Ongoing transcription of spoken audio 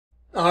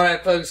All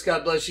right, folks,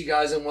 God bless you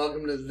guys, and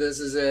welcome to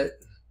This Is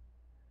It.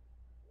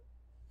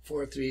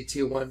 4, 3,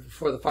 2, 1,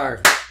 before the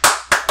fire.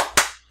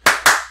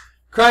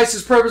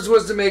 Christ's purpose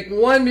was to make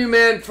one new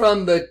man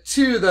from the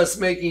two, thus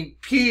making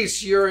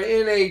peace. You're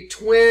in a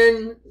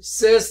twin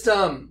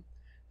system.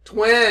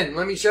 Twin.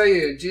 Let me show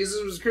you.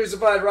 Jesus was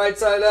crucified right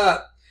side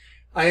up.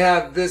 I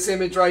have this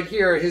image right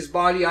here. His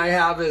body I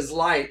have as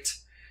light.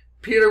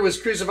 Peter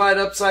was crucified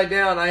upside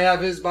down. I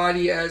have his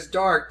body as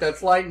dark.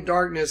 That's light and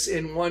darkness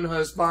in one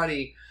host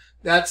body.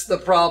 That's the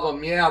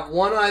problem. You have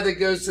one eye that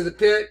goes to the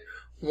pit,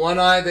 one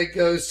eye that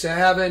goes to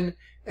heaven,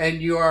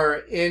 and you are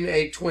in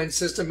a twin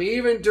system.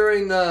 Even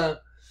during the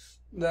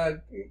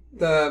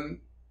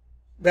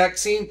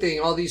vaccine thing,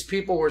 all these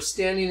people were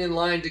standing in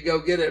line to go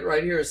get it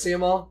right here. See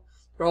them all?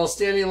 They're all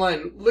standing in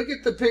line. Look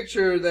at the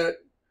picture that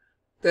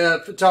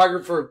the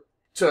photographer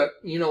took.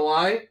 You know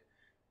why?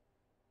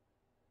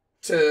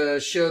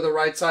 To show the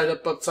right side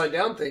up, upside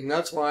down thing.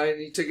 That's why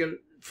he took it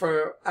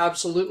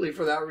absolutely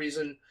for that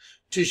reason,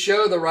 to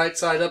show the right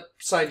side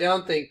upside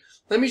down thing.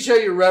 Let me show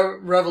you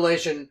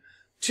Revelation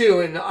 2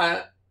 and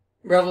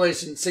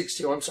Revelation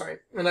 6:2. I'm sorry.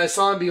 And I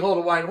saw and behold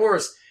a white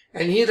horse,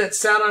 and he that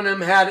sat on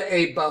him had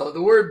a bow.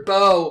 The word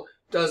bow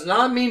does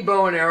not mean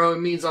bow and arrow.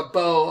 It means a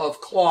bow of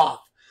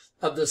cloth,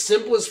 of the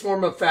simplest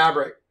form of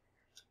fabric.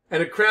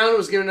 And a crown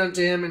was given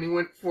unto him, and he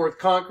went forth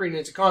conquering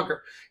and to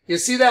conquer. You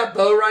see that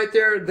bow right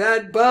there?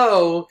 That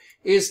bow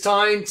is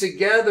tying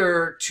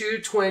together two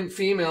twin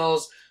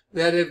females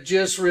that have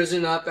just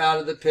risen up out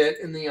of the pit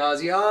in the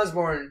Ozzy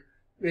Osbourne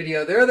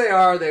video. There they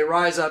are. They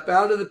rise up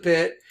out of the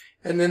pit,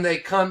 and then they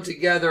come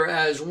together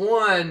as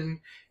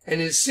one.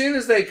 And as soon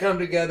as they come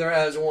together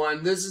as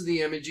one, this is the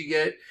image you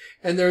get.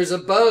 And there's a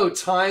bow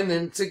tying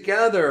them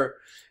together.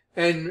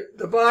 And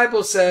the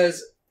Bible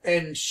says,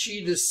 and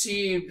she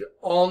deceived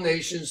all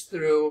nations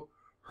through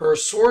her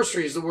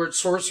sorceries. The word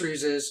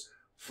sorceries is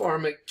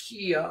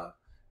pharmakia.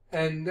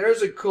 And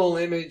there's a cool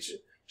image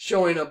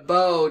showing a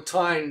bow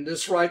tying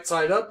this right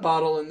side up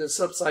bottle and this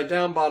upside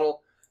down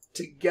bottle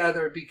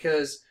together,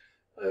 because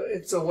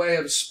it's a way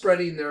of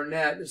spreading their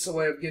net. It's a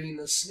way of getting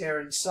the snare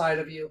inside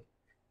of you.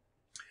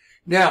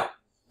 Now,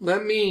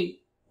 let me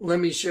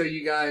show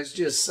you guys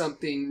just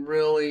something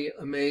really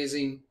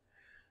amazing.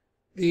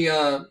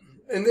 And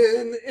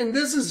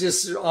this is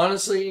just,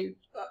 honestly,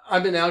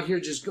 I've been out here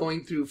just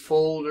going through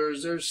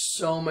folders. There's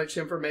so much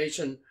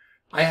information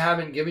I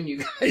haven't given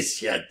you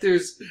guys yet.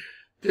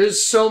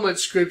 There's so much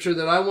scripture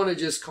that I want to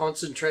just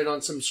concentrate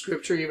on some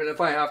scripture, even if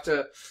I have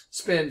to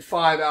spend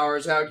 5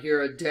 hours out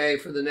here a day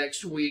for the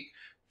next week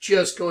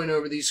just going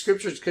over these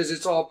scriptures, because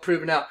it's all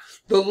proven out.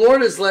 The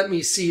Lord has let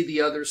me see the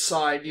other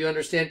side. Do you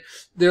understand?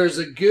 There's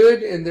a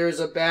good and there's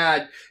a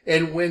bad.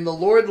 And when the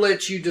Lord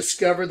lets you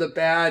discover the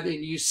bad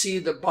and you see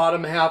the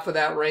bottom half of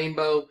that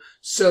rainbow,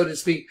 so to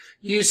speak,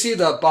 you see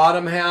the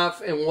bottom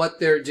half and what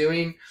they're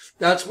doing.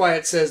 That's why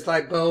it says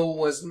thy bow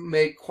was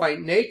made quite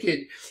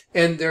naked,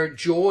 and their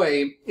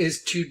joy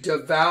is to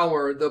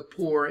devour the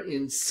poor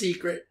in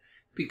secret,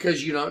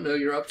 because you don't know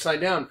you're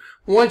upside down.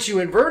 Once you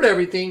invert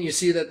everything, you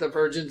see that the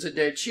virgin's a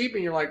dead sheep,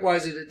 and you're like, why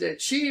is it a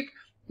dead sheep?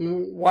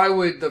 Why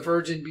would the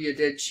virgin be a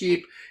dead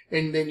sheep?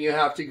 And then you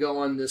have to go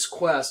on this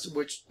quest,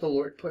 which the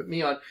Lord put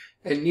me on.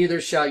 And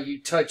neither shall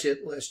you touch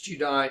it, lest you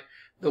die.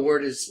 The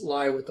word is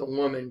lie with a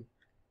woman.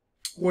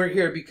 We're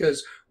here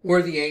because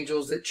we're the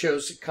angels that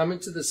chose to come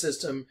into the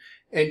system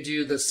and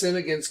do the sin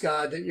against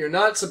God that you're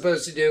not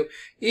supposed to do.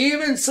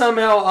 Even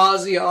somehow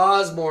Ozzy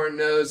Osbourne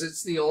knows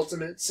it's the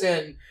ultimate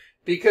sin,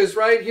 because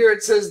right here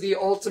it says the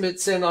ultimate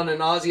sin on an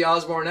Ozzy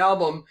Osbourne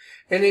album,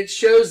 and it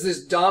shows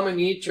this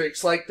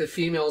dominatrix, like the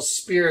female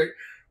spirit,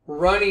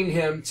 running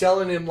him,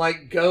 telling him,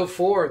 like, go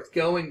forth,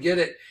 go and get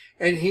it.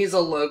 And he's a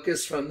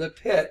locust from the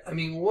pit. I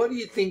mean, what do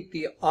you think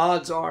the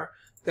odds are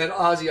that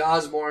Ozzy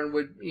Osbourne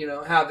would,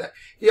 have that?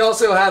 He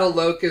also had a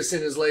locust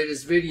in his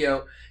latest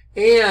video.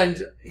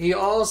 And he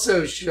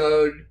also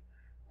showed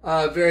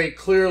very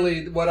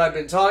clearly what I've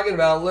been talking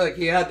about. Look,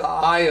 he had the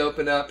eye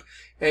open up.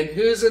 And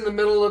who's in the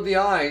middle of the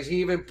eye?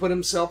 He even put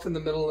himself in the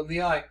middle of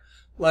the eye,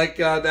 like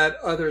that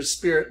other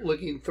spirit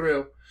looking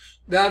through.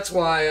 That's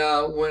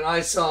why when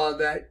I saw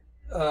that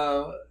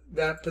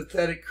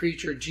pathetic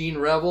creature, Gene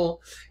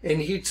Revel, and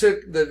he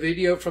took the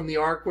video from the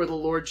ark where the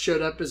Lord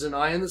showed up as an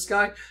eye in the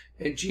sky,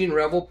 and Gene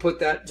Revel put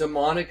that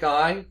demonic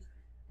eye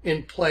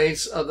in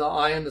place of the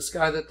eye in the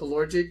sky that the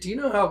Lord did. Do you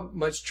know how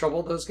much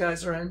trouble those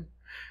guys are in?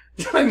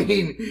 I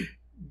mean,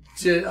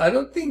 I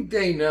don't think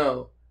they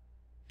know.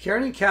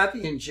 Karen and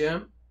Kathy and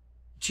Jim,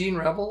 Gene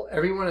Revel,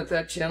 everyone at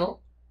that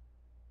channel,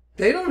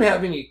 they don't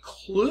have any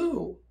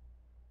clue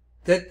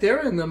that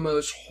they're in the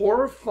most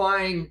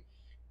horrifying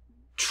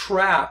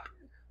trap.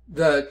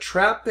 The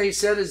trap they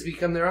said has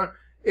become their own.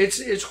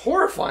 It's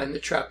horrifying, the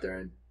trap they're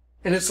in.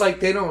 And it's like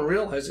they don't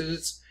realize it.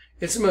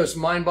 It's the most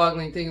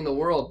mind-boggling thing in the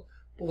world.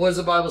 But what does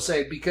the Bible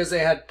say? Because they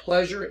had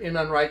pleasure in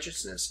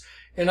unrighteousness.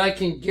 And I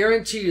can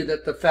guarantee you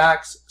that the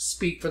facts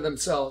speak for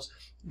themselves.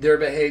 Their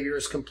behavior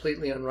is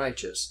completely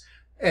unrighteous.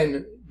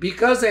 And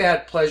because they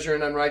had pleasure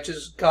in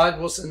unrighteousness, God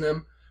will send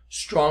them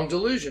strong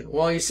delusion.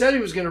 Well, he said he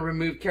was going to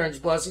remove Karen's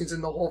blessings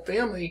in the whole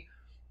family.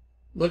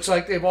 looks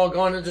like they've all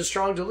gone into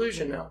strong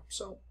delusion now.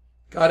 So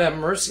God have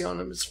mercy on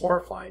them. It's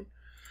horrifying.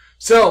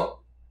 So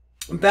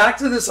back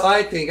to this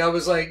eye thing, I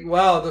was like,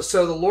 wow,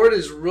 so the Lord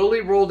has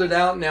really rolled it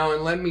out now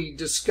and let me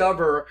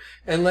discover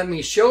and let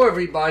me show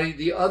everybody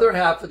the other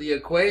half of the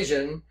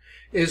equation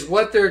is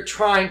what they're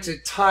trying to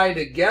tie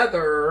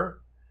together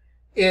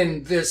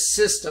in this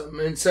system.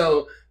 And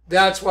so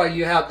that's why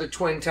you have the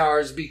Twin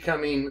Towers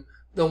becoming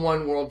the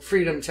One World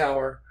Freedom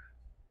Tower.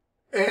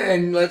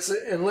 And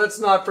let's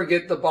not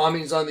forget the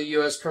bombings on the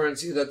U.S.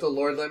 currency that the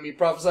Lord let me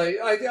prophesy.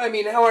 I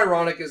mean, how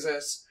ironic is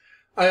this?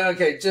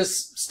 Okay,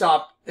 just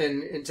stop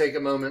and take a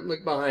moment.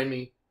 Look behind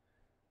me.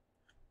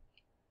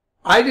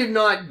 I did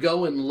not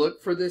go and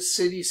look for this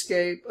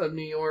cityscape of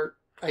New York.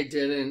 I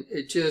didn't.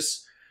 It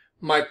just,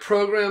 my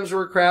programs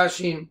were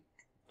crashing.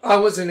 I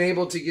wasn't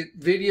able to get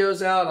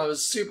videos out. I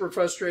was super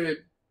frustrated.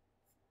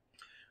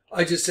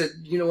 I just said,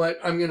 you know what?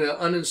 I'm going to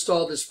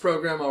uninstall this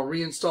program. I'll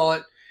reinstall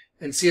it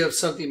and see if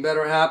something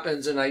better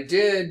happens. And I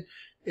did.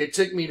 It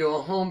took me to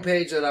a home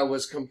page that I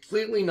was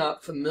completely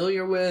not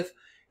familiar with.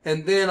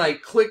 And then I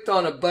clicked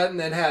on a button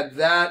that had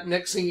that.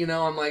 Next thing you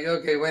know, I'm like,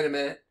 okay, wait a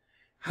minute.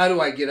 How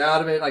do I get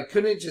out of it? I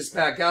couldn't just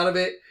back out of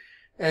it.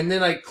 And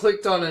then I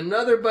clicked on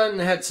another button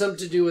that had something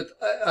to do with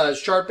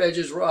sharp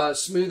edges,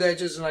 smooth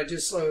edges. And I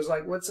was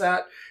like, what's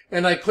that?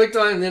 And I clicked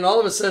on it, and then all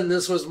of a sudden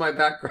this was my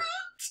background.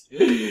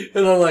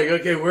 And I'm like,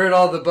 okay, where'd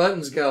all the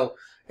buttons go?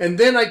 And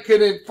then I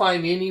couldn't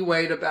find any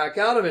way to back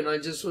out of it. And I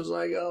just was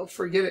like, oh,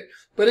 forget it.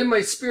 But in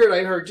my spirit,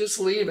 I heard, just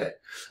leave it.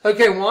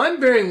 Okay, well, I'm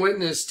bearing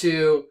witness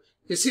to,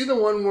 you see the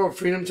One World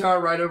Freedom Tower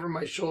right over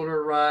my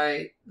shoulder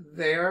right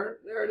there?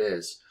 There it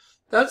is.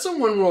 That's the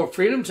One World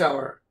Freedom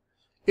Tower.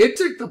 It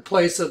took the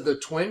place of the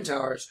Twin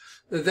Towers.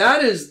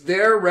 That is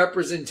their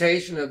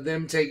representation of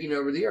them taking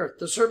over the earth,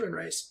 the serpent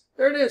race.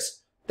 There it is.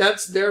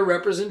 That's their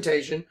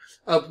representation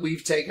of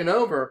we've taken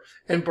over.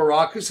 And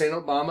Barack Hussein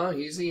Obama,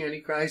 he's the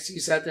Antichrist. He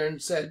sat there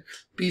and said,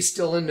 be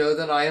still and know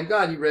that I am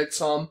God. He read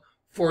Psalm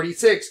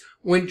 46.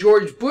 When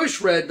George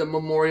Bush read the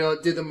memorial,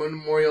 did the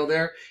memorial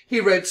there, he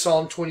read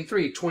Psalm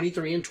 23.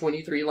 23 and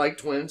 23, like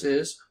twins,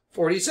 is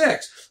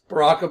 46.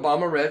 Barack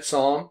Obama read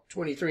Psalm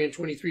 23 and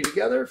 23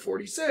 together,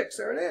 46.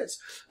 There it is.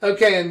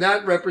 Okay, and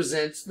that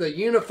represents the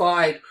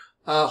unified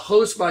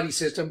host body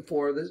system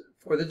for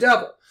the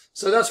devil.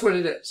 So that's what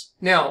it is.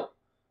 Now,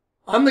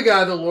 I'm the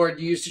guy the Lord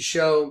used to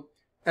show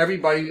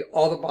everybody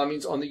all the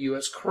bombings on the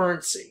U.S.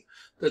 currency.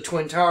 The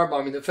Twin Tower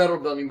bombing, the Federal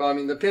Building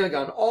bombing, the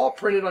Pentagon, all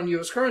printed on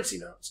U.S. currency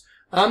notes.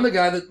 I'm the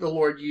guy that the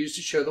Lord used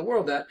to show the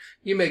world that.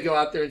 You may go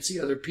out there and see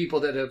other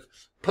people that have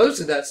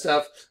posted that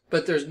stuff,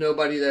 but there's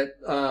nobody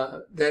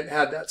that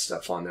had that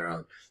stuff on their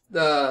own.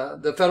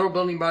 The Federal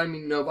Building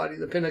bombing, nobody.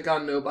 The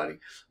Pentagon, nobody.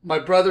 My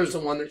brother's the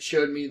one that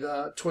showed me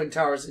the Twin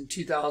Towers in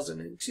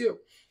 2002.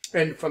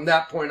 And from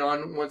that point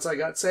on, once I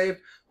got saved,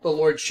 the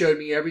Lord showed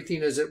me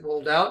everything as it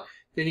rolled out.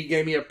 Then he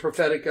gave me a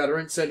prophetic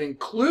utterance that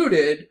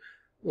included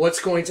what's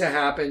going to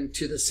happen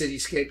to the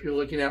cityscape you're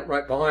looking at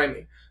right behind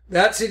me.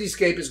 That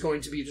cityscape is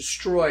going to be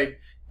destroyed.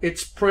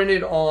 It's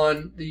printed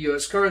on the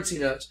U.S. currency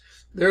notes.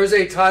 There is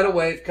a tidal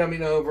wave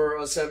coming over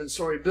a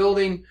 7-story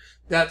building.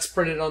 That's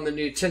printed on the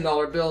new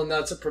 $10 bill, and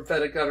that's a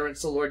prophetic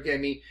utterance the Lord gave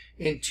me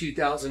in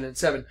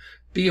 2007.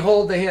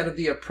 Behold, the hand of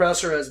the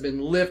oppressor has been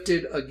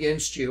lifted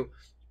against you.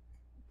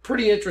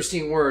 Pretty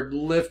interesting word,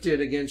 lifted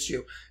against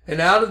you.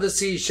 And out of the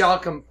sea shall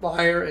come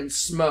fire and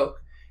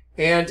smoke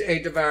and a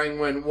devouring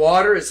wind,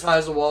 water as high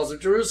as the walls of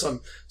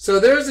Jerusalem. So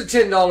there's a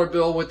 $10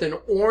 bill with an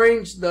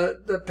orange,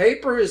 the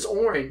paper is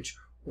orange.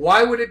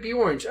 Why would it be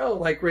orange? Oh,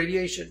 like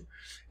radiation.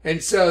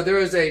 And so there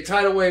is a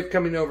tidal wave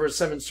coming over a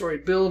 7-story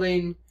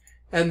building.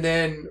 And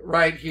then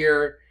right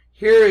here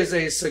is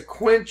a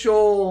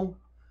sequential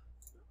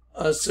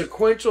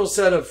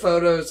set of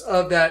photos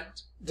of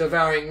that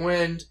devouring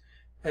wind.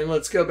 And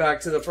let's go back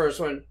to the first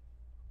one.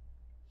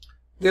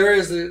 There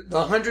is the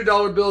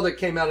 $100 bill that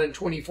came out in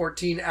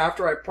 2014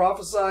 after I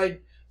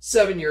prophesied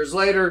 7 years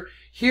later.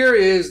 Here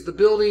is the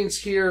buildings.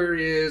 Here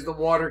is the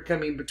water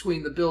coming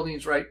between the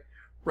buildings right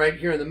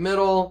here in the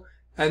middle.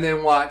 And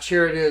then watch,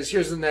 here it is.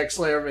 Here's the next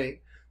layer of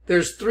ink.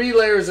 There's 3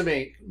 layers of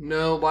ink.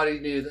 Nobody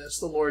knew this.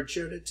 The Lord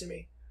showed it to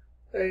me.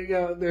 There you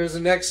go. There's the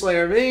next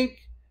layer of ink.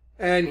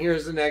 And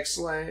here's the next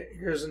layer.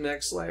 Here's the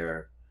next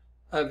layer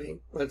of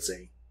ink. Let's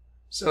see.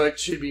 So it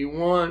should be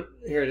one.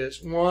 Here it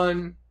is.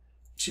 1,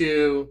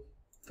 2,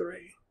 3.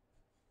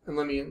 And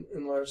let me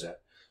enlarge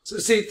that. So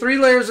see, 3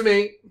 layers of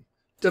ink.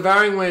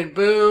 Devouring wind.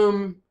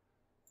 Boom.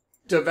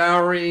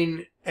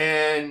 Devouring.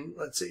 And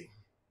let's see.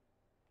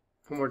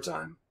 One more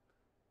time.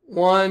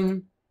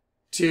 1,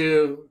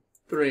 2,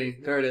 3.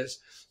 There it is.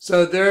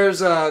 So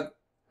there's out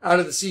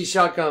of the sea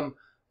shall come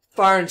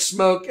fire and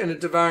smoke and a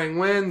devouring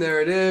wind.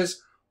 There it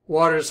is.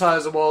 Water as high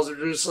as the walls of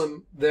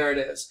Jerusalem. There it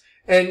is.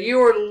 And you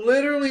are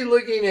literally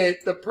looking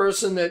at the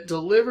person that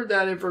delivered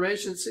that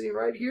information sitting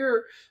right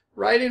here,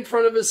 right in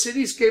front of a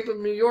cityscape of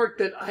New York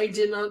that I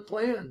did not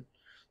plan.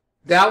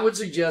 That would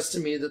suggest to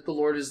me that the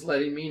Lord is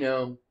letting me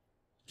know,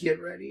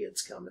 get ready,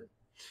 it's coming.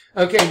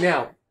 Okay,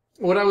 now,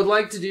 what I would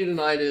like to do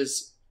tonight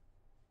is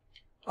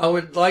I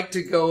would like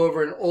to go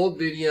over an old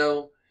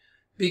video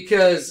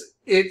because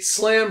it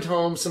slammed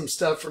home some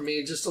stuff for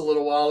me just a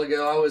little while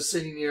ago. I was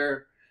sitting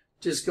here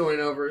just going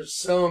over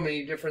so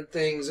many different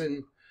things,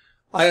 and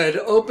I had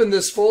opened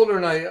this folder,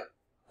 and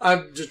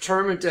I'm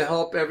determined to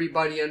help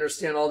everybody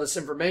understand all this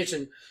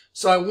information.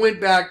 So I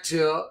went back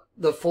to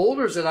the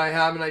folders that I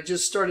have, and I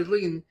just started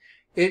looking.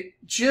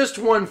 Just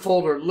one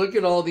folder. Look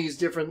at all these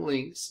different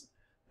links.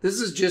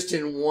 This is just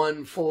in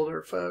one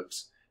folder,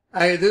 folks.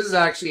 This is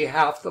actually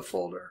half the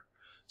folder.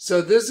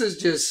 So this is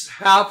just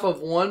half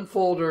of one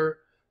folder.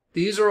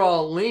 These are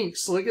all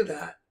links. Look at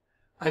that.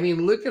 I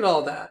mean, look at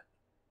all that.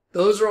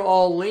 Those are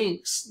all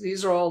links.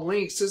 These are all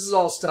links. This is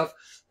all stuff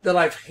that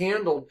I've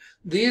handled.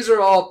 These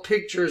are all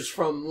pictures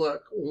from,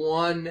 look,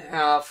 one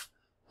half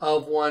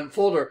of one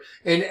folder.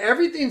 And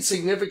everything's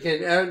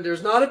significant. And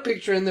there's not a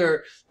picture in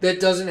there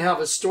that doesn't have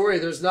a story.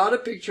 There's not a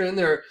picture in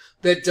there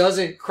that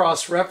doesn't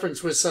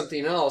cross-reference with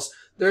something else.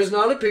 There's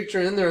not a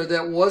picture in there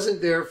that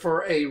wasn't there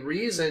for a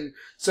reason.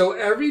 So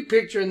every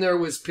picture in there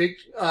was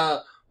picked,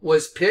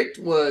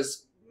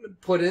 was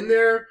put in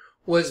there,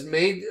 was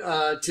made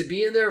to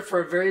be in there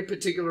for a very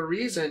particular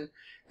reason.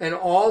 And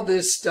all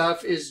this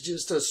stuff is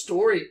just a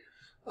story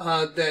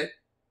that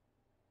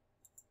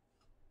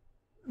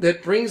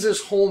brings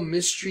this whole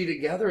mystery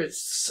together.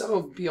 It's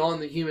so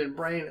beyond the human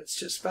brain. It's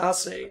just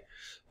fascinating.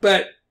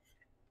 But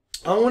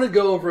I want to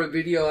go over a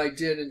video I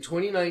did in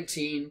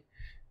 2019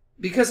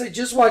 because I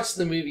just watched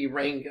the movie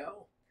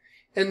Rango.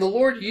 And the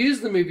Lord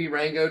used the movie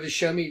Rango to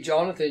show me,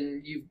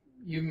 Jonathan,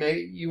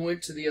 you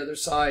went to the other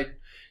side.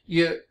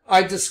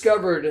 I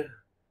discovered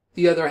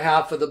the other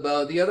half of the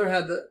bow. The other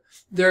half,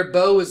 their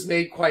bow is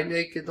made quite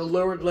naked. The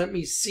Lord let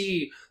me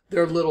see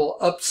their little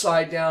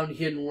upside down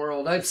hidden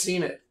world. I've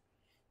seen it.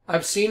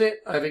 I've seen it.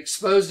 I've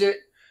exposed it.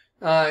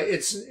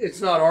 It's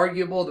not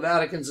arguable. The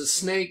Vatican's a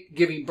snake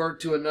giving birth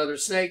to another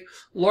snake.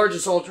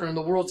 Largest altar in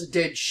the world's a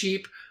dead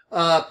sheep.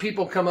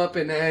 People come up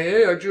and,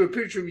 hey, I drew a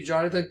picture of you,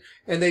 Jonathan,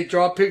 and they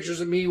draw pictures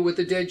of me with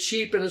a dead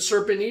sheep and a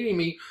serpent eating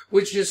me,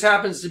 which just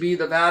happens to be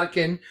the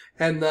Vatican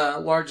and the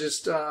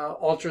largest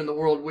altar in the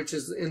world, which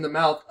is in the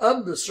mouth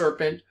of the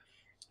serpent,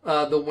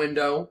 the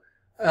window,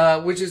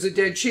 which is a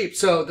dead sheep.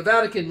 So the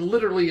Vatican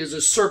literally is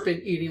a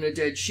serpent eating a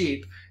dead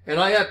sheep. And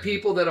I have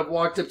people that have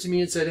walked up to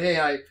me and said, hey,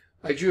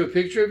 I drew a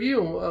picture of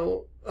you.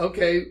 Oh,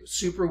 okay,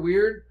 super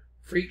weird,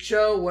 freak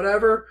show,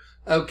 whatever.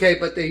 Okay,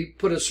 but they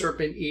put a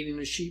serpent eating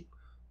a sheep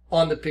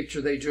on the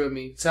picture they drew of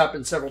me. It's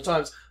happened several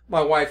times.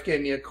 My wife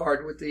gave me a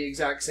card with the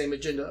exact same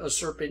agenda, a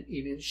serpent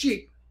eating a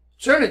sheep.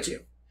 Showing it to you.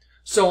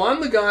 So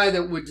I'm the guy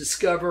that would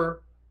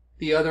discover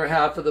the other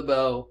half of the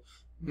bow,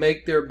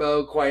 make their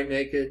bow quite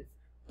naked,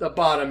 the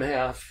bottom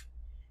half.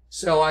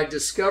 So I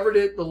discovered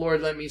it. The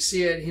Lord let me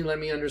see it. He let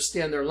me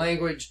understand their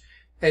language.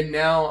 And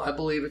now I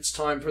believe it's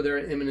time for their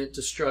imminent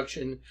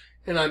destruction.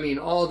 And I mean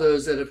all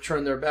those that have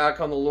turned their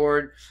back on the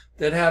Lord,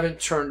 that haven't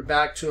turned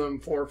back to Him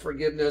for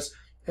forgiveness,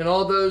 and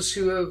all those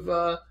who have,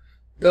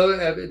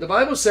 the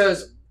Bible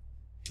says,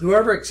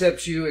 whoever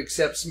accepts you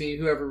accepts me.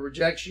 Whoever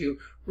rejects you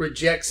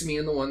rejects me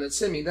and the one that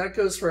sent me. That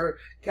goes for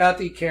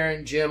Kathy,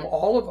 Karen, Jim,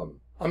 all of them.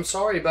 I'm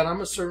sorry, but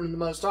I'm a servant of the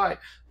Most High.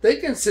 They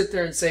can sit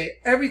there and say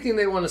everything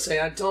they want to say.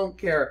 I don't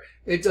care.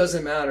 It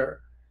doesn't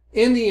matter.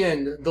 In the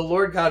end, the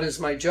Lord God is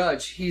my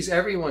judge. He's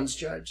everyone's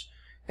judge.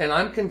 And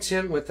I'm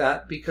content with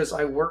that because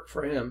I work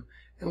for Him.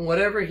 And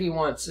whatever He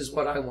wants is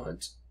what I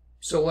want.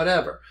 So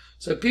whatever.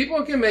 So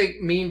people can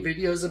make mean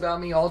videos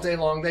about me all day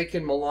long. They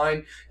can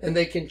malign and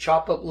they can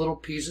chop up little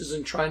pieces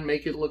and try and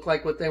make it look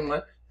like what they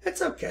want.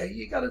 It's okay.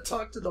 You got to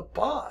talk to the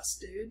boss,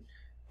 dude.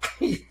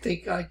 You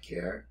think I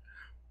care?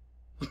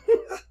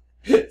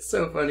 It's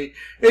so funny.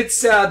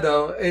 It's sad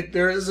though.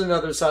 There is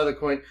another side of the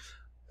coin.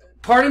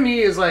 Part of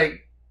me is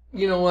like,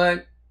 you know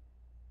what?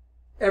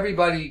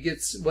 Everybody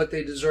gets what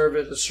they deserve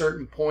at a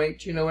certain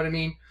point. You know what I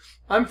mean?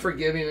 I'm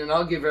forgiving and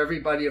I'll give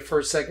everybody a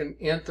first, second,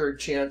 and third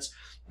chance.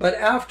 But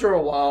after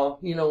a while,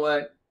 you know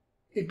what?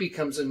 It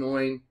becomes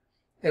annoying.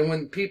 And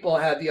when people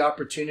had the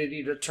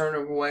opportunity to turn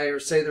away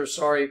or say they're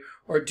sorry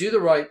or do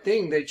the right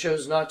thing, they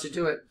chose not to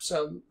do it.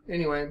 So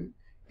anyway,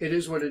 it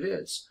is what it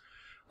is.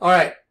 All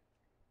right.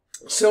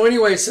 So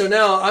anyway, so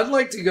now I'd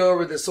like to go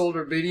over this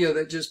older video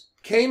that just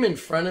came in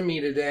front of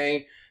me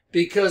today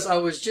because I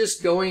was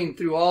just going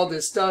through all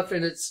this stuff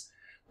and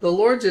the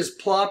Lord just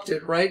plopped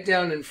it right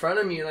down in front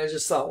of me and I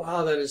just thought,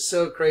 wow, that is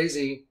so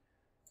crazy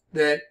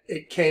that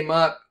it came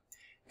up.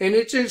 And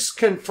it just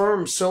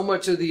confirms so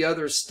much of the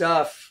other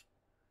stuff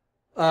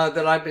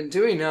that I've been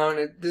doing now.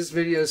 And this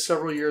video is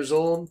several years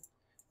old.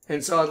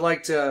 And so I'd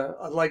like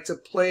to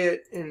play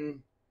it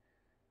in,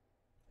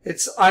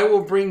 it's, I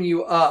will bring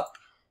you up.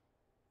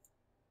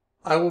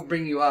 I will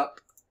bring you up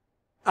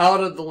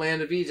out of the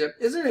land of Egypt.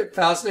 Isn't it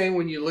fascinating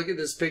when you look at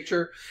this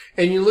picture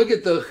and you look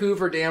at the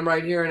Hoover Dam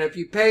right here? And if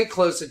you pay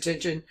close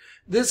attention,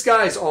 this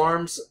guy's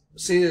arms,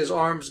 see his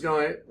arms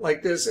going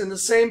like this in the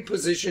same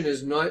position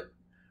as Nut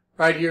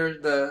right here,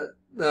 the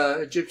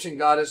Egyptian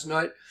goddess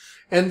Nut.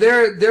 And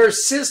their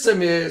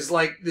system is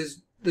like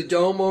this, the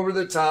dome over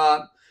the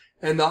top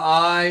and the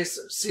eyes,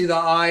 see the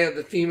eye of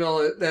the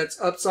female that's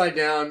upside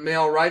down,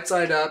 male right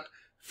side up,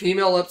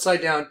 female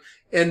upside down.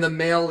 and the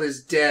male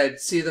is dead.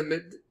 See,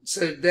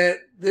 so that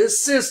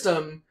this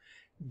system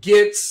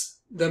gets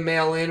the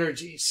male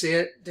energy. See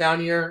it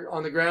down here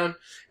on the ground?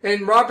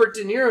 And Robert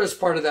De Niro is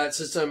part of that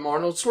system.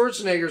 Arnold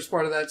Schwarzenegger is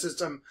part of that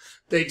system.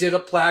 They did a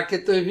plaque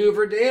at the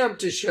Hoover Dam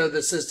to show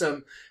the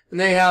system. And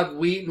they have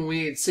wheat and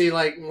weed. See,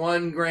 like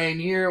 1 grain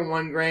here,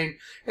 1 grain.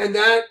 And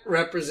that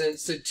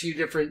represents the 2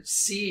 different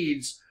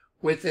seeds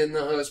within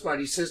the host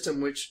body system,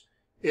 which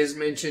is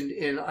mentioned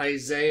in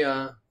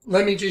Isaiah.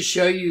 Let me just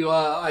show you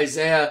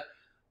Isaiah.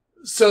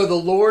 So the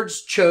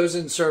Lord's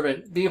chosen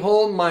servant.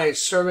 Behold my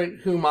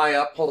servant whom I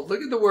uphold.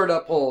 Look at the word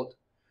uphold.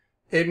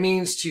 It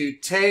means to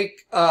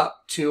take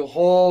up, to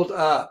hold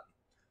up.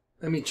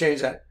 Let me change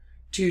that.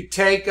 To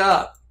take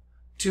up,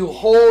 to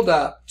hold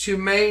up, to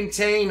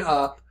maintain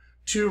up,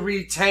 to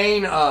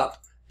retain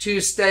up,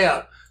 to stay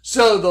up.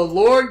 So the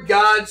Lord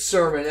God's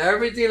servant,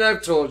 everything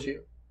I've told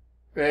you,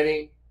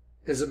 ready,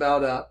 is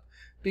about up.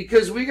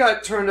 Because we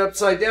got turned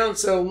upside down.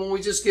 So when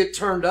we just get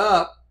turned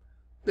up,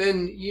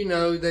 then you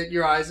know that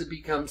your eyes have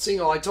become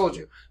single. I told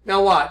you.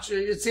 Now watch.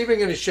 It's even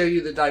going to show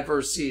you the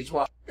diverse seeds.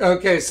 Watch.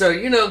 Okay, so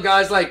you know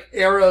guys like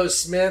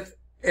Aerosmith.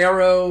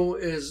 Arrow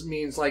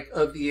means like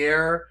of the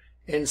air,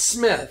 and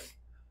Smith.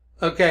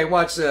 Okay,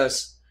 watch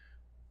this.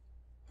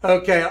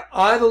 Okay,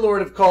 I the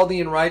Lord have called thee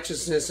in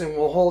righteousness, and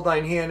will hold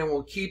thine hand, and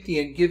will keep thee,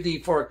 and give thee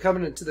for a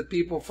covenant to the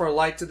people, for a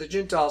light to the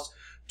Gentiles,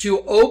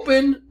 to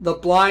open the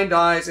blind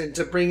eyes, and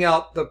to bring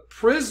out the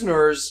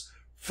prisoners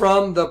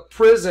from the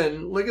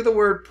prison. Look at the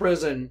word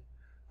prison.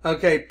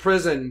 Okay,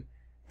 prison.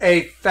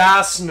 A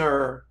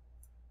fastener.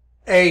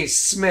 A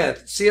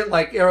smith. See it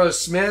like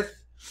Aerosmith?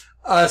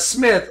 A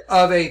smith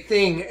of a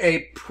thing.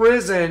 A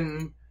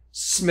prison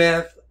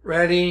smith.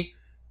 Ready?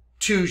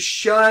 To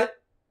shut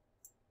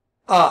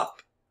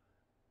up.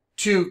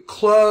 To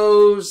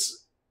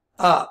close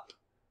up.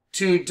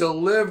 To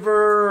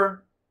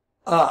deliver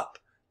up.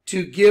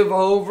 To give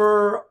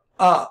over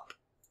up.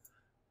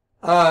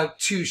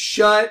 To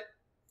shut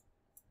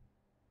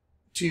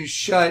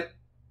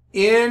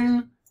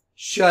in,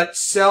 shut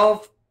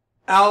self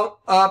out,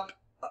 up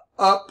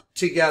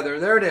together.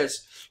 There it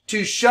is.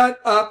 To shut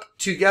up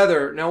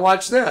together. Now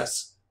watch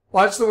this.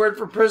 Watch the word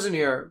for prison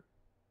here.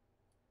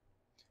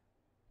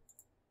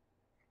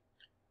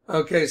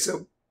 Okay,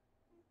 so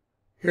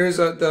here's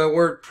the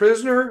word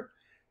prisoner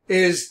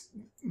is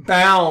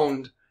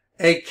bound,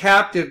 a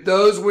captive,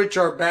 those which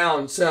are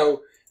bound.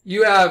 So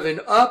you have an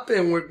up,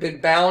 and we've been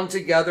bound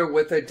together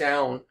with a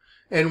down.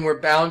 And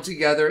we're bound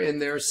together in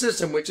their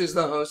system, which is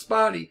the host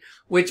body,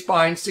 which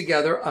binds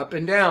together up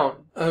and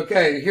down.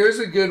 Okay, here's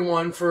a good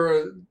one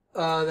for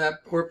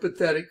that poor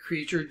pathetic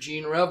creature,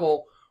 Gene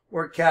Revel,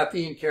 where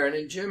Kathy and Karen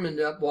and Jim end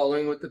up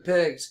wallowing with the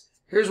pigs.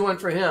 Here's one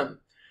for him.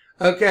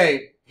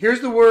 Okay,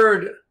 here's the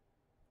word.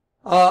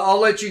 I'll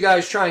let you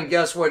guys try and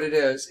guess what it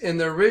is. In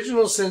the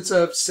original sense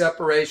of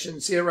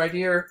separation, see it right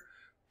here?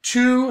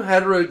 2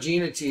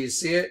 heterogeneities,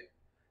 see it?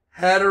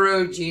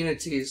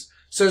 Heterogeneities.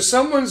 So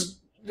someone's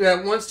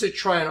that wants to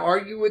try and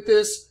argue with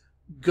this,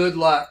 good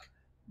luck.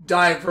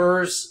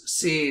 Diverse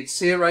seeds.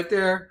 See it right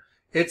there?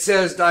 It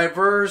says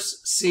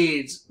diverse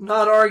seeds.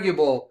 Not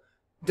arguable.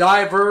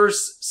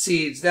 Diverse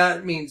seeds.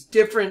 That means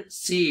different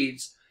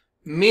seeds.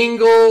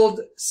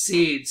 Mingled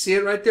seeds. See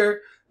it right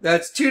there?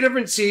 That's 2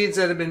 different seeds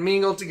that have been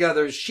mingled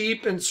together.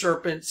 Sheep and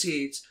serpent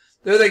seeds.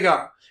 There they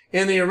go.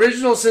 In the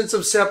original sense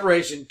of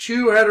separation,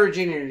 2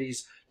 heterogeneities.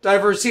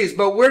 Diverse seeds.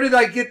 But where did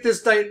I get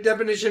this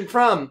definition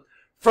from?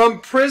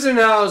 From prison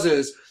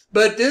houses.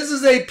 But this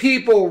is a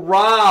people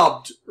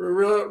robbed,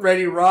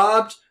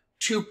 robbed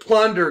to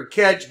plunder,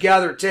 catch,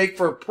 gather, take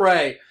for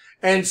prey,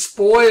 and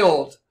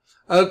spoiled.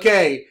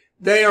 Okay,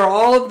 they are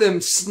all of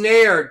them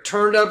snared,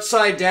 turned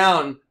upside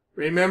down.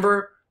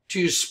 Remember,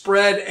 to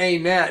spread a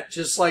net,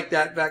 just like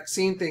that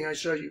vaccine thing I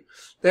showed you.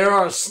 They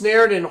are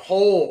snared in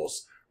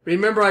holes.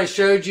 Remember I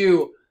showed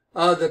you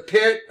the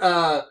pit,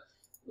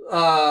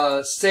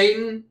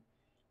 Satan.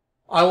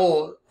 I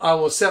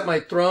will set my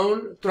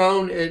throne.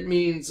 Throne, it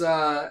means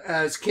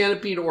as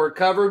canopied or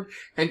covered,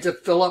 and to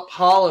fill up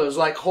hollows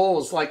like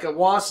holes, like a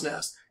wasp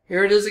nest.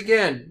 Here it is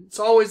again. It's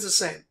always the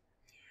same.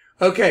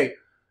 Okay.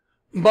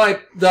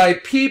 Thy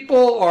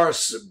people are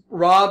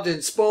robbed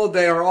and spoiled.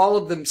 They are all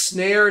of them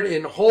snared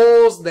in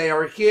holes. They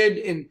are hid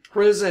in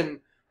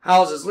prison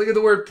houses. Look at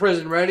the word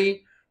prison.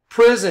 Ready?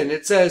 Prison.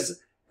 It says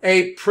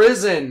a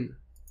prison.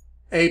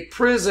 A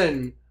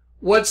prison.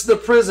 What's the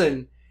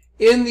prison?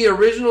 In the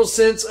original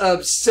sense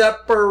of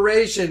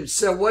separation.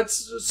 So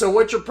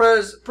what's your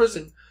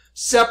prison?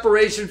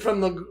 Separation from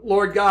the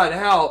Lord God.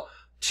 How?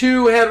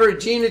 2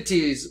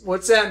 heterogeneities.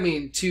 What's that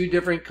mean? 2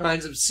 different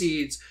kinds of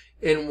seeds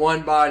in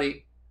one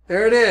body.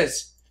 There it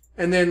is.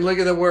 And then look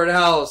at the word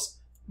house.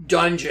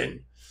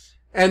 Dungeon.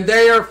 And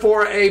they are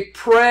for a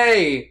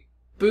prey.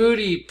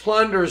 Booty,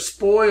 plunder,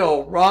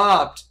 spoil,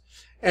 robbed.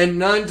 And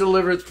none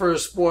delivereth for a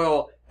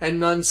spoil, and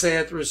none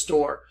saith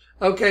restore.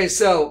 Okay,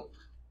 so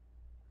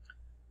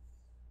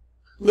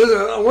listen,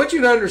 I want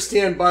you to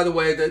understand, by the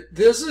way, that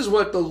this is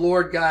what the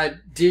Lord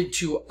God did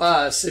to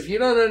us. If you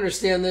don't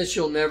understand this,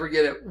 you'll never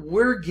get it.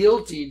 We're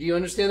guilty. Do you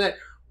understand that?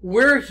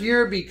 We're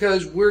here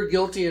because we're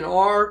guilty, and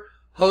our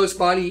host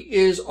body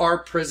is our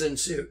prison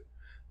suit.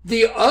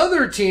 The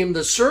other team,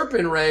 the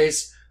serpent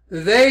race,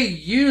 they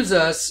use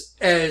us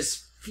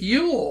as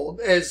fuel,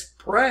 as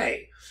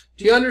prey.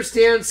 Do you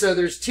understand? So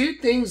there's two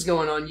things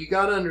going on. You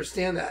got to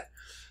understand that.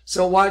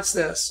 So watch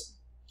this.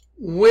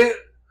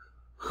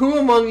 Who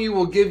among you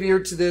will give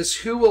ear to this?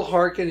 Who will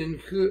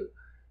hearken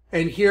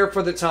and hear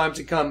for the time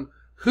to come?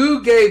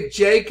 Who gave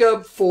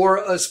Jacob for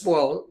a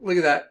spoil? Look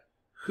at that.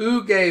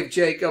 Who gave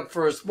Jacob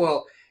for a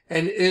spoil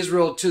and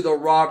Israel to the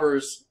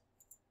robbers?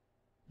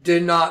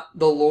 Did not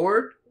the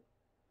Lord,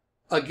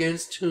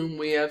 against whom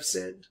we have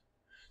sinned?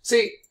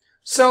 See,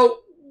 so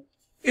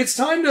it's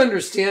time to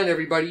understand,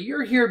 everybody.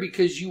 You're here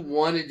because you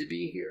wanted to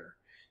be here.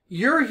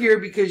 You're here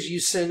because you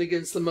sinned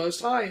against the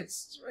Most High.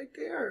 It's right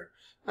there.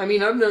 I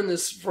mean, I've known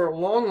this for a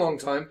long, long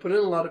time, put in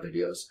a lot of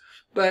videos,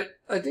 but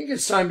I think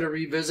it's time to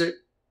revisit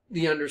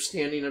the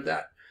understanding of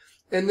that.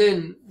 And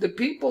then the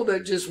people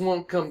that just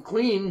won't come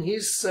clean,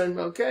 he's saying,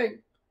 okay,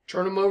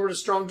 turn them over to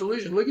strong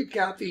delusion. Look at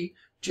Kathy,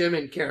 Jim,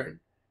 and Karen.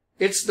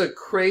 It's the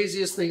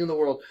craziest thing in the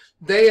world.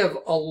 They have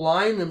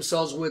aligned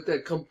themselves with a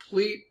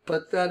complete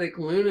pathetic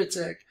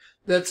lunatic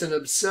that's an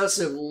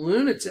obsessive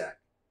lunatic.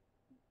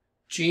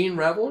 Gene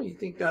Revel, you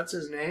think that's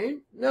his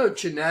name? No,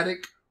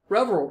 genetic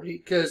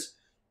revelry, because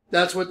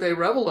that's what they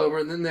revel over,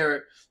 and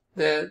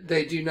then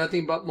they do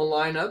nothing but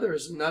malign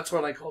others, and that's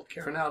what I called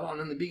Karen out on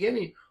in the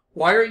beginning.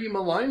 Why are you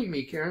maligning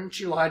me, Karen?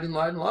 She lied and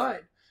lied and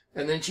lied.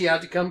 And then she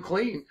had to come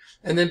clean.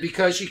 And then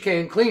because she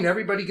came clean,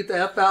 everybody get the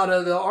F out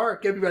of the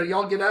ark. Everybody,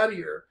 y'all get out of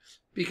here.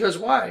 Because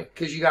why?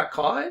 Because you got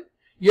caught?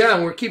 Yeah,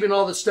 and we're keeping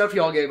all the stuff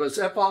y'all gave us.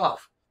 F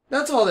off.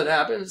 That's all that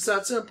happened. It's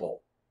that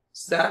simple.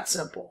 It's that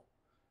simple.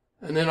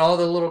 And then all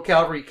the little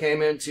cavalry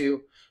came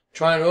into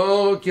trying,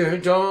 don't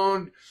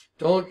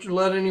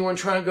let anyone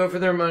try and go for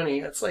their money.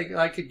 It's like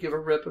I could give a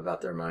rip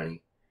about their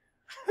money.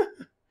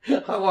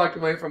 I walked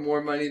away from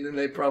more money than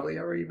they probably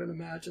ever even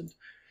imagined.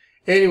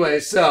 Anyway,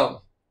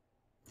 so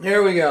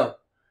here we go.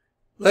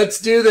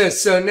 Let's do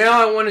this. So now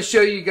I want to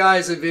show you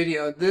guys a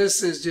video.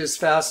 This is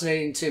just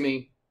fascinating to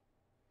me.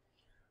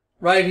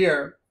 Right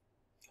here.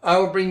 I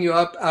will bring you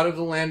up out of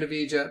the land of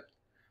Egypt.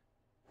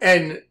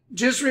 And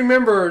just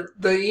remember,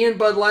 the Ian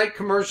Bud Light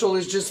commercial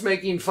is just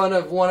making fun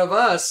of one of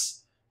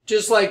us,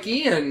 just like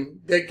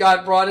Ian, that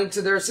got brought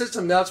into their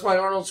system. That's why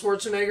Arnold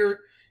Schwarzenegger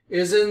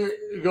is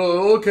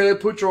go, okay,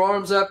 put your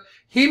arms up.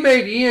 He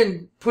made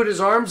Ian put his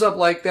arms up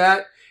like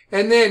that,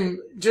 and then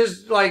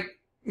just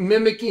like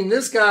mimicking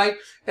this guy,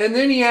 and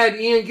then he had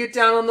Ian get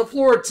down on the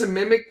floor to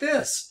mimic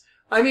this.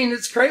 I mean,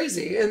 it's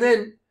crazy. And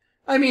then,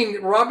 I mean,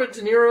 Robert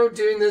De Niro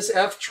doing this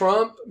F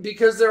Trump,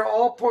 because they're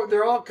all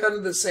kind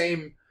of the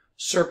same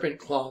serpent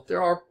cloth.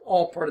 They're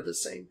all part of the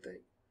same thing.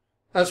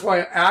 That's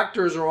why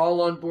actors are all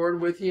on board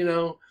with,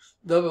 the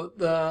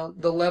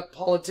left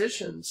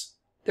politicians.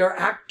 They're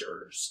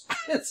actors.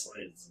 it's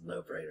a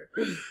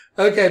no-brainer.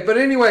 Okay, but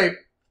anyway,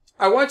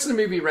 I watched the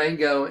movie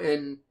Rango,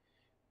 and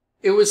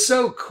it was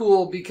so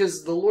cool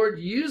because the Lord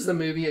used the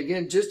movie,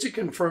 again, just to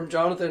confirm,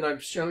 Jonathan,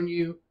 I've shown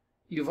you,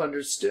 you've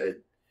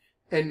understood.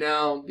 And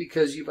now,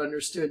 because you've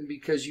understood and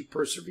because you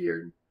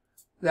persevered,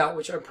 that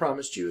which I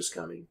promised you is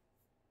coming.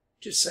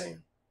 Just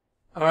saying.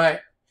 All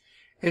right.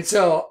 And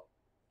so,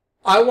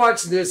 I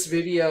watched this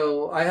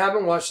video. I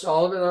haven't watched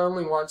all of it. I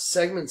only watched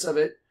segments of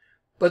it.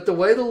 But the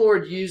way the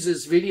Lord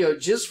uses video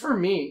just for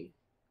me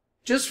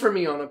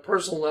on a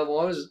personal level,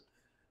 I was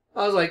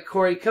like,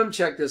 Corey, come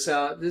check this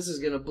out. This is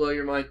going to blow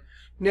your mind.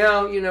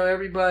 Now,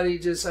 everybody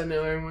I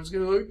know everyone's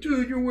going to be like,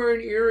 dude, you're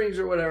wearing earrings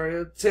or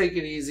whatever. Take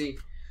it easy.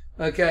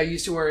 Okay, I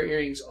used to wear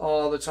earrings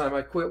all the time.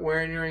 I quit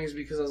wearing earrings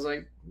because I was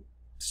like,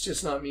 it's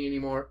just not me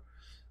anymore.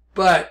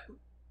 But,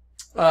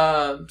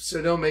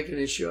 so don't make an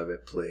issue of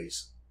it,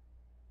 please.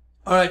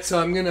 All right, so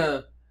I'm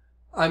gonna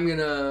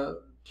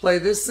play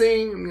this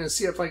thing. I'm gonna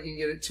see if I can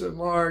get it to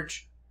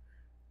enlarge,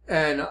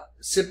 and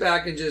sit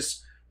back and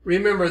just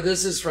remember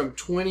this is from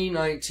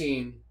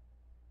 2019.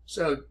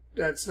 So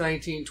that's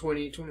 19,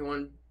 20,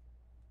 21,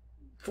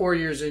 4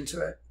 years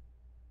into it.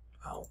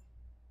 Wow.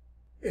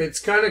 It's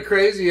kind of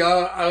crazy.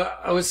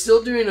 I was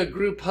still doing a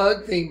group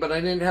hug thing, but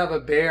I didn't have a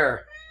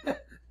bear.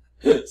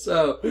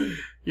 So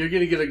you're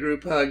going to get a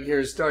group hug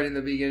here starting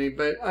the beginning.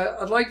 But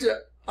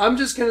I'm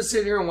just going to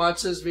sit here and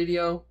watch this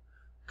video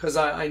because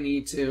I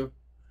need to.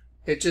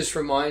 It just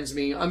reminds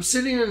me. I'm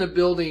sitting in a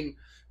building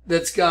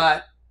that's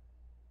got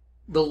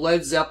the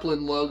Led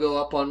Zeppelin logo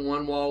up on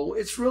one wall.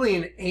 It's really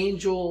an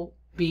angel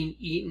being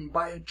eaten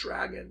by a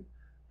dragon,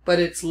 but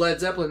it's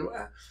Led Zeppelin.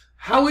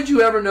 How would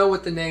you ever know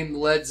what the name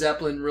Led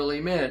Zeppelin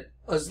really meant?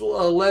 A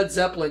Led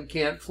Zeppelin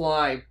can't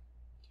fly,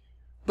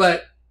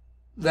 but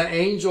the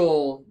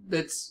angel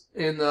that's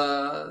in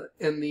the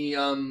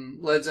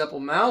Led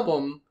Zeppelin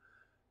album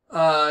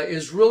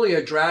is really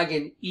a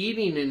dragon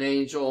eating an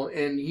angel,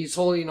 and he's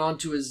holding on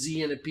to a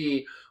Z and a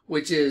P,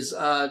 which is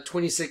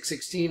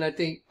 2616, I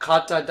think,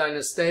 Kata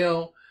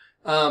Dynasteo.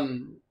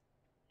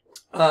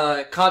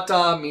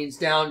 Kata means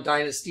down,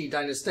 dynasty,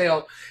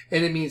 dynasteo,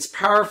 and it means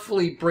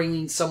powerfully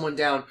bringing someone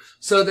down.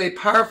 So they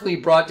powerfully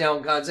brought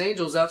down God's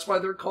angels. That's why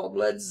they're called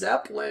Led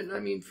Zeppelin. I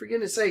mean, for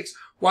goodness sakes,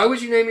 why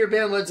would you name your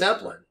band Led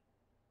Zeppelin?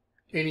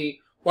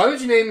 Why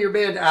would you name your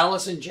band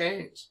Alice in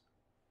Chains?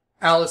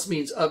 Alice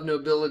means of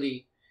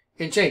nobility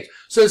in chains.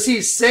 So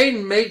see,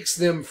 Satan makes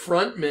them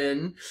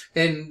frontmen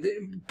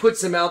and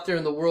puts them out there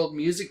in the world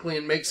musically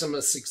and makes them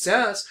a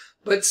success,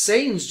 but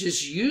Satan's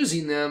just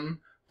using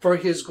them for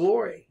his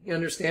glory. You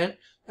understand?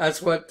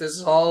 That's what this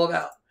is all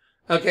about.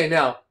 Okay,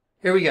 now,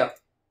 here we go.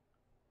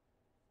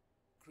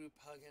 Group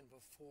hugging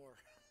before.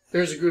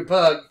 There's a group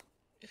hug.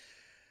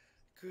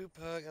 Group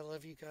hug. I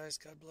love you guys.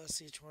 God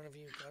bless each one of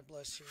you. God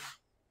bless you.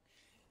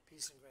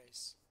 Peace and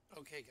grace.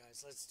 Okay,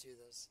 guys, let's do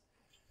this.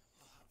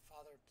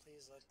 Father,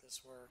 please let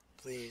this work.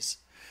 Please.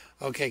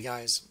 Okay,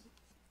 guys.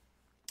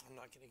 I'm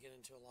not going to get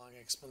into a long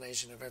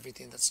explanation of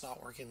everything that's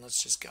not working.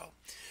 Let's just go.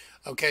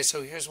 Okay,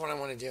 so here's what I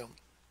want to do.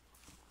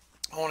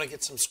 I want to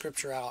get some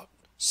scripture out,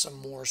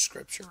 some more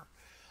scripture.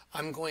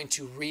 I'm going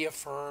to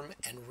reaffirm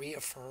and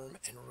reaffirm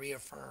and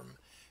reaffirm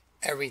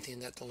everything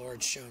that the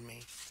Lord's shown me.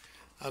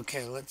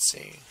 Okay, let's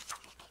see.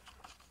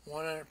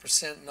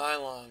 100%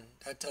 nylon.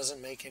 That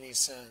doesn't make any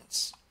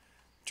sense.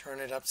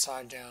 Turn it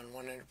upside down.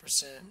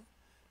 100%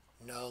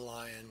 no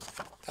lion.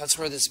 That's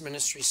where this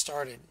ministry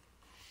started.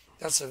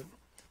 The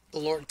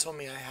Lord told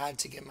me I had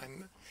to get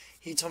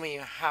He told me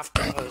you have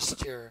to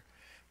post your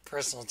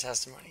personal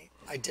testimony.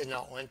 I did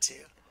not want to.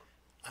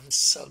 I'm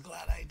so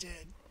glad I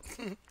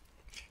did.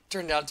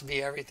 Turned out to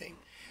be everything.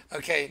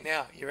 Okay,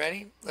 now, you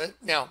ready?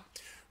 Now,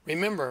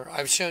 remember,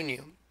 I've shown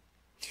you.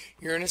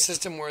 You're in a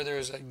system where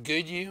there's a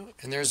good you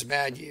and there's a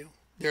bad you.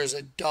 There's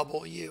a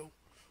double you.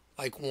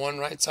 Like one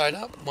right side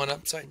up, one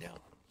upside down.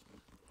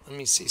 Let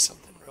me see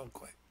something real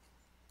quick.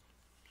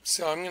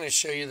 So I'm going to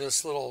show you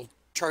this little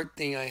chart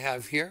thing I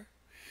have here.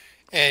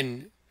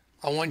 And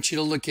I want you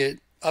to look at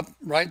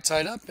right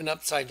side up and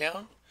upside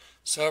down.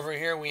 So over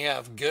here we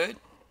have good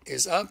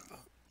is up,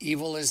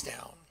 evil is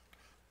down.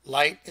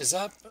 Light is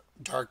up,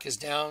 dark is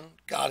down.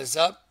 God is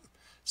up,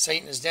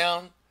 Satan is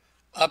down.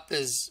 Up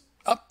is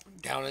up,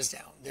 down is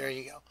down. There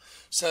you go.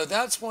 So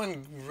that's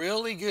one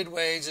really good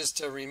way just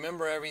to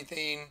remember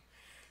everything.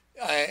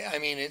 I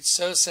mean, it's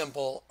so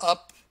simple.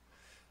 Up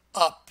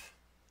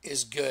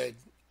is good.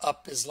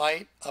 Up is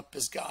light. Up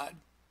is God.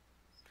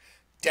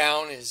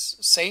 Down is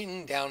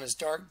Satan. Down is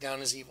dark.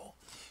 Down is evil.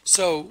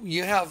 So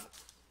you have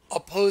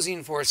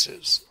opposing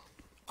forces.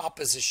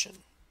 Opposition.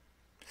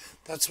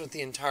 That's what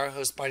the entire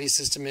host body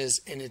system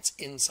is, and it's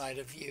inside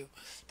of you.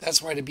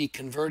 That's why to be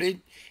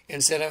converted,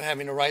 instead of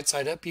having a right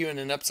side up you and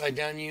an upside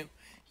down you,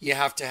 you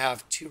have to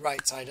have two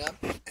right side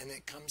up, and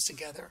it comes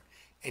together,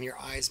 and your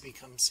eyes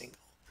become single.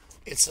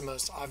 It's the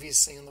most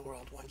obvious thing in the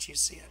world once you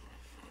see it,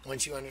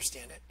 once you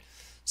understand it.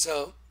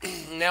 So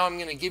now I'm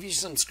going to give you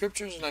some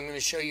scriptures, and I'm going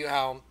to show you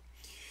how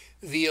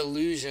the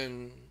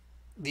illusion,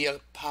 the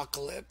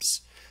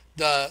apocalypse,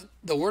 the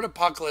word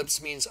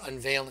apocalypse means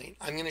unveiling.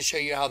 I'm going to show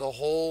you how the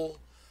whole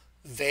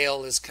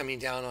veil is coming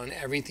down on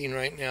everything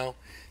right now,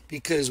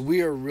 because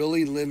we are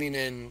really living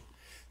in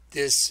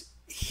this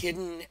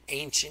hidden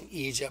ancient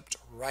Egypt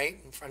right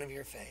in front of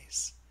your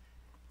face.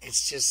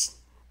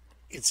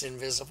 It's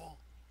invisible,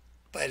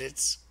 but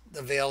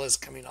the veil is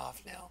coming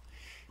off now.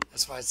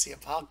 That's why it's the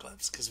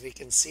apocalypse, because we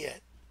can see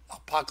it.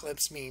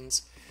 Apocalypse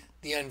means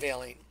the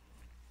unveiling.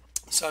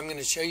 So I'm going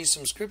to show you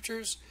some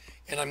scriptures,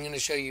 and I'm going to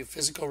show you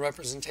physical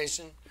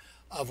representation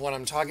of what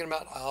I'm talking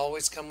about. I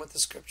always come with the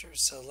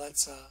scriptures. So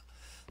let's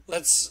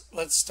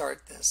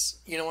start this.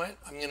 You know what?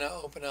 I'm going to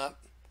open up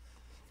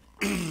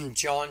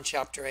John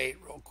chapter 8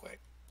 real quick.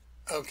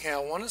 Okay, I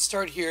want to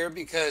start here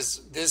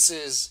because this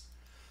is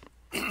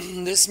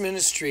this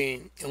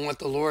ministry, and what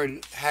the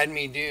Lord had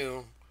me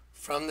do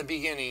from the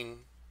beginning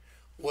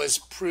was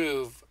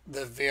prove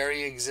the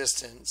very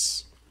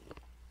existence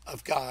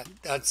of God.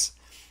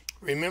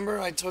 Remember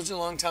I told you a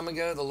long time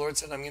ago, the Lord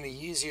said, I'm going to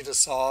use you to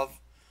solve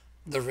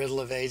the riddle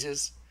of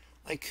ages.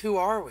 Like, who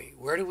are we?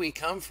 Where do we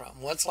come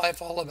from? What's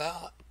life all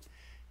about?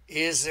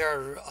 Is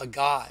there a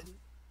God?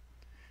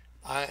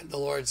 The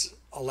Lord's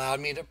allowed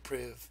me to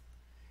prove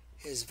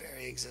his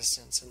very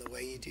existence. And the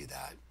way you do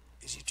that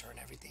is you turn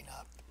everything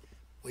up,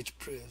 which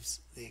proves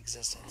the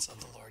existence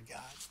of the Lord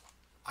God.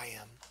 I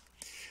am.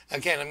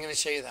 Okay, and I'm going to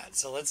show you that.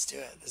 So let's do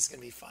it. This is going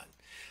to be fun.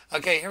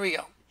 Okay, here we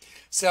go.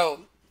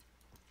 So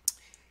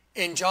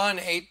in John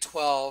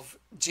 8:12,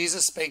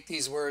 Jesus spake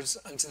these words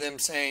unto them,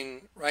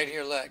 saying, right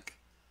here, look,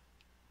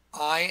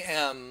 I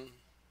am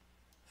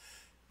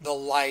the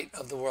light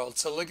of the world.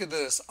 So look at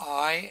this.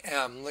 I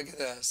am. Look at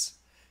this.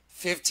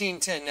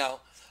 15:10. Now,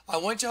 I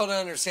want y'all to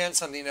understand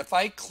something. If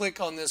I click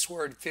on this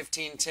word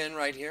 15:10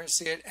 right here,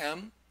 see it,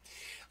 M?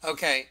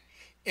 Okay,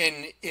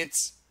 and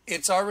it's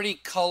already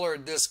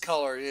colored this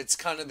color. It's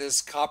kind of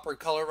this copper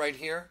color right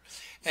here.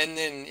 And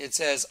then it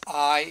says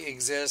I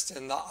exist,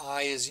 and the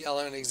I is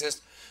yellow and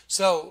exist.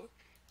 So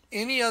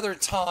any other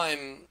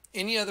time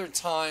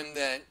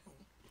that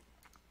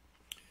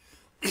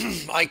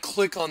I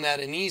click on that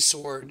an E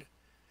sword,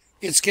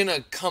 it's going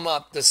to come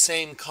up the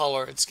same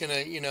color. It's going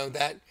to,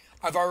 that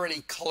I've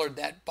already colored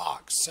that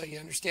box. So you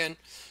understand?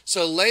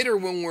 So later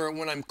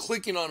when I'm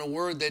clicking on a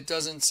word that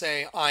doesn't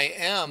say I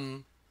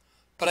am,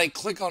 but I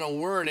click on a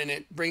word and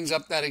it brings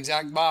up that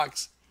exact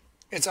box,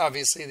 it's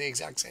obviously the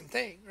exact same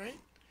thing, right?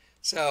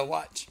 So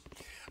watch.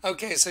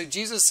 Okay, so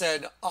Jesus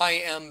said, I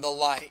am the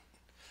light.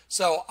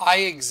 So I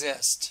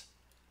exist.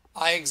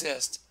 I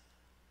exist.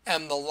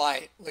 Am the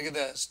light. Look at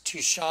this.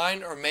 To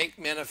shine or make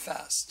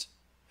manifest.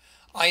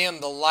 I am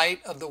the light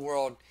of the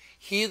world.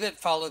 He that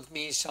followeth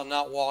me shall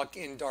not walk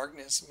in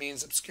darkness,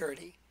 means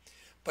obscurity,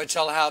 but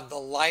shall have the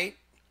light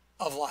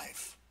of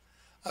life.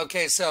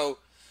 Okay, so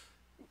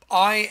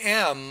I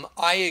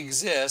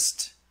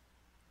exist,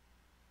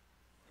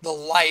 the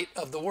light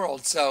of the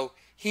world. So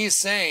he's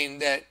saying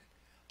that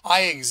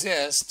I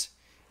exist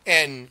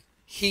and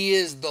he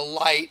is the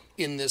light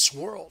in this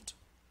world.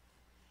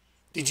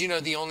 Did you know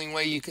the only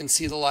way you can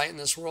see the light in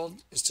this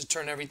world is to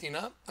turn everything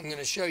up? I'm going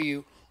to show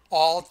you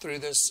all through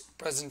this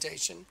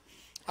presentation.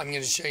 I'm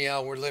going to show you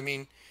how we're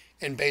living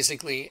in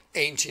basically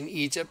ancient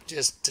Egypt,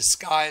 just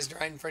disguised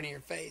right in front of your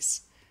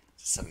face.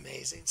 It's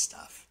amazing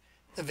stuff.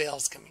 The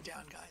veil's coming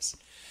down, guys.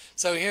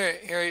 So here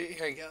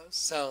it goes.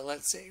 So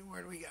let's see,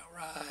 where do we go?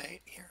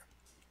 Right here.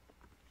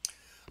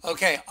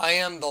 Okay, I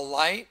am the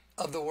light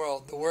of the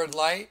world. The word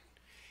light,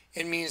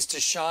 it means to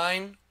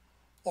shine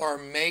or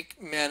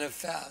make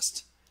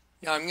manifest.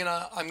 Now I'm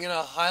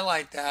gonna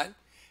highlight that,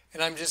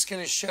 and I'm just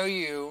gonna show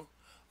you.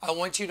 I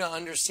want you to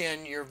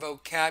understand your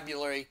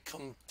vocabulary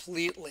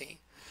completely.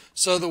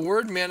 So the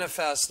word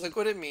manifest, look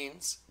what it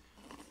means.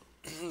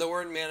 The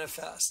word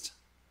manifest.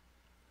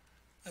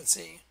 Let's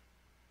see.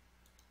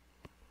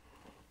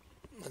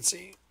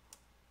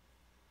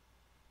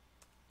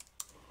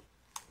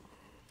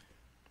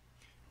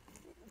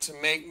 To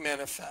make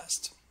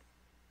manifest.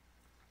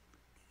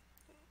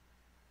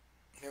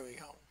 Here we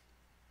go.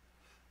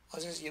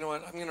 I'll just, you know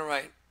what? I'm going to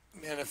write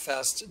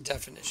manifest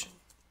definition.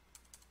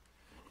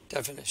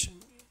 Definition.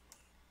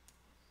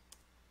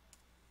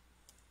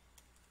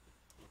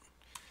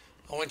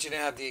 I want you to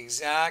have the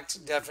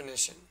exact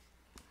definition.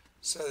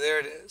 So there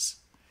it is.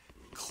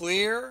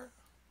 Clear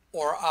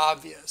or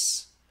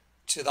obvious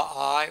to the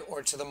eye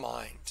or to the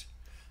mind.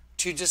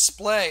 To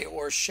display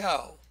or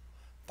show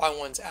by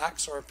one's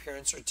acts or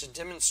appearance, or to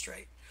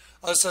demonstrate.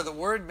 Oh, so the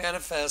word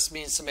manifest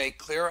means to make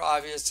clear or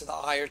obvious to the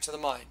eye or to the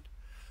mind.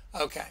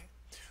 Okay.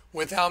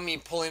 Without me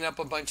pulling up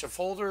a bunch of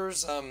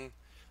folders,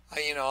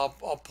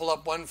 I'll pull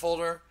up one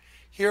folder.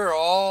 Here are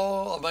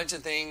all a bunch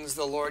of things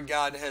the Lord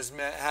God has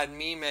had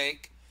me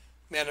make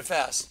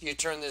manifest. You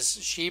turn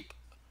this sheep,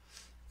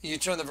 you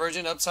turn the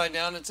virgin upside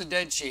down, it's a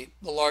dead sheep.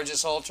 The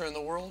largest altar in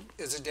the world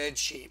is a dead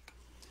sheep.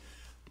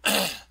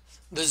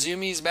 The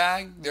Zoomies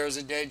bag, there's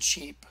a dead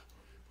sheep.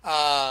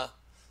 The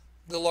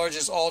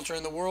largest altar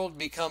in the world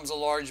becomes a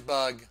large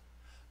bug.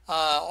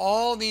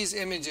 All these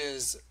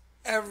images,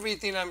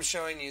 everything I'm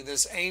showing you,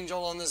 this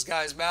angel on this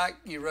guy's back,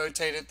 you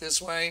rotate it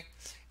this way,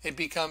 it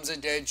becomes a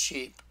dead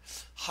sheep.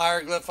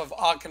 Hieroglyph of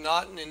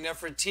Akhenaten and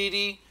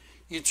Nefertiti,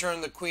 you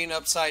turn the queen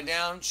upside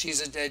down,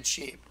 she's a dead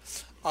sheep.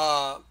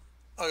 A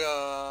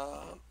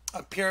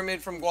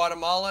pyramid from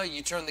Guatemala,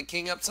 you turn the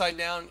king upside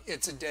down,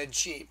 it's a dead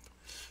sheep.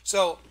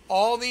 So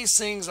all these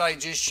things I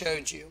just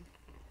showed you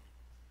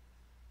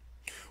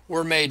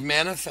were made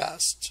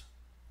manifest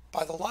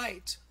by the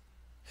light.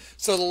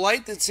 So the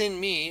light that's in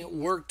me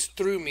worked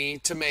through me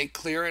to make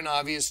clear and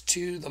obvious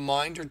to the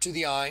mind or to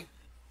the eye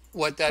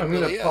what that really is.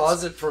 I'm going to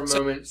pause it for a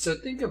moment. So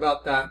think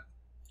about that.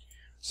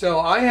 So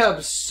I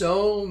have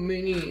so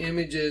many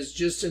images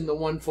just in the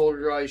one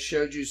folder I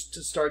showed you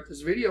to start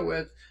this video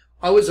with.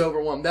 I was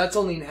overwhelmed. That's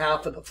only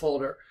half of the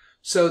folder.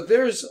 So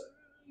there's,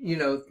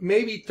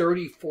 maybe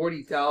 30,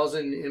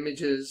 40,000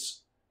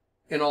 images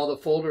in all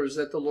the folders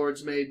that the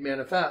Lord's made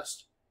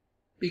manifest.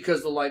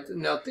 Because the light.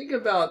 Now think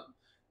about,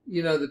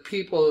 the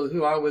people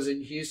who I was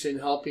in Houston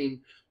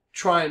helping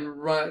try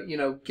and run,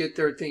 get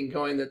their thing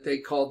going that they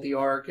called the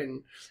Ark,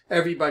 and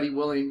everybody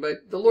willing.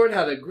 But the Lord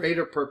had a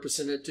greater purpose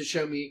in it to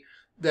show me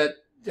that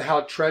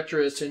how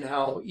treacherous and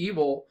how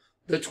evil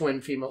the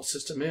twin female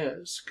system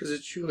is. Because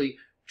it's truly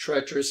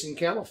treacherous and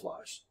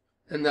camouflage.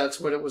 And that's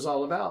what it was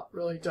all about,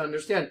 really, to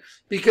understand.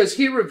 Because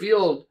he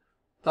revealed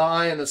the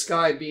eye in the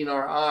sky being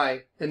our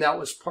eye, and that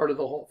was part of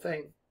the whole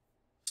thing.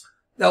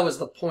 That was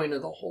the point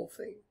of the whole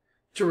thing.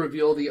 To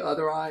reveal the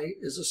other eye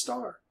is a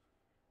star.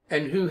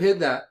 And who hid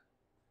that?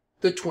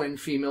 The twin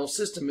female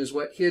system is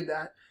what hid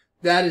that.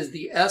 That is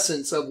the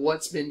essence of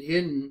what's been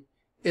hidden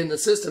in the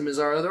system is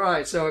our other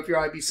eye. So if your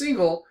eye be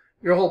single,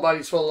 your whole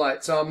body's full of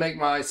light. So I'll make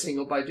my eye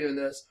single by doing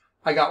this.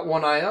 I got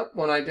one eye up,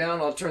 one eye down.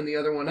 I'll turn the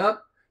other one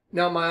up.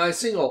 Now my eye's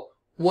single.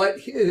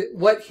 What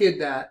hid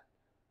that?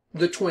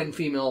 The twin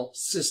female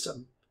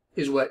system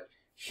is what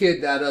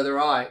hid that other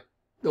eye,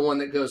 the one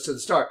that goes to the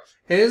star.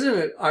 And isn't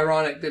it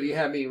ironic that he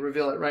had me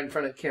reveal it right in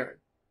front of Karen?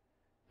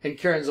 And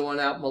Karen's the one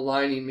out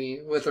maligning me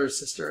with her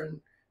sister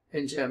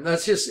and Jim.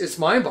 That's just, it's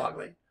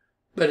mind-boggling,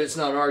 but it's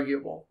not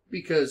arguable,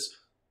 because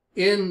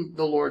in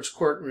the Lord's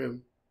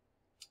courtroom,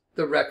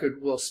 the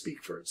record will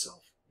speak for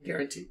itself.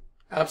 Guaranteed.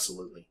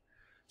 Absolutely.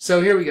 So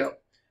here we go.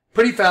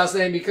 Pretty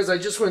fascinating because I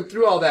just went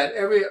through all that.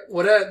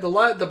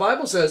 The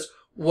Bible says,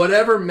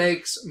 whatever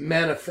makes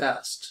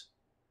manifest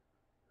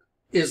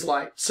is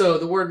light. So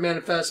the word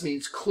manifest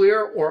means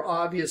clear or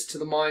obvious to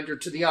the mind or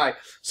to the eye.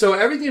 So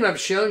everything I've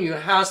shown you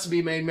has to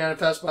be made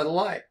manifest by the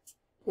light.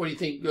 What do you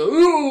think?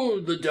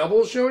 Ooh, the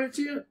devil's showing it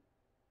to you?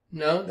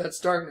 No,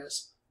 that's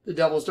darkness. The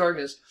devil's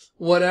darkness.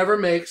 Whatever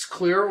makes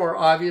clear or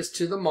obvious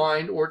to the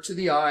mind or to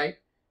the eye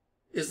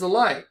is the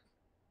light.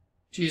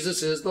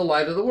 Jesus is the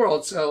light of the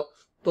world. So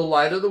the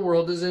light of the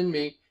world is in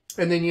me.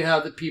 And then you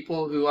have the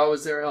people who I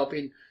was there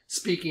helping,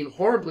 speaking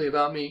horribly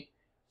about me.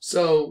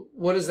 So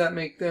what does that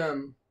make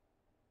them?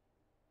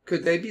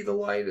 Could they be the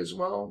light as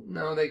well?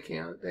 No, they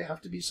can't. They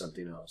have to be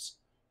something else.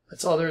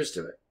 That's all there is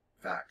to it.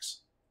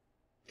 Facts.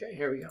 Okay,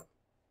 here we go.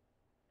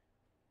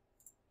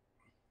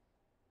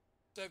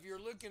 So if you're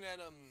looking at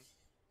them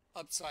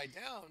upside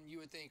down, you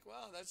would think,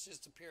 well, that's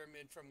just a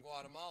pyramid from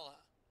Guatemala.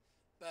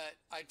 But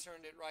I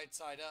turned it right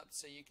side up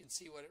so you can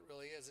see what it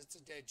really is. It's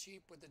a dead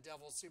sheep with the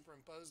devil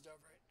superimposed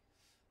over it.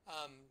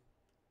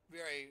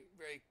 Very,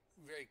 very,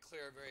 very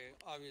clear, very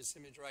obvious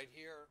image right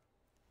here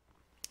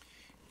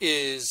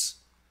is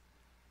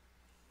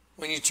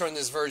when you turn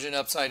this virgin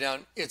upside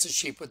down, it's a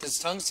sheep with its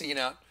tongue sticking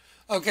out.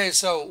 Okay,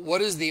 so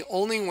what is the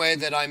only way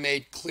that I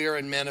made clear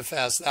and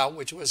manifest that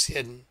which was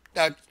hidden,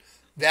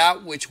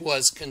 that which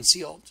was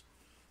concealed?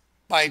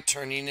 By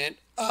turning it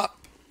up.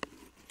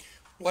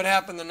 What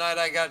happened the night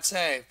I got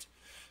saved?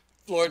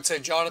 The Lord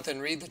said, Jonathan,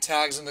 read the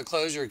tags and the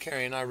clothes you're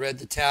carrying. I read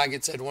the tag.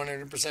 It said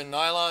 100%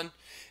 nylon.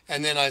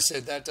 And then I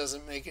said, that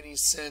doesn't make any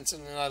sense.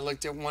 And then I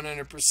looked at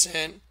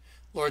 100%.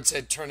 Lord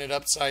said, turn it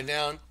upside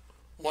down.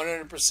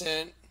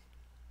 100%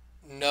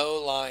 no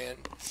lying.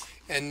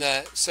 And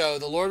so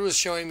the Lord was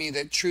showing me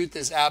that truth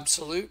is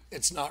absolute.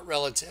 It's not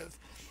relative.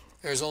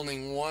 There's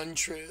only one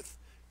truth.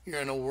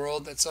 You're in a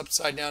world that's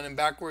upside down and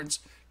backwards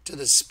to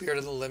the Spirit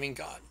of the living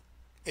God.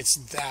 It's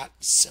that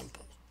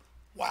simple.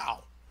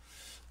 Wow.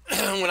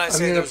 When I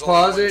say there's only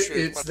one truth,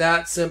 it's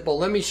that simple.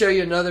 Let me show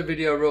you another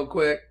video real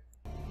quick.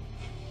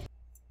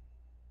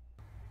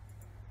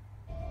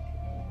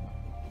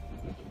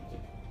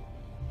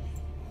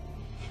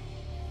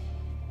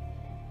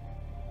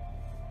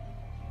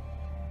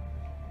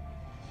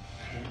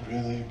 Could it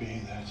really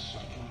be that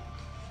simple?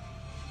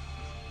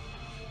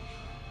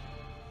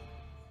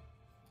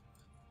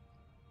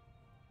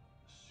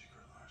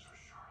 Secret lies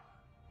with Charlotte.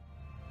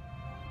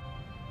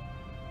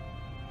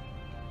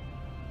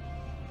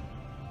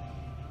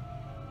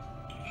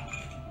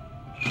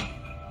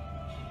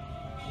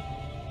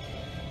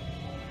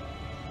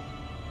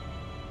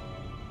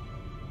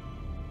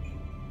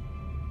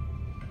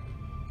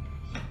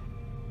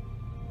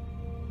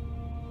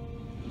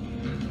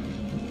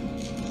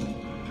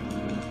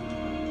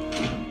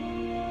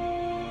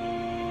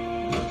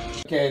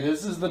 Okay,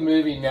 this is the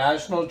movie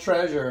National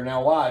Treasure.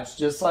 Now watch,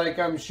 just like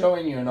I'm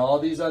showing you in all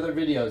these other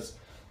videos,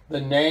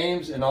 the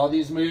names in all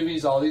these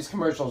movies, all these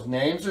commercials,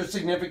 names are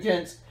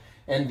significant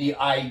and the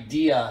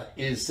idea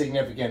is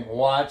significant.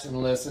 Watch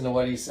and listen to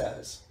what he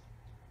says.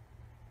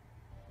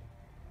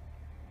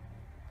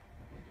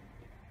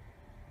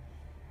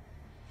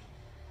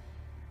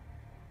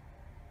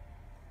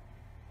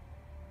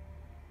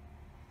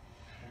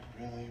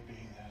 Could it really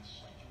be that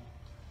simple?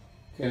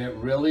 Can it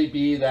really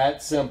be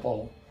that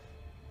simple?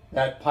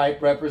 That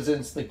pipe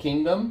represents the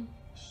kingdom.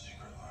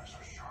 Secret lies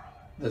with Charlotte.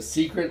 The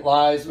secret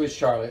lies with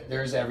Charlotte.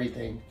 There's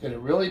everything. Could it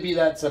really be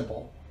that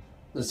simple?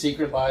 The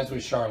secret lies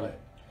with Charlotte.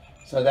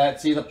 So that,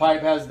 see, the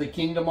pipe has the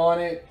kingdom on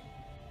it.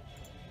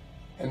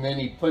 And then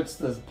he puts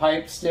the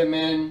pipe stem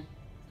in,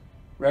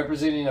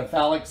 representing a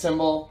phallic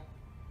symbol.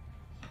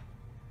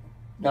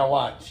 Now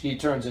watch, he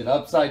turns it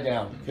upside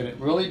down. Could it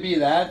really be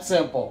that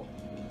simple?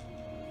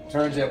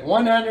 Turns it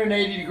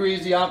 180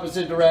 degrees the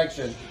opposite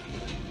direction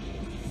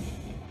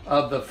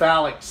of the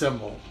phallic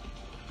symbol.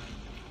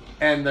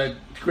 And the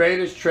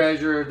greatest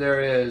treasure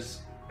there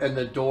is, and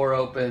the door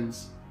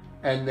opens,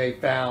 and they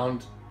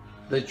found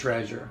the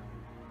treasure.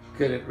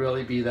 Could it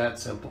really be that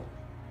simple?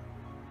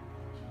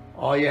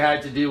 All you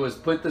had to do was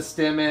put the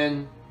stem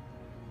in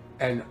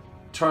and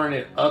turn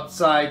it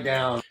upside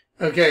down.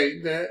 Okay,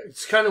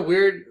 it's kind of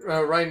weird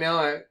right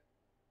now.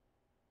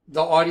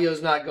 The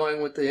audio's not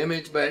going with the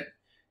image, but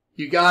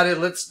you got it.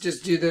 Let's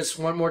just do this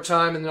one more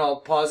time and then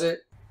I'll pause it.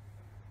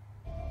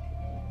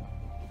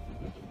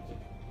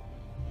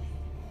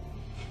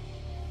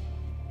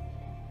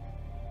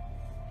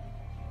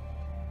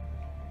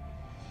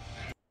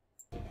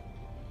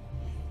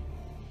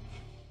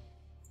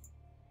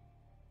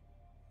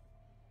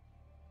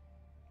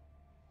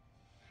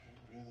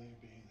 Really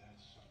be that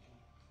simple?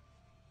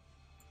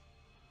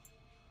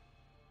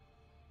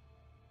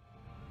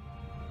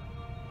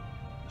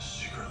 The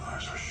secret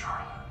lies with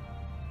Charlotte.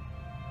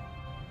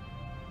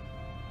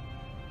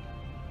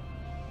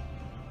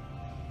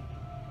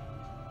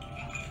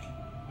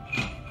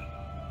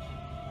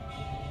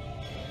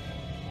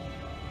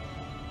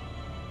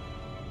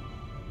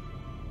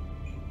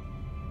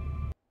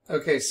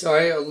 Okay,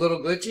 sorry, a little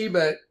glitchy,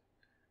 but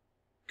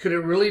could it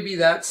really be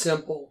that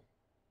simple?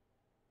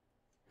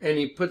 and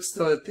he puts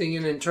the thing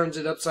in and turns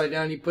it upside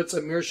down. He puts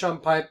a meerschaum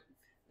pipe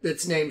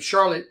that's named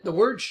Charlotte. The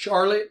word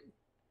Charlotte,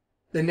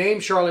 the name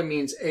Charlotte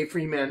means a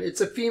free man.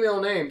 It's a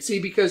female name. See,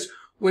 because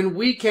when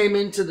we came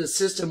into the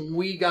system,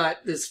 we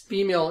got this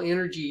female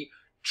energy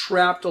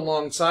trapped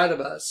alongside of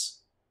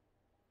us.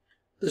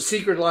 The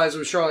secret lies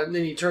with Charlotte, and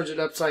then he turns it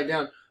upside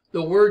down.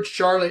 The word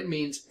Charlotte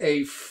means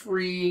a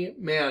free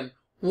man.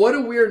 What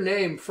a weird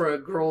name for a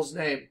girl's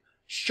name.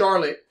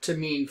 Charlotte to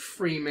mean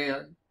free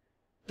man.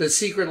 The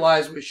secret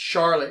lies with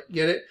Charlotte.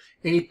 Get it?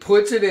 And he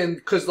puts it in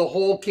because the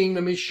whole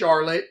kingdom is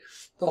Charlotte.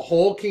 The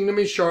whole kingdom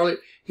is Charlotte.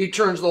 He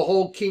turns the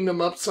whole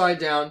kingdom upside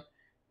down,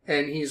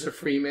 and he's a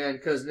free man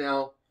because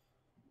now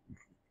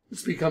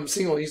it's become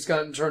single. He's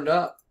gotten turned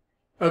up.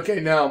 Okay,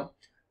 now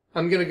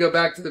I'm going to go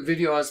back to the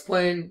video I was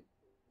playing.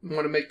 I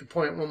want to make the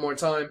point one more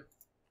time.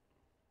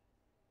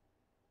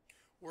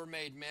 We're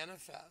made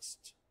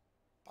manifest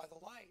by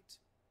the light.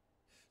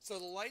 So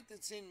the light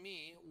that's in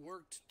me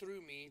worked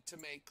through me to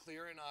make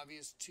clear and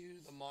obvious to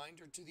the mind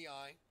or to the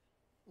eye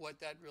what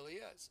that really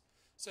is.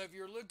 So if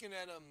you're looking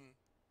at them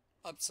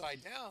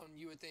upside down,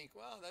 you would think,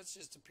 well, that's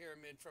just a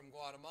pyramid from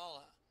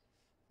Guatemala.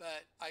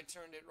 But I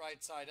turned it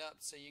right side up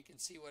so you can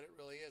see what it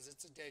really is.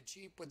 It's a dead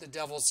sheep with the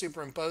devil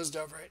superimposed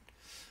over it.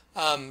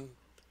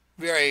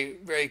 Very,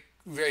 very,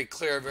 very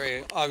clear,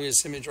 very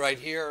obvious image right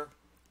here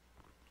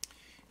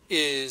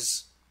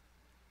is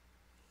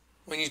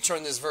when you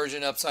turn this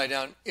virgin upside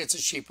down, it's a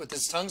sheep with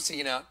its tongue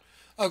sticking out.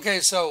 Okay,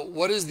 so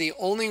what is the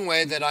only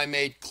way that I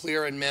made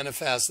clear and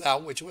manifest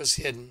that which was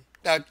hidden,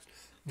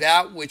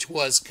 that which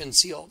was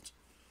concealed?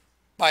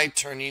 By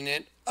turning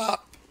it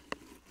up.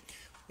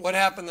 What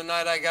happened the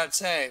night I got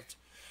saved?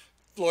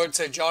 The Lord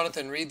said,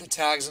 Jonathan, read the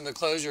tags and the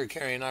clothes you're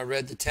carrying. I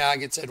read the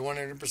tag. It said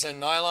 100%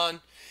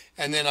 nylon.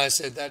 And then I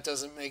said, that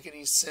doesn't make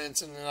any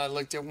sense. And then I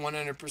looked at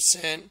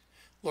 100%.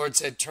 Lord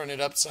said, turn it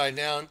upside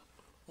down.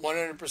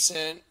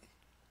 100%,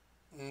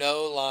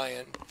 no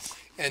lying.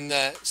 And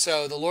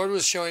so the Lord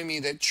was showing me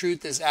that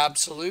truth is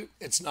absolute.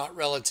 It's not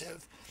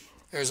relative.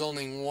 There's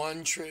only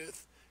one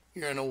truth.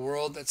 You're in a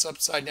world that's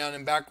upside down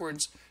and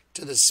backwards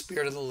to the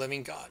Spirit of the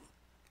living God.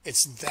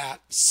 It's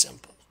that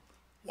simple.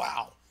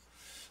 Wow.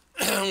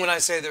 When I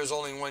say there's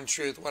only one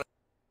truth,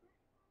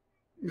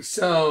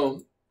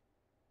 So,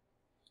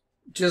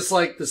 just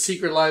like the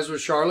secret lies with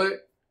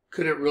Charlotte,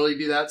 could it really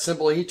be that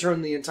simple? He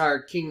turned the entire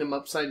kingdom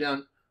upside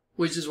down,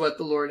 which is what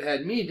the Lord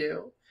had me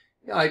do.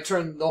 I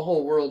turned the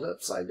whole world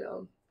upside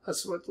down.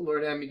 That's what the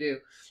Lord had me do.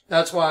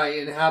 That's why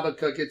in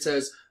Habakkuk it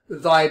says,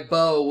 thy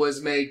bow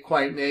was made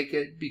quite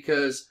naked,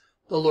 because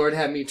the Lord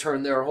had me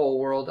turn their whole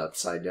world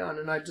upside down,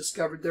 and I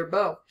discovered their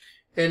bow.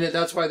 And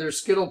that's why there's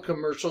Skittle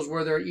commercials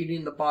where they're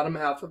eating the bottom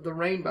half of the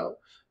rainbow,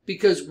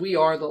 because we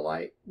are the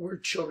light. We're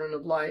children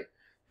of light.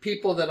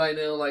 People that I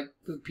know, like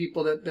the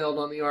people that bailed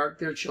on the ark,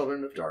 they're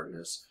children of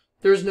darkness.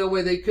 There's no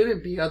way they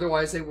couldn't be,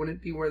 otherwise they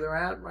wouldn't be where they're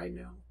at right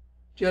now.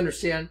 Do you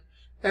understand?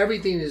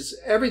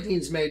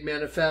 Everything's made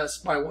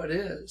manifest by what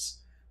is.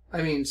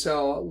 I mean,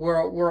 so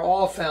we're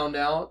all found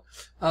out.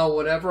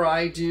 Whatever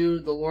I do,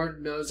 the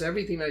Lord knows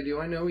everything I do.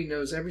 I know He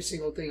knows every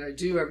single thing I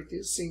do, every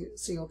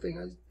single thing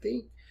I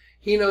think.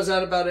 He knows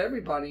that about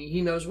everybody.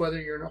 He knows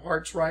whether your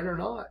heart's right or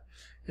not,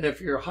 and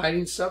if you're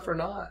hiding stuff or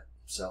not.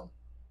 So,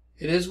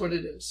 it is what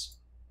it is.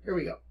 Here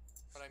we go.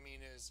 what I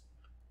mean is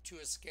to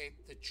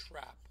escape the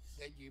trap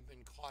that you've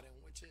been caught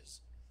in, which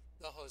is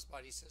the host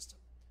body system.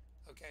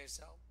 Okay,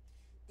 so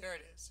there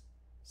it is.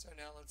 So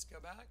now let's go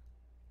back.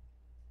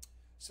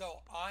 So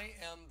I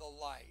am the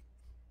light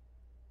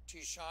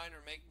to shine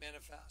or make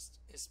manifest,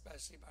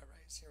 especially by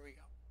rays. Here we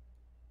go.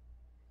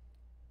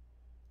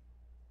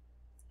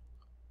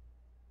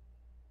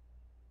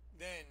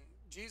 Then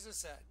Jesus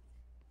said,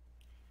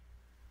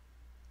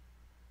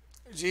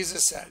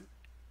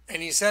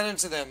 and He said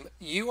unto them,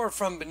 you are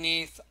from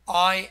beneath,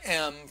 I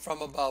am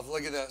from above.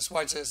 Look at this.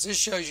 Watch this. This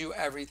shows you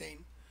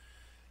everything.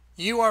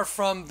 You are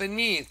from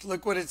beneath.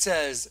 Look what it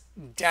says.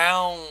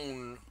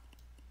 Downwards.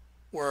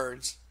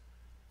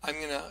 I'm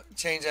going to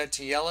change that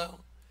to yellow.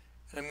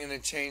 And I'm going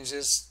to change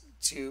this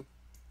to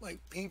like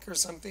pink or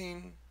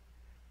something.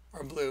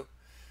 Or blue.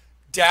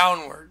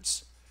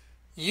 Downwards.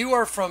 You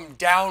are from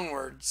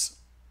downwards.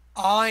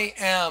 I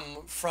am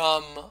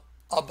from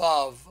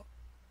above.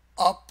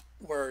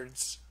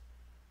 Upwards.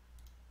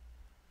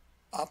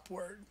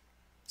 Upward.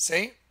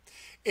 See?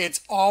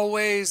 It's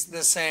always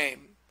the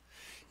same.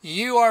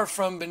 You are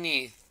from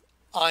beneath.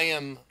 I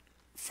am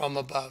from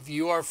above.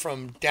 You are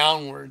from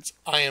downwards.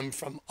 I am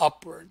from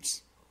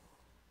upwards.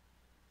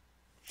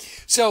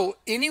 So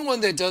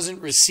anyone that doesn't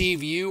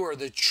receive you or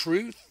the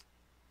truth,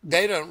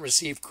 they don't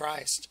receive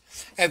Christ.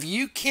 If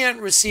you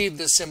can't receive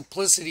the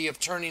simplicity of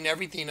turning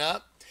everything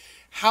up,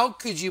 how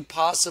could you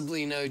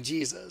possibly know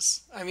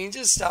Jesus? I mean,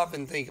 just stop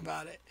and think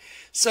about it.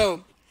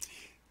 So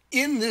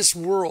in this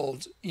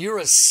world, you're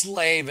a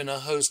slave in a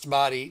host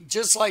body,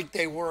 just like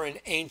they were in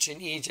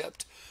ancient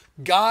Egypt.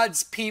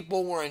 God's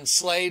people were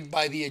enslaved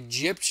by the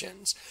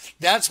Egyptians.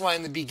 That's why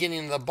in the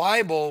beginning of the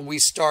Bible, we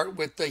start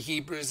with the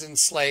Hebrews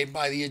enslaved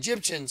by the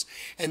Egyptians.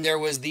 And there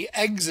was the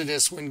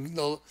Exodus when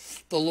the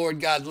Lord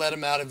God led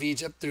them out of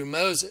Egypt through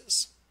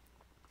Moses.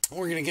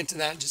 We're going to get to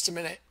that in just a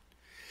minute.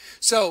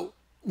 So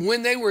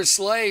when they were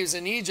slaves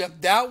in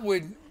Egypt,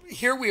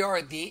 here we are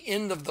at the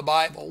end of the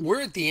Bible.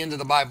 We're at the end of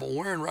the Bible.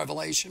 We're in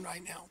Revelation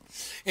right now.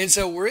 And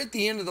so we're at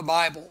the end of the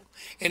Bible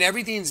and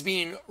everything's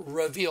being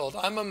revealed.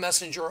 I'm a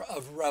messenger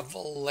of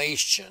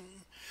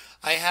revelation.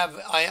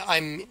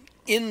 I'm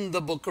in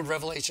the book of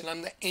Revelation.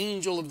 I'm the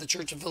angel of the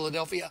Church of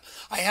Philadelphia.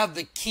 I have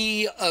the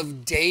key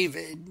of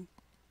David.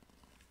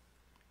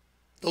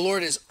 The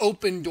Lord has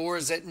opened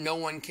doors that no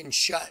one can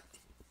shut.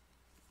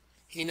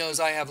 He knows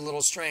I have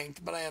little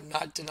strength, but I have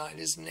not denied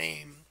his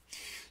name.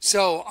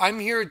 So I'm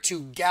here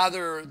to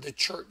gather the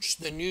church,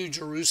 the New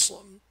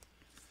Jerusalem.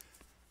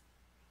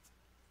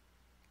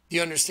 Do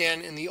you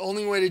understand? And the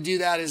only way to do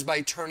that is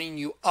by turning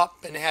you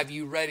up and have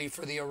you ready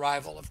for the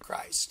arrival of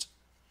Christ.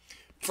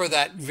 For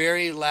that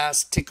very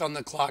last tick on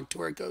the clock to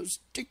where it goes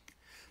tick.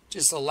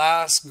 Just the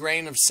last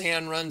grain of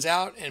sand runs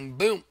out and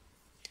boom,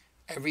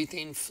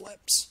 everything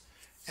flips.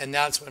 And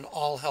that's when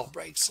all hell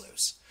breaks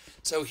loose.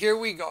 So here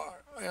we go.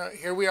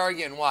 Here we are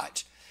again.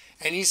 Watch.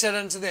 And he said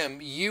unto them,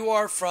 you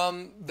are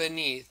from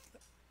beneath,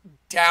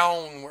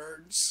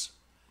 downwards.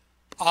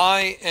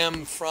 I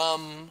am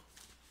from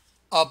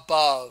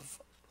above,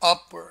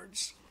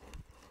 upwards.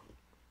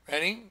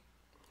 Ready?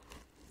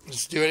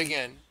 Let's do it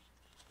again.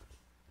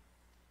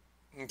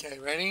 Okay,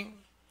 ready?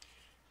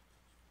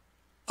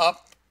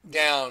 Up,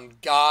 down,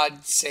 God,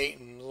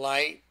 Satan,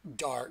 light,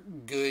 dark,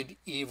 good,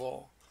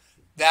 evil.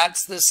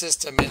 That's the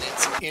system,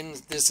 and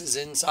this is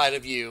inside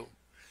of you.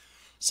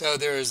 So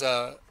there's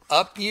a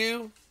up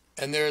you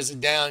and there's a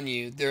down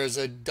you. There's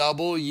a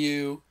double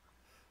you,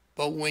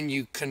 but when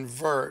you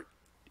convert,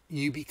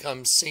 you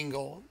become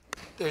single.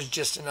 There's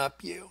just an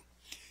up you,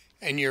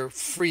 and you're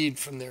freed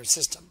from their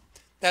system.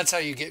 That's how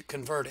you get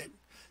converted.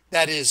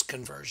 That is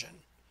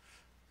conversion.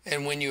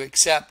 And when you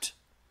accept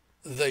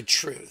the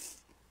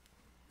truth.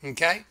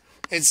 Okay?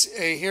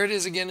 Here it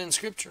is again in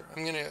Scripture.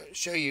 I'm going to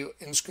show you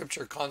in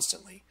Scripture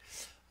constantly.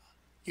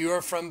 You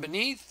are from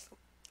beneath,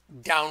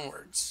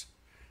 downwards.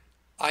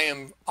 I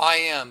am.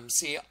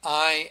 See,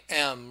 I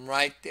am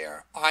right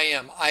there.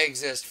 I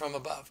exist from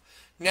above.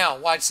 Now,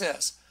 watch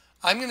this.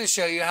 I'm going to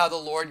show you how the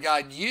Lord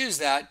God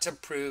used that to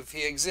prove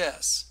he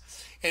exists.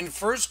 In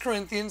 1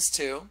 Corinthians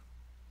 2,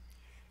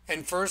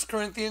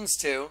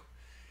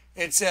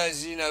 it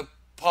says,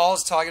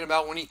 Paul's talking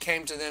about when he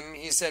came to them,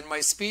 he said, my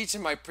speech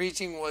and my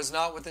preaching was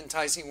not with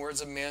enticing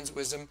words of man's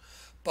wisdom,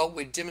 but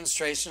with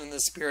demonstration in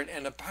the Spirit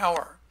and of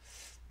power.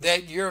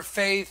 That your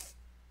faith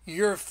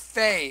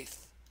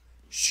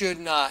should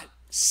not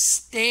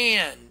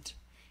stand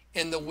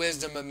in the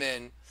wisdom of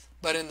men,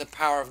 but in the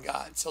power of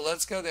God. So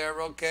let's go there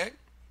real quick.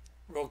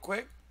 We'll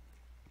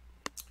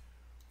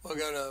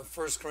go to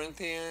 1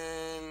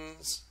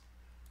 Corinthians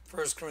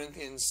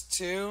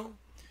 2.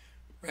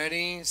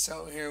 Ready?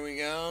 So here we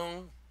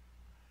go.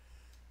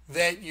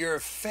 That your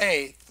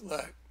faith,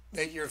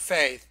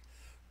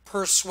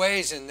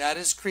 persuasion, that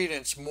is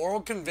credence,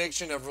 moral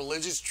conviction of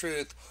religious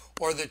truth,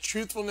 or the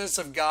truthfulness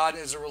of God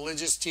as a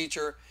religious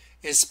teacher,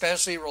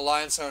 especially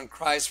reliance on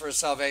Christ for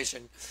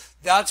salvation.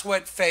 That's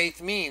what faith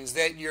means,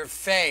 that your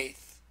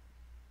faith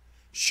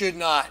should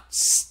not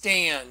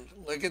stand.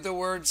 Look at the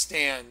word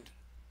stand.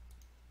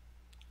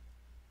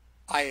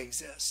 I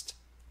exist.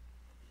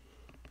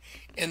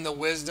 In the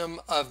wisdom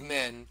of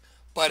men,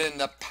 but in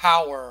the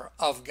power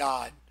of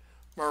God.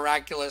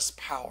 Miraculous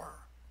power.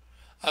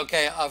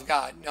 Okay, of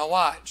God. Now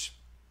watch.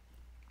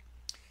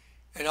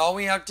 And all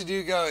we have to do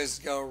is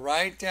go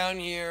right down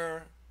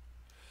here.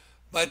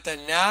 But the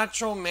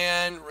natural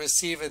man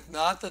receiveth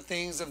not the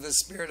things of the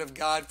Spirit of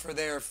God, for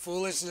they are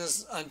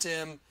foolishness unto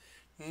him,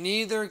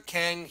 neither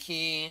can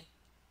he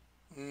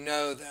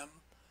know them.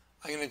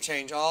 I'm going to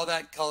change all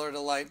that color to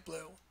light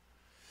blue.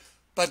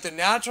 But the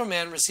natural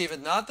man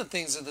receiveth not the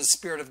things of the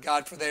Spirit of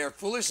God, for they are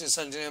foolishness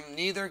unto him,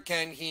 neither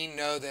can he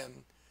know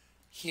them.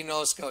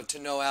 Hinosko, to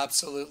know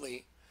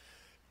absolutely.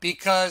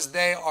 Because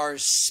they are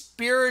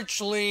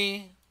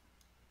spiritually,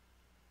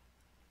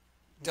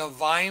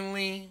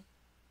 divinely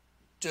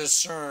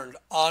discerned.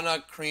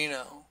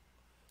 Anakrino.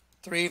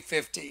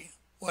 350.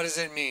 What does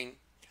it mean?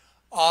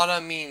 Ana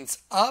means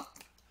up.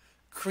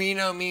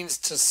 Krino means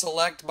to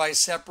select by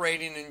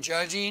separating and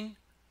judging.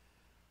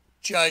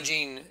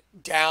 Judging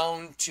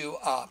down to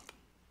up.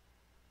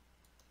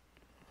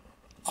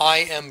 I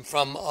am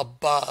from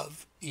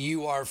above.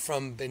 You are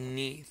from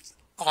beneath.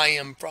 I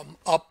am from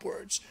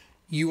upwards.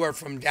 You are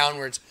from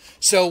downwards.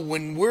 So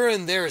when we're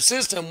in their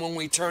system, when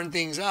we turn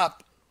things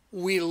up,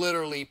 we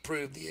literally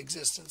prove the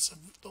existence of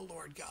the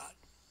Lord God.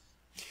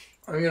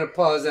 I'm going to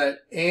pause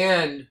that.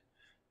 And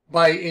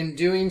in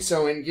doing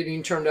so and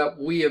getting turned up,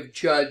 we have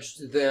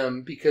judged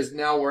them because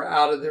now we're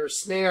out of their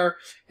snare.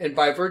 And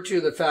by virtue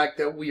of the fact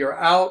that we are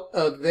out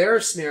of their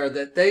snare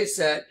that they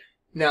set,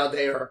 now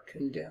they are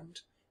condemned.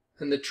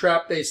 And the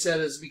trap they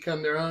set has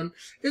become their own.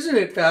 Isn't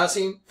it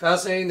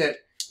fascinating that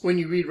when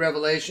you read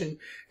Revelation,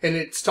 and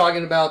it's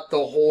talking about the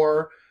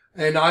whore,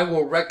 and I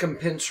will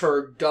recompense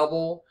her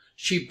double.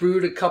 She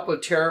brewed a cup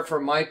of terror for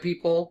my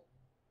people,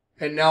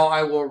 and now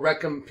I will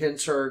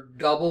recompense her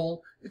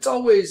double. It's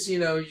always, you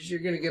know, you're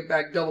going to get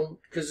back double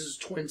because it's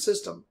a twin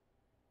system.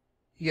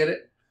 You get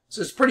it?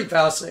 So it's pretty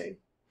fascinating.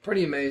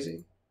 Pretty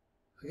amazing.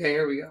 Okay,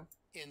 here we go.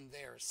 In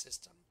their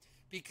system.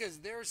 Because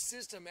their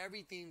system,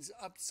 everything's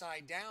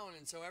upside down,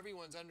 and so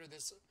everyone's under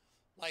this,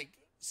 like,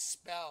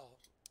 spell.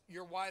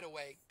 You're wide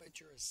awake, but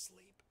you're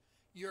asleep.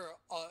 You're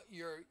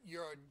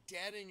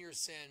dead in your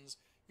sins.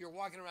 You're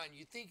walking around.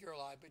 You think you're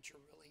alive, but you're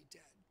really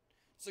dead.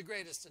 It's the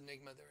greatest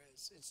enigma there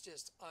is. It's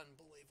just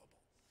unbelievable.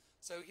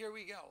 So here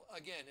we go.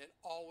 Again, it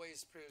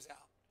always proves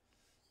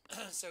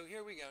out. So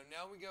here we go.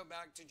 Now we go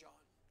back to John.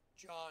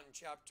 John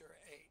chapter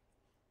 8.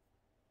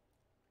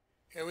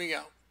 Here we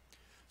go.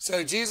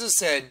 So Jesus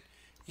said,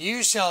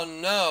 you shall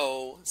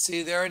know,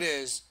 see there it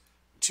is,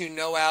 to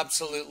know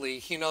absolutely.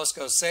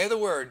 Hinosko. Say the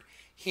word.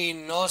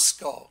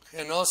 Hinosko.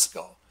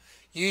 Hinosko.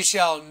 You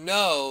shall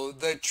know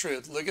the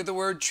truth. Look at the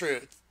word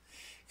truth.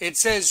 It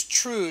says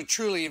true,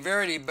 truly,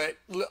 verity, but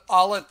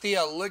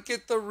aletheia. Look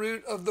at the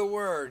root of the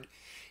word.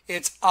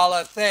 It's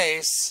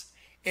alethes,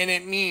 and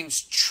it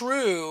means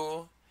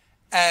true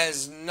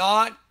as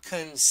not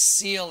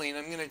concealing.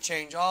 I'm going to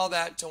change all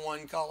that to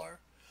one color.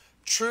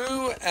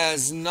 True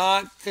as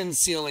not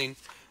concealing.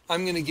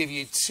 I'm going to give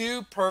you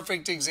two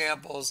perfect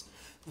examples.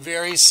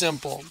 Very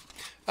simple.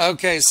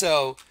 Okay,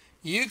 so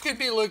you could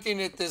be looking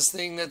at this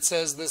thing that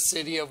says the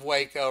city of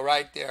Waco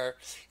right there.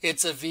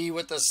 It's a V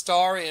with a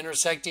star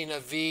intersecting a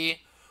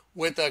V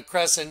with a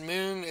crescent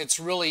moon. It's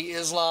really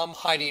Islam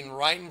hiding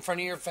right in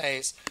front of your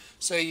face.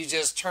 So you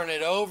just turn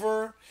it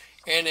over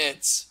and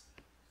it's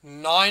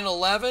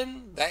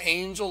 9/11, the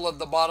angel of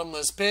the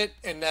bottomless pit,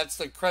 and that's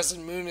the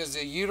crescent moon is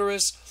a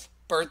uterus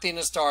birthing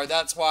a star.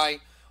 That's why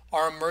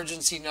our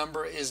emergency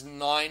number is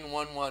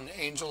 911,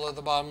 angel of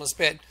the bottomless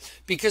pit,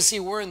 because see,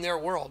 we're in their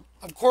world.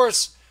 Of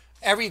course,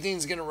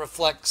 everything's going to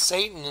reflect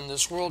Satan in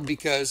this world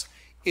because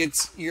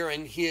you're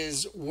in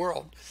his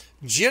world.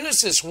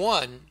 Genesis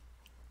 1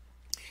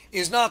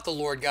 is not the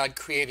Lord God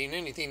creating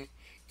anything.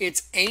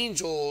 It's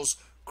angels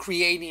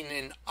creating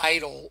an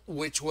idol,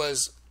 which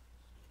was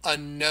a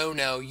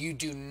no-no. You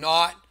do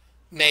not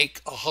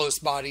make a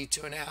host body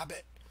to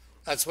inhabit.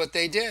 That's what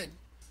they did.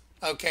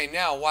 Okay,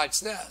 now watch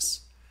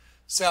this.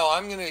 So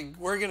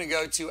we're gonna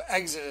go to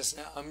Exodus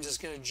now. I'm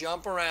just gonna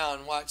jump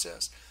around. Watch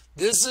this.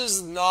 This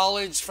is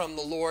knowledge from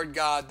the Lord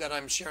God that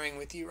I'm sharing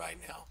with you right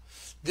now.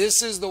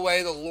 This is the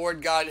way the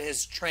Lord God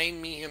has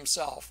trained me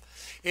himself.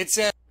 It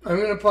says, I'm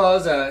going to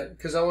pause that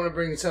because I want to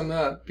bring something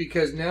up,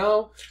 because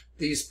now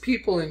these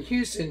people in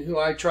Houston who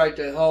I tried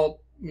to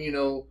help,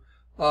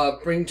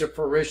 bring to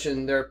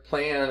fruition their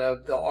plan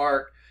of the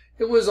ark,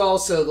 it was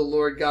also the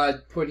Lord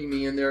God putting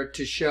me in there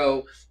to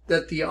show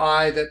that the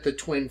eye that the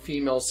twin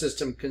female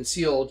system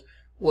concealed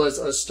was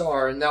a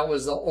star, and that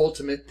was the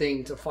ultimate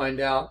thing to find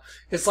out.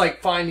 It's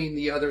like finding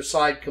the other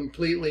side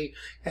completely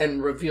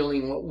and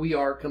revealing what we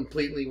are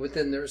completely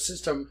within their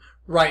system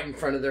right in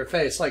front of their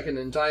face, like an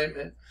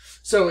indictment.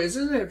 So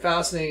isn't it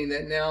fascinating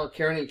that now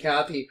Karen and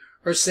Kathy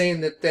are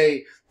saying that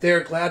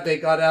they're glad they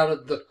got out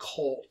of the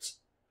cult,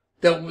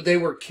 that they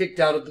were kicked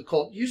out of the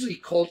cult. Usually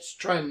cults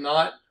try and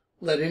not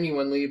let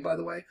anyone leave, by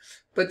the way,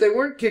 but they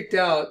weren't kicked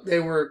out. They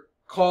were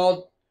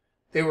called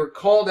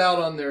out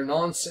on their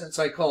nonsense.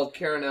 I called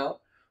Karen out.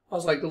 I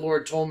was like, the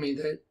Lord told me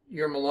that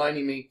you're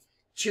maligning me.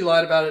 She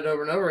lied about it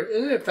over and over.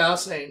 Isn't it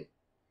fascinating?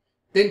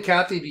 Then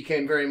Kathy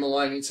became very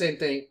maligning. Same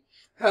thing.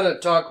 Had a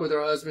talk with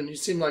her husband, who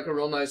seemed like a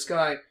real nice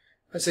guy.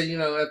 I said,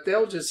 if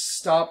they'll just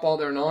stop all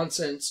their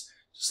nonsense,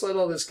 just let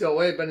all this go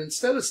away. But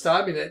instead of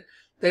stopping it,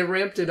 they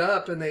ramped it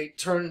up, and they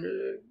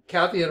turned,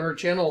 Kathy at her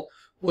channel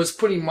was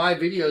putting my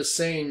videos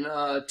saying,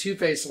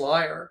 two-faced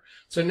liar.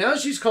 So now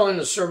she's calling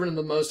a servant of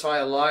the Most High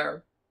a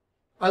liar.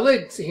 I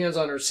laid hands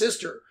on her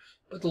sister,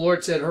 but the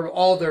Lord said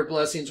all their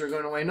blessings are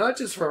going away, not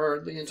just for her,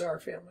 the entire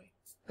family.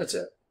 That's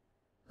it.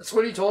 That's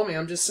what he told me.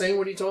 I'm just saying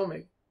what he told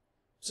me.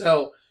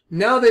 So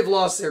now they've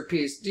lost their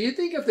peace. Do you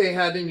think if they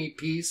had any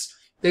peace,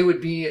 they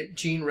would be at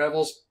Gene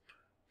Revel's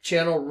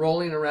channel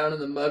rolling around in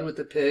the mud with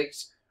the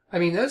pigs? I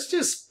mean, that's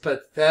just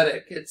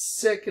pathetic. It's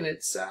sick and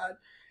it's sad.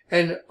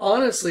 And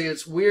honestly,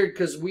 it's weird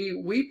because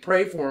we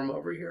pray for them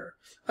over here.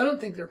 I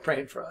don't think they're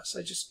praying for us.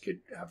 I just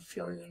could have a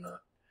feeling they're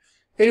not.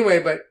 Anyway,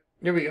 but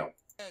here we go.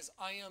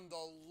 I am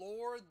the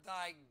Lord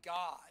thy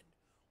God,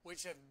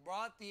 which have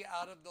brought thee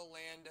out of the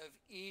land of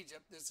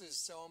Egypt. This is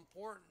so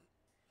important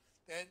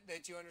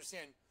that you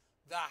understand.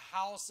 The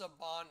house of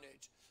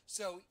bondage.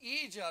 So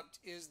Egypt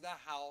is the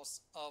house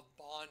of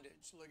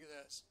bondage. Look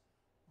at this.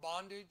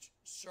 Bondage,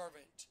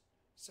 servant.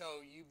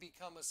 So you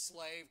become a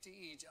slave to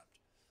Egypt.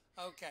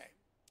 Okay.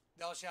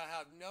 Thou shalt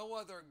have no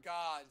other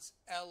gods,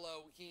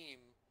 Elohim.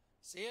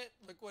 See it?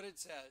 Look what it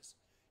says.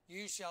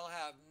 You shall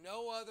have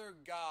no other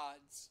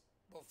gods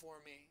before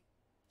me.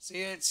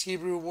 See it? It's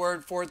Hebrew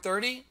word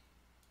 430.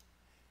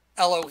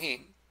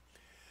 Elohim.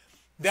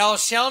 Thou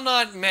shalt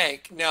not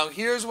make. Now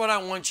here's what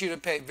I want you to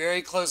pay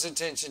very close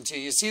attention to.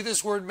 You see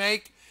this word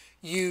make?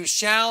 You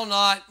shall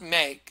not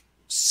make.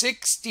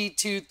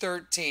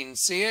 62:13.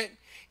 See it?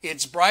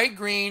 It's bright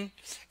green,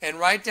 and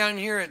right down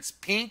here it's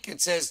pink.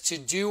 It says to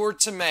do or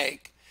to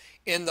make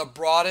in the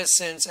broadest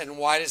sense and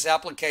widest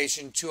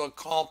application, to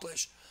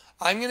accomplish.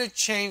 I'm going to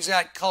change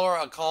that color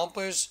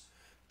accomplish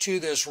to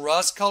this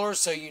rust color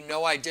so you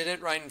know I did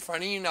it right in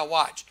front of you. Now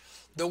watch.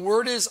 The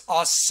word is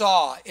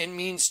asah. It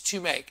means to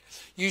make.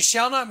 You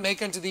shall not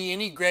make unto thee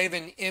any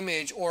graven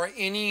image or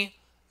any,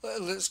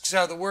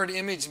 so the word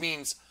image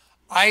means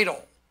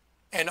idol,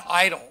 an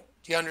idol.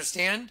 Do you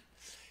understand?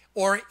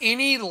 Or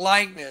any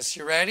likeness.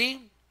 You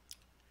ready?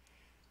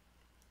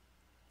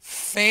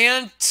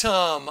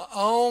 Phantom.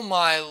 Oh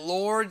my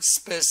Lord.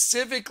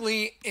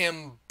 Specifically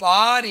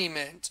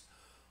embodiment.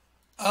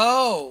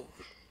 Oh,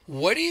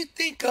 what do you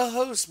think a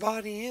host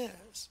body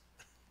is?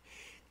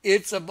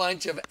 It's a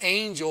bunch of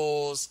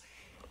angels.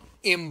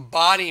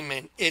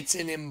 Embodiment. It's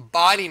an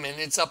embodiment.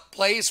 It's a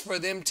place for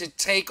them to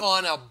take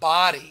on a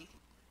body.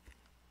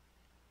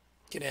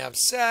 You can have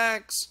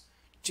sex,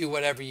 do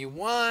whatever you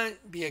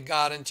want, be a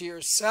god unto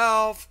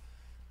yourself.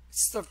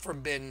 It's the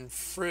forbidden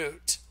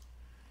fruit.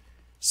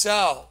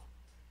 So,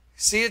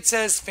 see it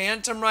says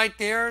phantom right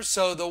there?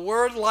 So the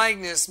word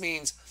likeness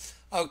means,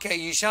 okay,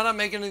 you shall not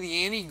make unto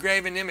thee any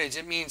graven image.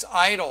 It means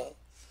idol.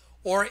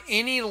 Or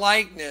any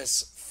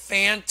likeness,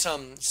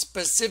 phantom,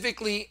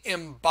 specifically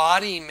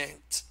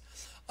embodiment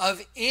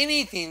of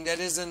anything that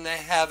is in the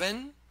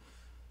heaven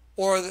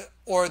or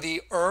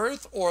the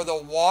earth or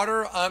the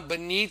water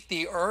beneath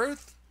the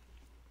earth.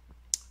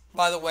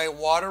 By the way,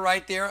 water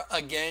right there,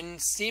 again,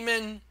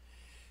 semen.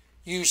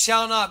 You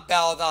shall not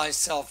bow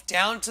thyself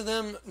down to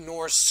them,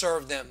 nor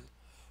serve them.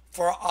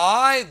 For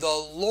I, the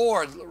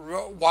Lord,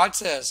 watch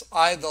this,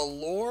 I, the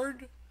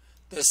Lord,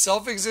 the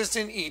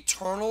self-existent,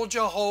 eternal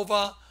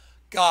Jehovah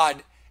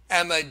God,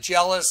 am a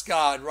jealous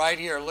God. Right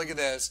here, look at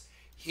this.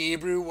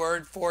 Hebrew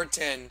word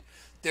 4:10.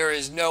 There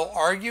is no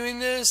arguing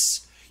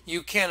this.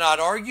 You cannot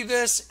argue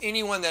this.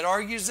 Anyone that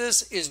argues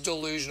this is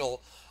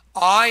delusional.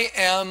 I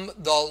am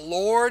the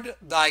Lord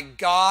thy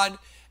God,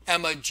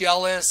 am a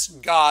jealous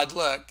God.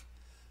 Look,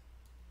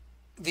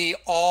 the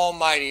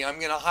Almighty. I'm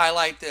going to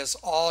highlight this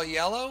all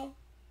yellow,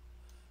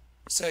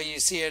 so you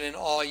see it in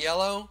all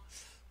yellow.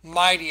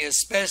 Mighty,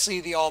 especially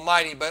the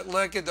Almighty. But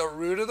look at the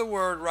root of the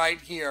word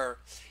right here.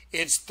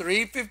 It's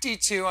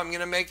 352. I'm going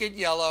to make it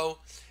yellow.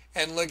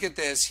 And look at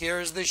this.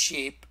 Here's the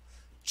sheep.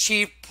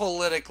 Chief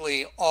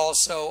politically,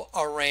 also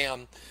a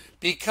ram.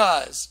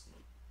 Because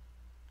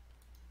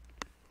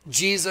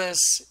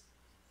Jesus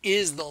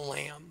is the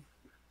lamb.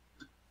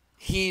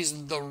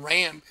 He's the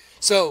ram.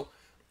 So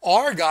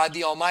our God,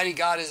 the Almighty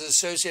God, is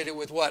associated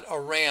with what? A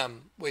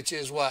ram, which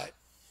is what?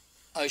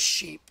 A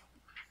sheep.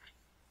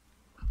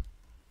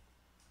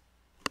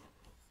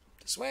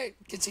 This way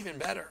it gets even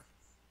better.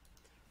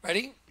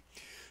 Ready?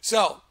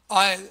 So,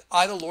 I,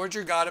 the Lord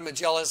your God, am a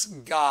jealous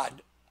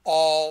God,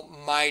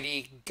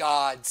 Almighty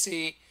God.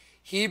 See,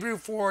 Hebrew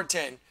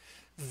 4:10.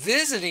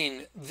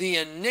 Visiting the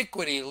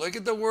iniquity. Look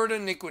at the word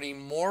iniquity.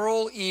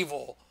 Moral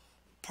evil.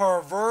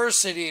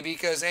 Perversity,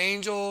 because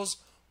angels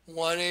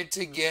wanted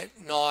to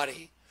get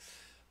naughty.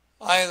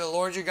 I, the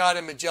Lord your God,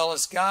 am a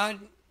jealous God.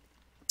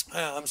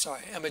 I'm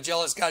a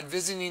jealous God,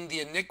 visiting the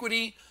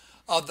iniquity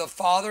of the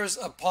fathers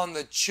upon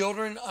the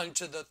children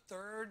unto the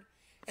third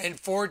and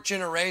fourth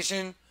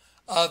generation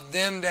of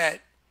them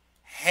that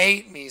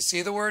hate me.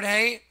 See the word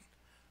hate?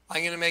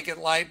 I'm going to make it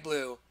light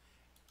blue.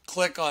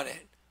 Click on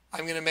it.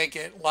 I'm going to make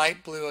it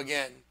light blue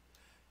again.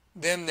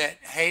 Them that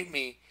hate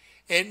me.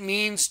 It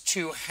means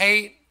to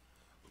hate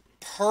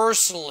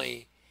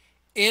personally.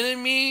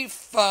 Enemy,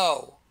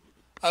 foe.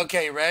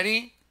 Okay,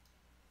 ready?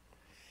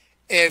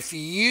 If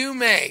you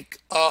make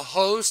a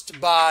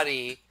host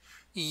body,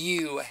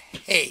 you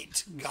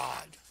hate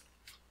God.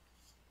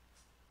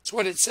 That's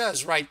what it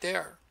says right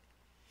there.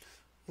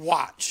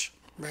 Watch.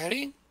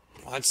 Ready?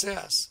 Watch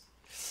this.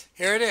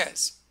 Here it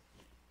is.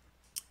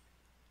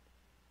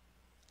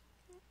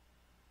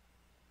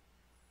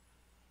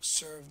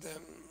 Serve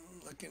them.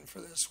 Looking for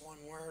this one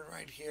word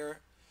right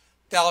here.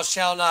 Thou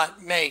shalt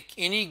not make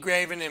any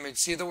graven image.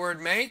 See the word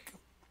make?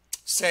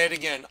 Say it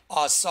again.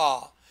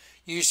 Asah.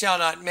 You shall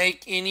not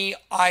make any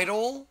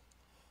idol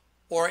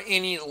or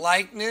any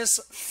likeness,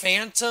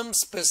 phantom,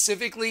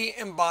 specifically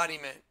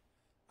embodiment.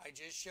 I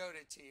just showed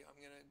it to you.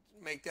 I'm going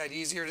to make that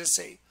easier to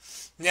see.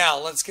 Now,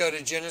 let's go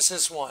to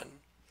Genesis 1.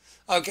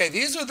 Okay,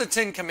 these are the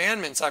 10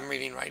 commandments I'm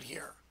reading right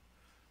here.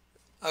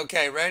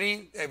 Okay,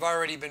 ready? They've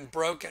already been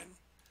broken.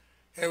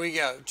 Here we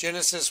go.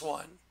 Genesis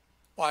 1.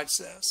 Watch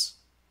this.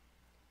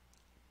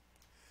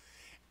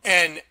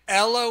 And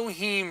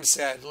Elohim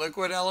said, look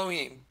what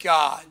Elohim,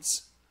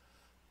 gods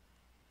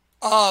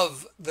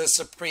of the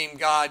supreme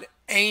God,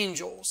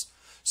 angels.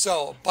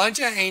 So a bunch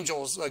of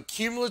angels, a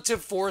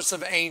cumulative force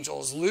of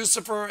angels,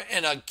 Lucifer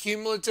and a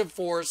cumulative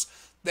force,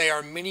 they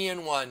are many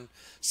in one,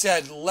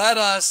 said, let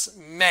us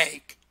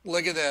make,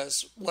 look at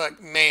this,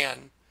 look,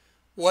 man.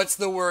 What's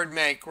the word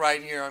make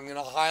right here? I'm going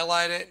to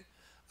highlight it.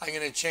 I'm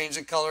going to change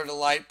the color to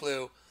light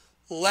blue.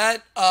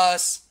 Let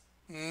us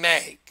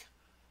make.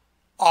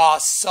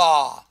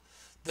 Asah.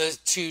 The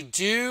to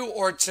do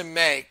or to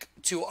make,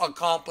 to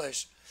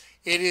accomplish.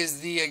 It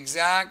is the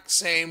exact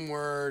same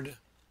word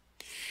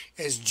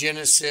as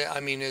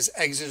as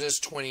Exodus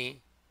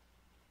 20.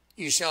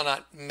 You shall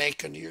not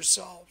make unto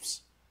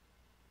yourselves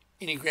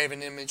any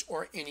graven image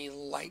or any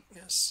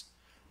likeness.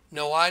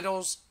 No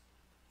idols,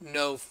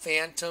 no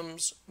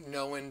phantoms,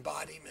 no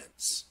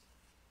embodiments.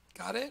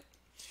 Got it?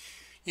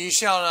 You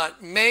shall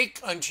not make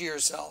unto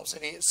yourselves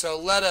any. So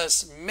let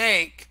us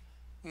make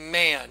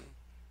man.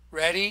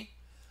 Ready?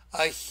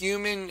 A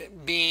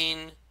human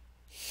being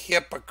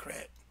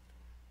hypocrite.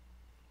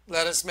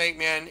 Let us make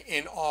man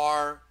in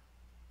our,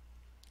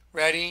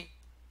 ready?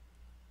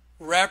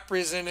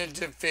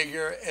 Representative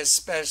figure,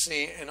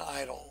 especially an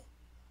idol.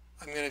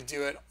 I'm going to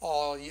do it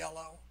all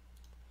yellow.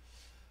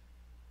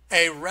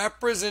 A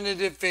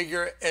representative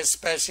figure,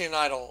 especially an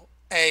idol.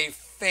 A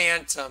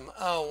phantom.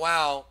 Oh,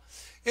 wow.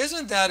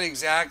 Isn't that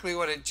exactly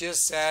what it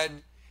just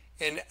said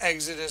in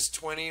Exodus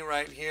 20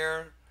 right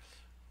here?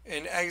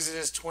 In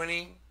Exodus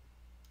 20,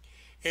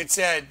 it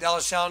said, thou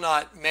shalt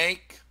not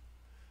make,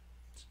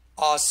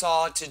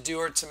 saw, to do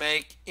or to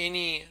make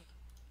any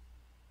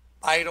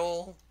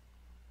idol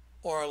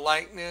or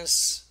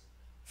likeness,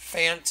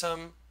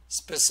 phantom,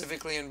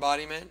 specifically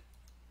embodiment.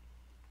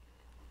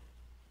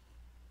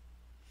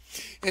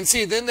 And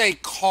see, then they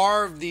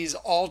carve these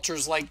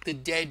altars like the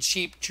dead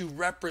sheep to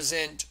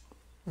represent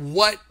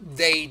what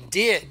they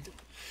did.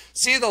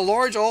 See, the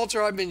large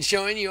altar I've been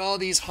showing you all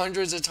these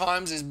hundreds of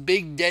times, this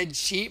big dead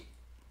sheep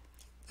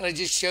that I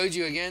just showed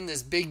you again,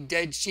 this big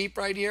dead sheep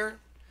right here,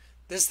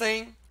 this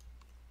thing.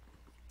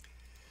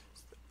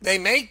 They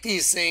make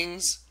these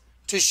things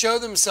to show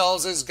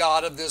themselves as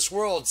God of this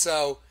world.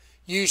 So,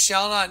 you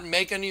shall not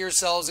make unto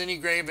yourselves any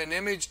graven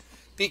image,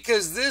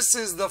 because this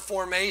is the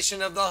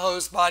formation of the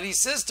host body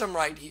system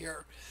right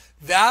here.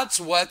 That's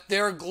what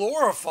they're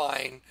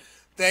glorifying.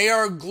 They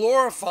are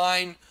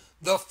glorifying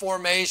the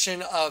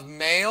formation of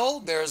male.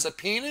 There's a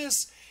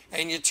penis,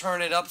 and you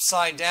turn it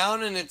upside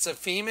down, and it's a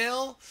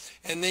female.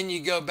 And then you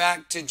go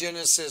back to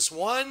Genesis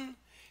 1,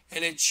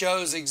 and it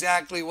shows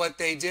exactly what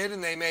they did,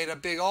 and they made a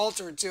big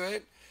altar to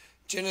it.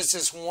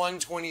 Genesis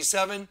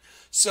 1:27.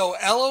 So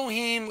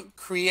Elohim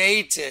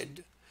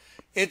created.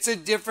 It's a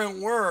different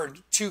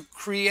word, to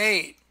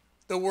create.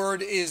 The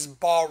word is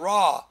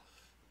bara,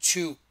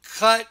 to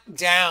cut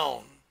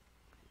down,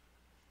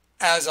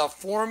 as a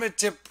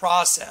formative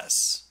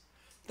process.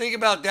 Think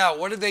about that.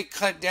 What did they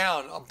cut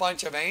down? A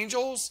bunch of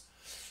angels?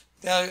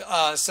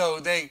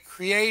 So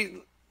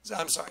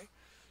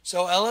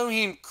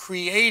Elohim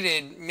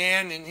created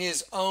man in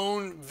his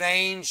own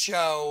vain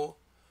show,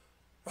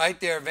 right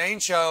there, vain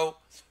show,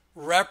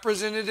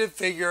 representative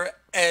figure,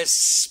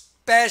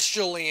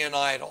 especially an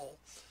idol.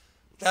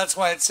 That's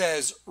why it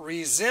says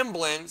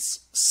resemblance,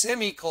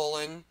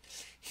 semicolon,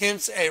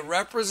 hence a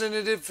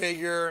representative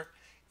figure,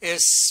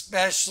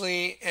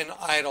 especially an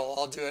idol.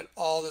 I'll do it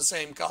all the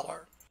same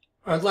color.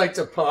 I'd like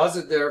to pause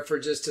it there for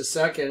just a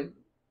second.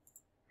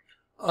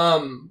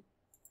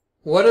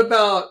 What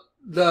about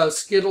the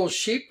Skittles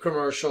sheep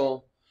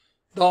commercial?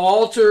 The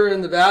altar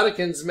in the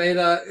Vatican's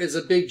is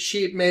a big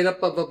sheep made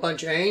up of a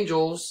bunch of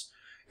angels,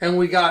 and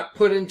we got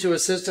put into a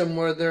system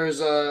where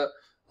there's a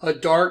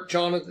dark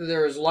Jonathan,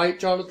 there's light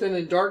Jonathan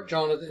and dark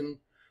Jonathan,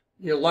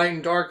 light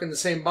and dark in the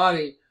same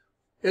body.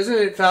 Isn't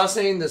it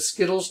fascinating? The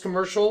Skittles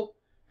commercial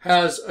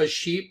has a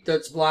sheep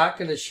that's black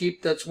and a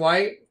sheep that's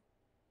white.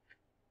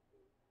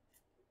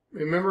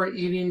 Remember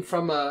eating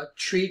from a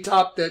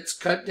treetop that's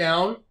cut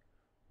down?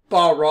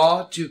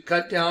 Bara, to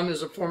cut down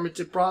is a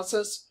formative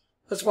process.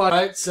 That's why,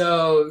 right?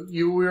 So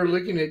we were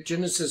looking at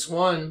Genesis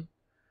 1,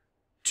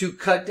 to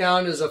cut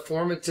down is a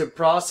formative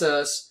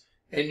process.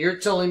 And you're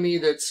telling me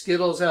that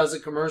Skittles has a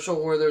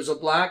commercial where there's a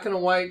black and a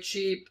white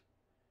sheep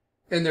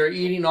and they're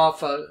eating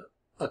off a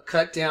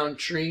cut down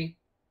tree.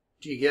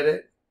 Do you get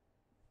it?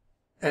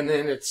 And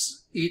then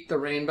it's eat the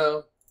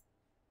rainbow.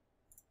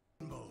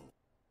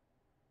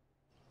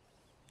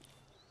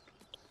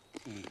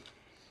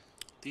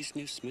 These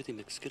new smoothie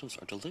mix Skittles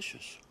are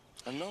delicious.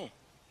 I know.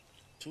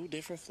 2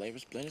 different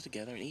flavors blended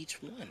together in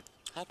each one.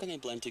 How can they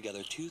blend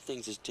together 2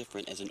 things as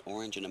different as an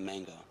orange and a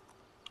mango?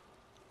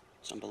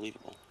 It's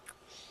unbelievable.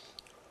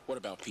 What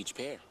about peach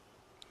pear?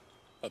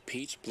 A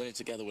peach blended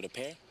together with a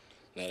pear?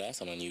 Now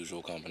that's an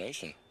unusual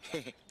combination.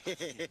 You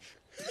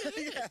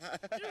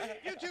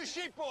 2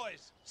 sheep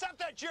boys, stop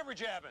that jibber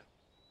jabbing.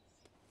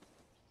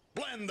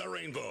 Blend the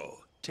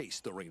rainbow.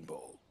 Taste the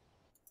rainbow.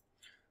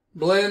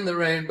 Blend the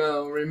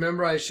rainbow.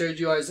 Remember I showed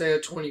you Isaiah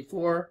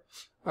 24,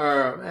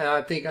 or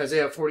I think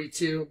Isaiah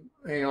 42.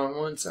 Hang on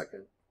one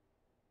second.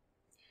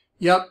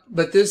 Yep,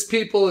 but this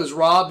people is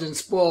robbed and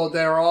spoiled.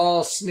 They are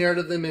all snared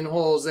of them in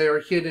holes. They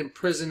are hid in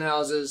prison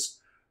houses.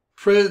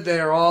 They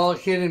are all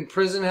hid in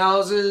prison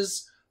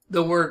houses.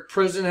 The word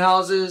prison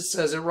houses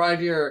says it right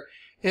here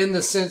in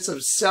the sense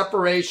of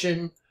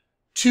separation,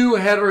 2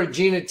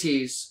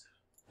 heterogeneities,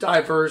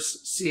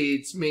 diverse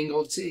seeds,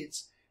 mingled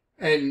seeds.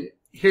 And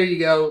here you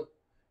go.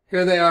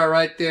 Here they are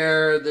right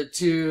there, the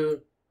 2.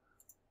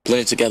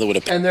 Blended together with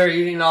a pear. And they're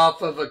eating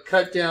off of a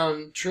cut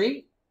down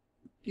tree.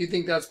 Do you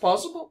think that's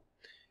possible?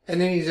 And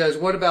then he says,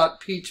 what about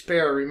peach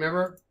pear?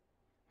 Remember?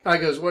 Guy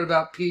goes, what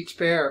about peach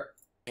pear?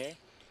 Pear?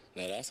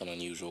 Now that's an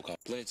unusual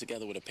blend it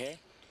together with a pear?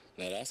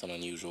 Now that's an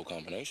unusual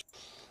combination.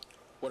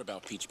 What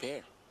about peach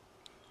pear?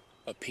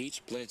 A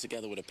peach blended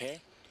together with a pear?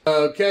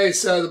 Okay,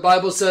 so the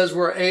Bible says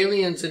we're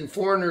aliens and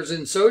foreigners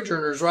and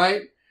sojourners,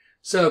 right?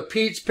 So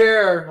peach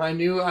pear, I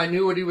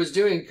knew what he was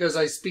doing because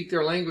I speak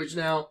their language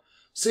now.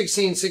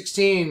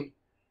 16:16,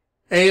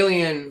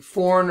 alien,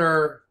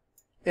 foreigner,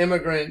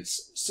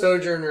 immigrants,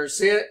 sojourners.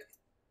 See it?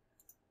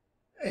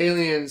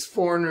 Aliens,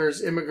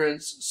 foreigners,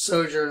 immigrants,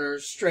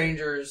 sojourners,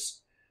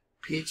 strangers.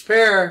 Peach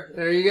pear.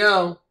 There you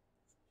go.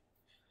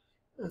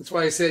 That's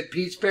why I said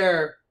peach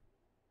pear.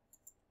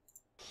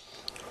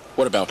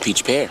 What about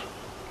peach pear?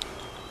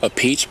 A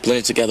peach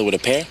blended together with a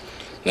pear?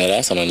 Now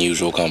that's an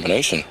unusual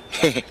combination.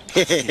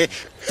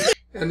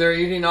 And they're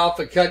eating off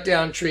a cut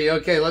down tree.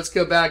 Okay, let's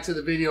go back to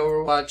the video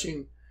we're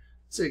watching.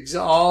 It's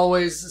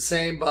always the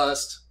same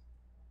bust.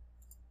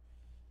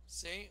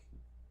 See?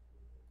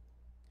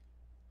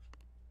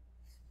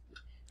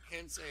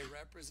 Hence a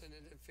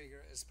representative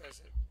figure,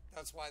 especially.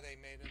 That's why they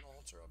made an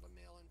altar of a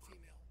male and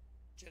female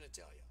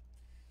genitalia.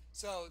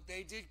 So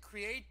they did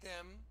create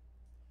them.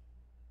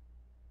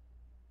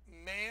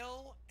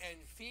 Male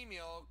and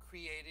female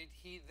created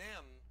he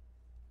them.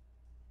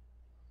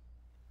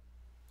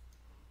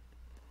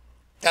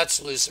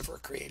 That's Lucifer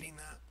creating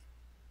that.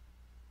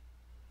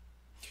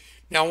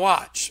 Now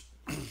watch.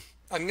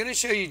 I'm going to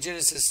show you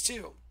Genesis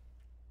 2.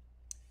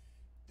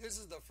 This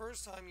is the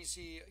first time you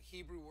see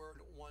Hebrew word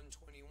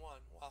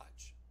 121.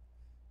 Watch.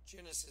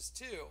 Genesis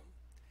 2.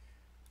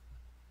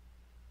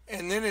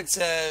 And then it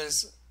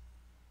says,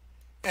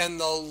 and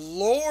the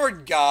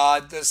Lord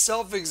God, the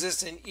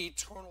self-existent,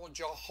 eternal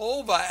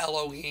Jehovah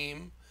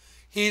Elohim,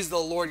 he's the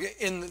Lord.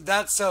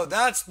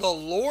 That's the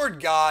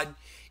Lord God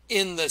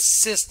in the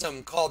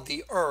system called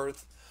the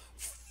earth,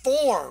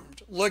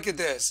 formed, look at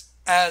this,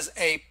 as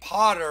a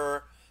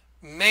potter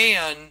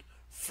man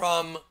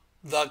from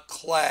the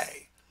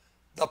clay.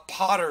 The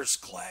potter's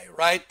clay,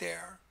 right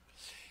there.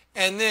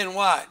 And then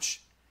watch.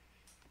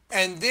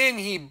 And then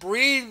he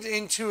breathed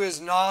into his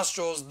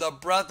nostrils the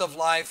breath of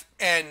life,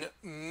 and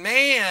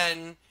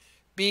man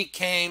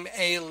became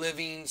a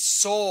living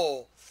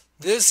soul.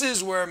 This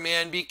is where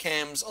man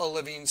becomes a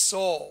living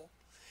soul.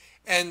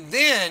 And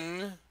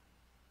then,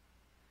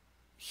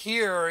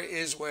 here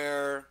is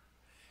where,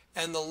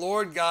 and the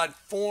Lord God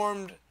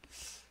formed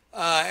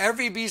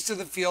every beast of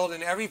the field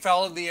and every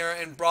fowl of the air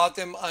and brought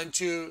them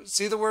unto,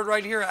 see the word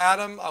right here,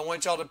 Adam? I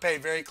want y'all to pay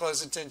very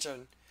close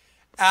attention.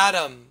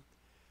 Adam.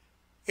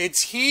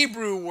 It's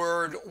Hebrew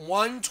word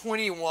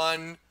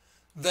 121,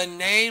 the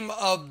name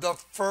of the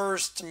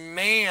first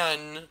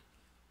man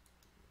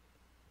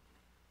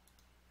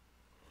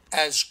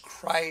as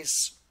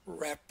Christ's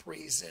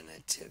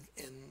representative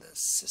in the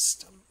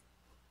system.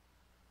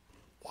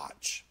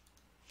 Watch.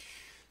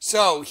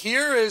 So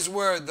here is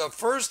where the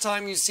first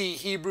time you see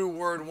Hebrew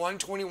word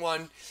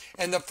 121,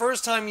 and the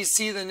first time you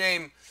see the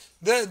name,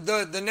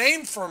 the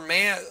name for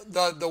man,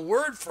 the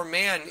word for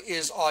man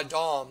is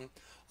Adam.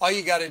 All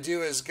you got to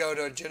do is go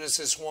to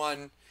Genesis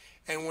 1,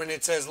 and when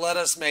it says, let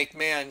us make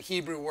man,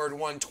 Hebrew word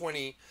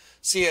 120,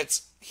 see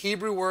it's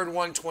Hebrew word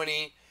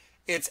 120,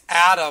 it's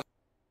Adam,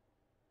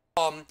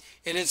 and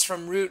it's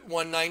from root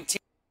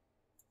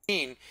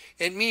 119.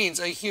 It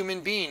means a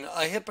human being,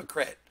 a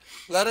hypocrite.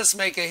 Let us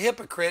make a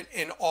hypocrite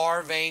in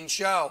our vain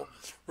show.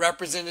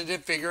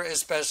 Representative figure,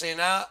 especially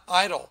an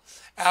idol.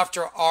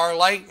 After our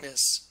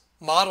likeness.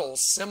 Model,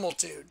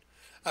 similitude.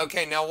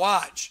 Okay, now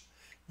watch.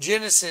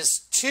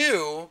 Genesis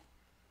 2,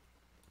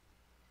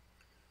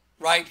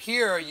 right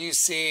here you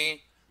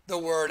see the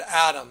word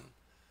Adam.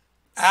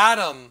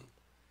 Adam.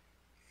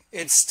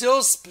 It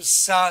still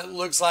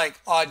looks like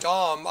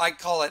Adam. I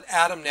call it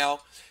Adam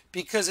now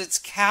because it's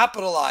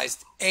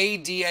capitalized.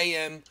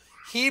 A-D-A-M.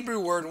 Hebrew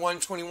word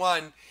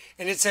 121.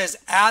 And it says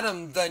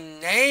Adam, the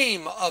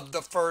name of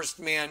the first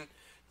man.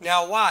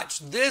 Now watch.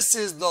 This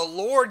is the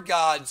Lord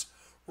God's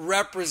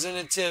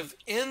representative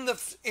in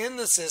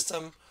the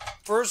system.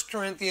 1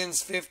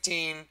 Corinthians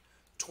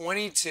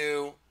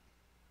 15:22.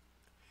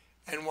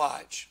 And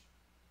watch.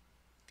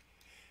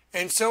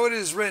 And so it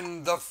is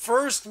written, the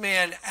first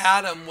man,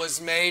 Adam,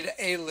 was made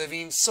a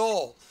living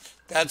soul.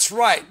 That's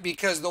right,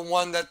 because the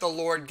one that the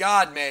Lord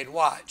God made.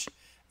 Watch.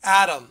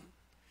 Adam.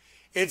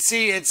 It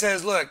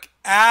says, look,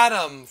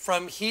 Adam,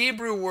 from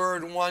Hebrew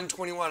word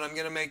 121. I'm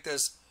going to make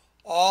this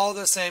all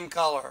the same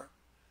color.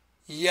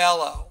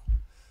 Yellow.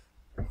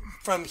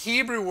 From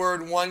Hebrew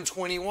word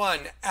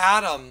 121.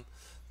 Adam,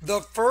 the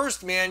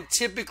first man,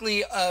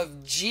 typically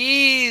of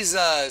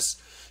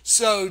Jesus.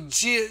 So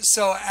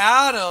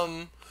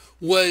Adam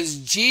was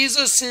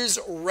Jesus's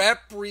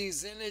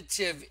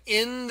representative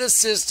in the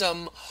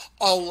system,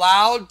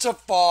 allowed to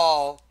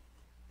fall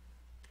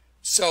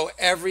so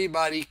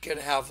everybody could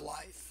have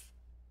life.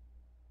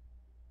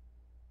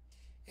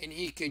 And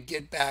he could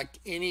get back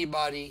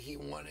anybody he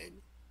wanted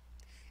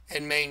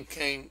and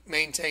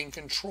maintain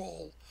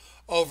control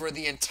over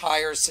the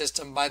entire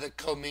system by the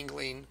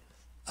commingling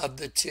of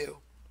the two.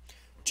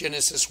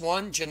 Genesis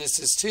 1,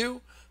 Genesis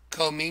 2,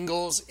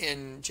 commingles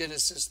in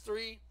Genesis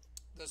 3,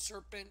 the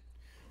serpent,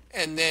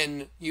 and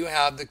then you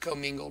have the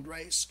commingled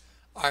race,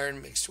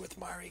 iron mixed with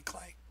miry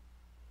clay.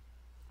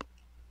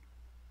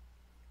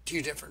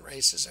 Two different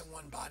races in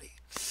one body.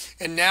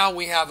 And now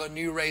we have a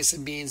new race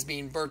of beings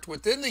being birthed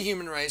within the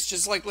human race,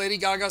 just like Lady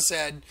Gaga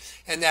said,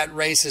 and that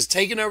race has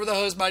taken over the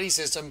host body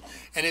system,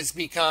 and it's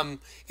become,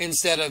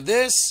 instead of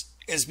this,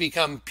 it's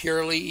become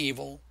purely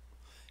evil.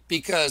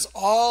 Because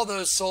all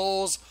those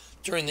souls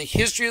during the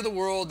history of the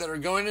world that are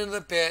going into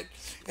the pit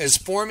is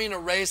forming a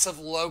race of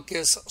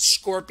locusts,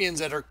 scorpions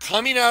that are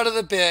coming out of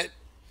the pit,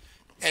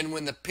 and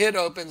when the pit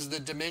opens the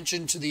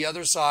dimension to the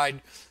other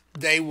side,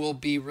 they will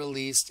be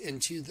released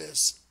into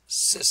this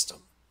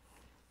system.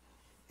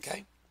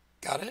 Okay,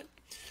 got it?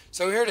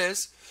 So here it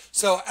is.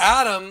 So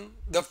Adam,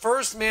 the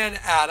first man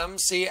Adam,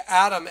 see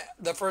Adam,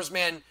 the first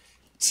man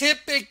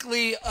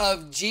typically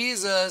of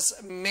Jesus,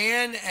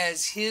 man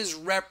as his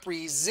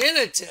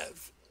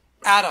representative,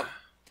 Adam,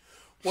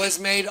 was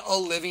made a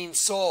living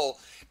soul.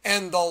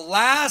 And the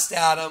last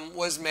Adam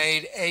was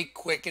made a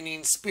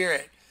quickening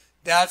spirit.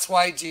 That's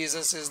why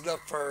Jesus is the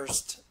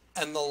first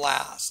and the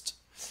last.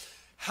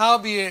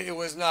 Howbeit it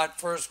was not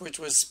first which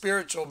was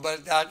spiritual,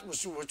 but that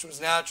which was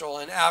natural,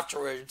 and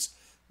afterwards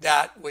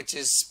that which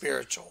is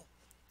spiritual.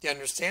 You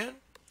understand?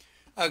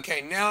 Okay,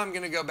 now I'm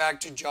going to go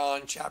back to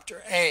John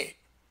chapter 8.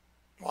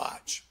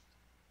 Watch.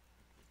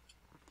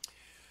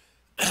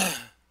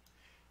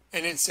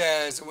 And it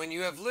says, when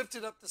you have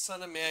lifted up the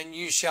Son of Man,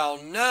 you shall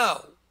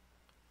know,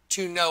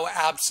 to know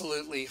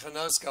absolutely,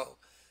 Henosko,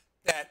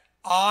 that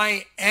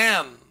I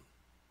am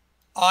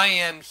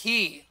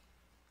He,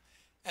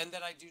 and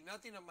that I do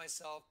nothing of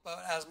myself,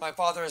 but as my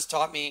Father has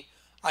taught me,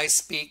 I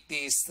speak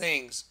these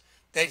things,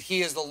 that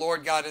He is the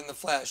Lord God in the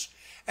flesh.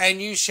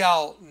 And you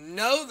shall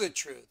know the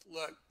truth.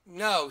 Look,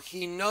 know,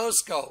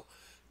 Henosko,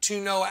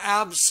 to know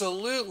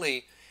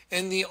absolutely.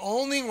 And the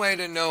only way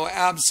to know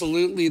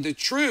absolutely the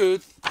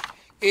truth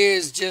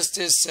is just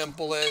as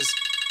simple as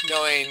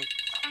knowing,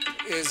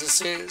 is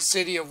the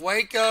city of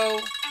Waco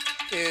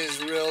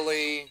is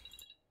really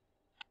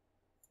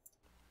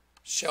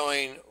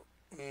showing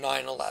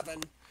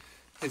 9/11.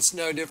 It's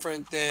no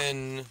different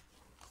than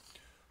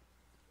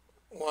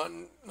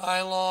one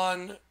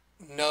nylon,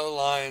 no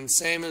line.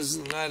 Same as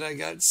the night I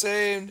got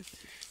saved.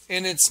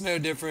 And it's no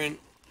different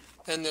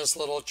than this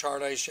little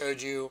chart I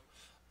showed you.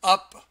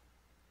 Up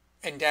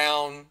and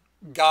down,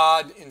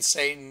 God and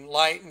Satan,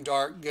 light and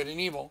dark, good and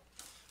evil.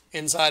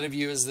 Inside of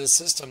you is this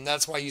system.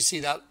 That's why you see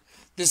that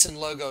this in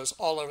logos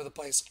all over the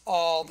place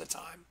all the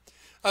time.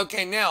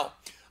 Okay, now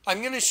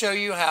I'm going to show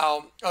you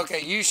how,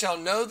 okay, you shall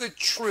know the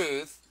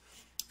truth.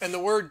 And the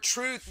word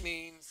truth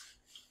means,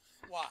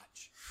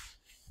 watch,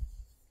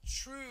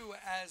 true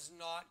as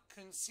not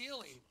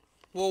concealing.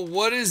 Well,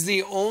 what is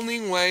the only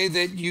way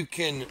that you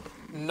can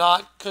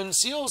not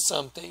conceal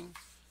something?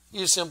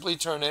 You simply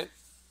turn it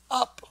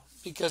up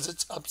because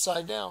it's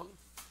upside down.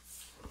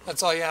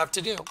 That's all you have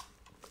to do.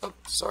 Oh,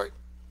 sorry.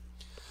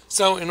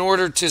 So in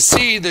order to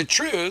see the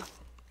truth,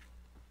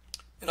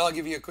 and I'll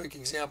give you a quick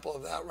example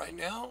of that right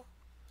now.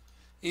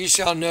 You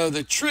shall know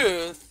the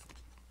truth.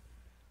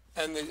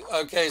 And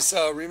okay,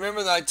 so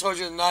remember that I told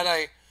you the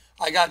night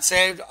I got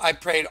saved, I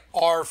prayed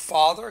Our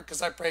Father,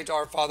 because I prayed to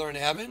Our Father in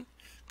heaven,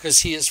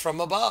 because He is from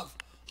above.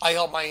 I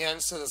held my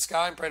hands to the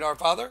sky and prayed Our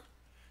Father.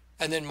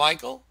 And then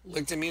Michael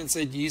looked at me and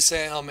said, you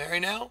say Hail Mary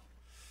now?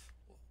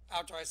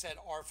 After I said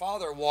Our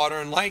Father, water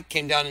and light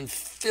came down and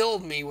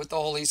filled me with the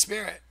Holy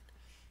Spirit.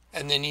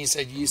 And then he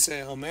said, you say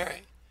Hail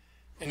Mary.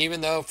 And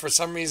even though for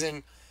some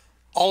reason,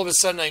 all of a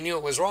sudden I knew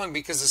it was wrong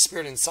because the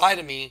Spirit inside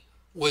of me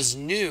was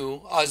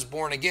new, I was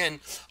born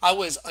again, I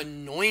was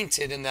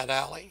anointed in that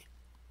alley.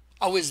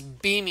 I was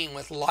beaming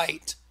with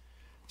light.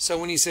 So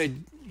when he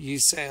said, you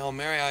say Hail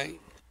Mary,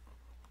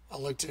 I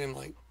looked at him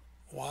like,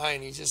 why?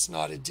 And he just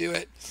nodded, do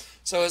it.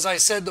 So as I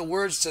said the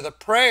words to the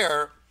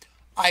prayer,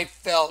 I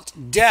felt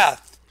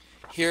death.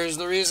 Here's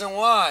the reason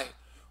why.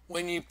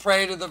 When you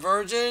pray to the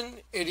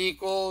Virgin, it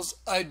equals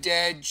a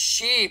dead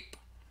sheep.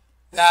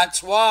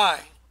 That's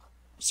why.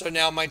 So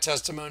now my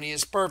testimony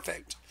is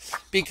perfect.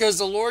 Because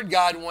the Lord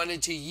God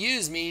wanted to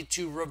use me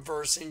to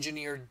reverse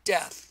engineer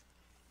death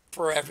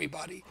for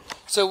everybody.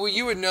 So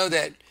you would know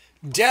that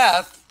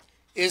death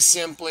is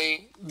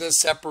simply the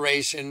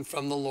separation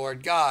from the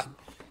Lord God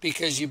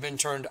because you've been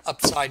turned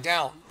upside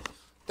down.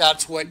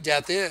 That's what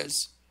death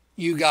is.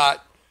 You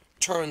got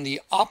turned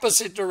the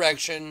opposite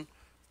direction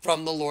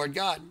from the Lord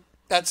God.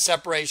 That's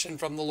separation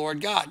from the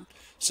Lord God.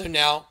 So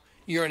now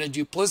you're in a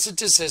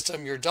duplicitous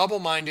system. You're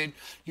double-minded.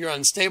 You're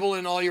unstable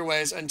in all your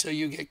ways until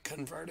you get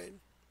converted.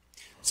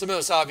 It's the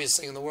most obvious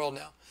thing in the world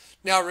now.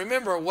 Now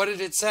remember, what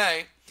did it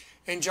say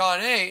in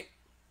John 8?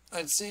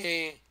 Let's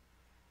see.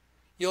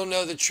 You'll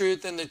know the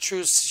truth, and the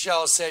truth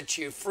shall set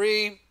you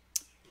free,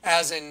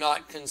 as in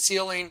not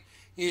concealing.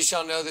 You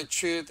shall know the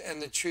truth,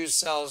 and the truth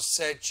shall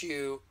set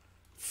you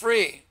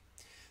free.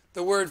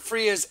 The word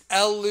free is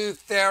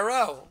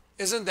eleuthero.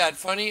 Isn't that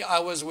funny? I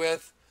was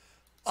with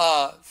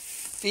a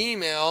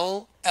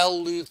female,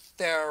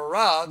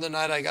 Eleuthera, the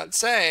night I got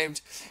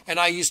saved, and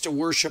I used to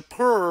worship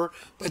her,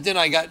 but then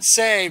I got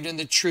saved, and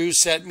the truth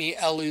set me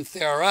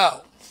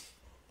Eleuthero.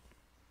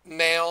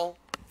 Male,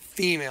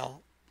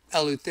 female,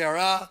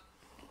 Eleuthera,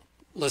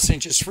 listening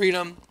to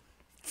freedom,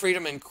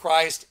 freedom in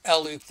Christ,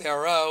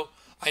 Eleuthero.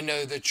 I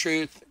know the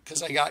truth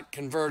because I got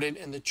converted,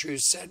 and the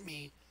truth set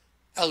me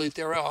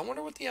Eleuthero. I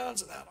wonder what the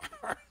odds of that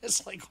are.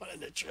 It's like 1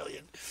 in a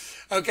trillion.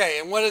 Okay,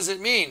 and what does it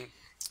mean?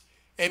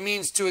 It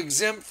means to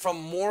exempt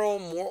from moral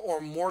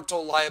or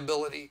mortal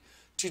liability,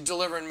 to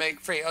deliver and make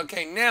free.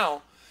 Okay,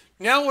 now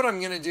what I'm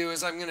going to do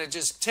is I'm going to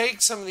just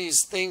take some of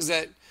these things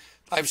that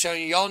I've shown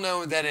you. Y'all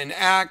know that in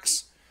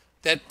Acts,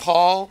 that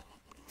Paul,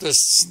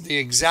 the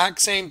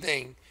exact same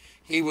thing.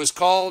 He was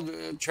called,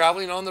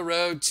 traveling on the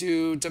road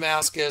to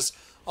Damascus,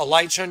 a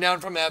light shone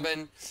down from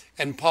heaven,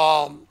 and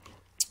Paul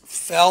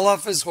fell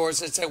off his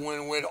horse. It said,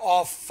 when it would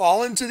all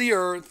fall into the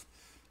earth,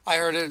 I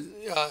heard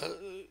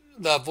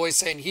the voice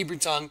say in Hebrew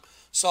tongue,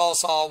 Saul,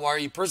 Saul, why are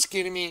you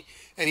persecuting me?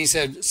 And he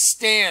said,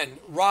 stand,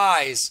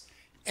 rise,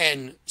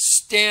 and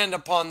stand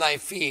upon thy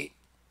feet.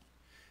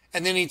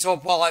 And then he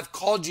told Paul, I've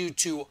called you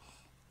to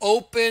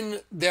open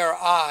their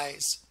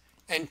eyes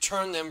and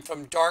turn them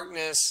from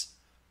darkness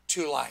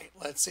to light.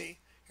 Let's see.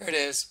 Here it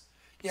is.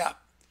 Yeah.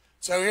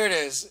 So here it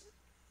is.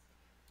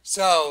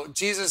 So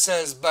Jesus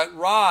says, but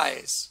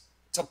rise,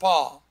 to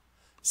Paul,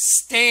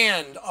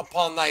 stand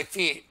upon thy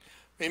feet.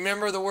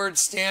 Remember the word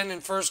stand in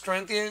 1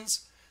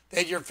 Corinthians?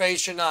 That your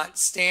faith should not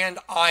stand,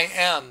 I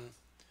am,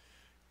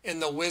 in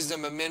the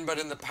wisdom of men, but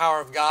in the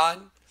power of God.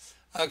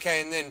 Okay,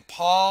 and then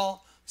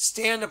Paul,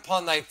 stand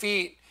upon thy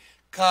feet.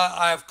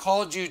 I have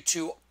called you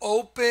to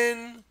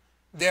open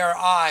their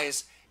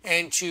eyes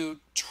and to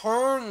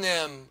turn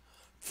them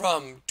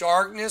from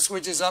darkness,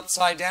 which is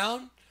upside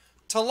down,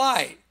 to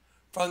light.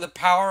 From the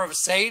power of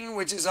Satan,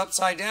 which is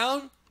upside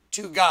down,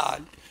 to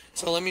God.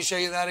 So let me show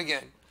you that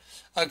again.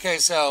 Okay,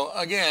 so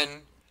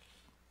again,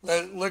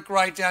 look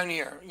right down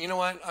here. You know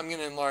what? I'm going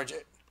to enlarge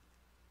it.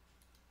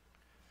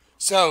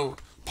 So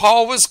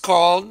Paul was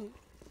called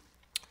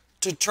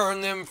to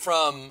turn them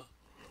from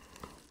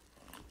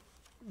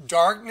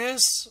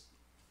darkness,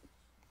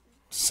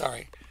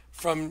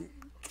 from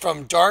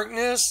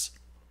darkness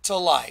to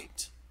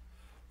light,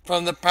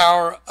 from the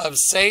power of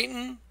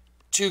Satan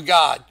to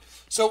God.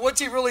 So what's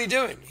he really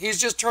doing?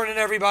 He's just turning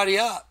everybody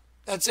up.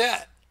 That's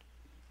it.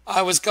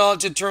 I was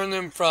called to turn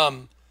them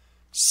from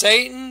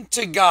Satan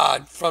to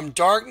God, from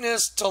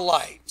darkness to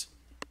light.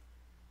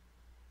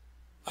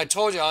 I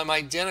told you I'm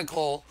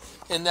identical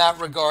in that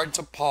regard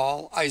to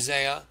Paul,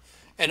 Isaiah,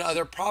 and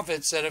other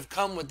prophets that have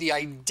come with the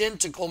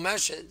identical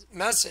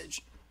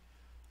message.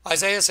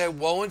 Isaiah said,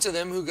 woe unto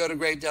them who go to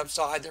great depths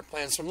to hide their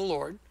plans from the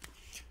Lord.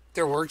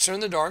 Their works are in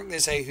the dark. They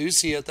say, who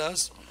seeth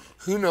us?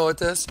 Who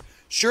knoweth us?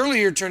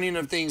 Surely your turning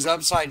of things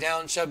upside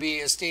down shall be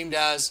esteemed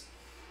as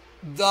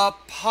the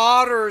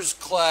potter's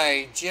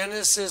clay.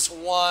 Genesis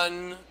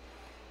 1,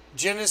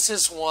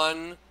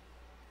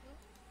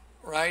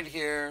 right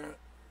here.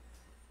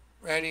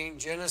 Ready?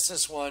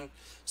 Genesis 1.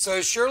 So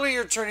surely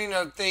your turning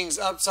of things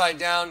upside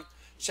down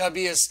shall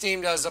be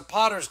esteemed as a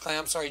potter's clay.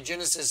 I'm sorry,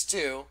 Genesis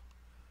 2.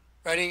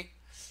 Ready?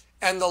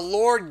 And the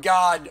Lord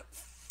God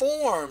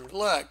formed,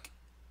 look,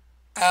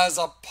 as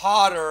a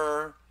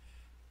potter,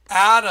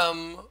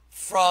 Adam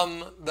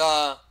from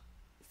the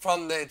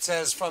it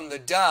says from the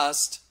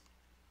dust.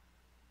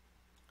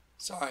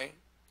 Sorry,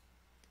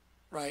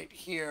 right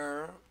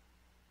here.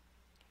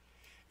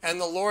 And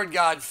the Lord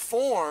God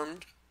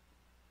formed,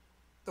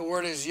 the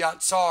word is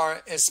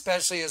yatsar,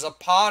 especially as a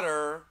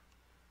potter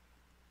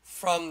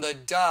from the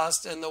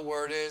dust, and the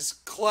word is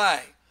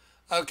clay.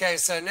 Okay,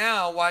 so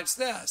now watch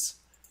this.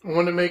 I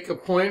want to make a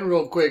point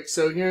real quick.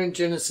 So here in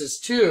Genesis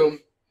 2,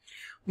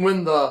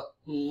 when the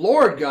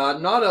Lord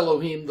God, not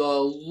Elohim, the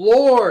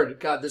Lord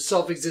God, the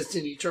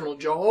self-existent eternal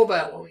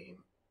Jehovah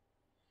Elohim,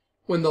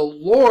 when the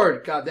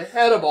Lord God, the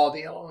head of all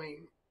the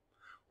Elohim,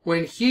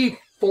 when he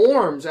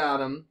forms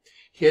Adam,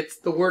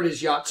 the word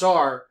is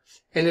yatsar,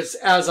 and it's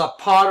as a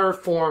potter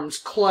forms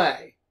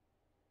clay,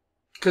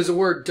 because the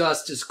word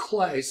dust is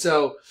clay.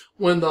 So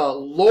when the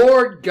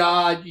Lord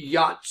God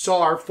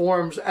yatsar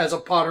forms as a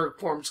potter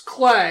forms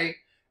clay,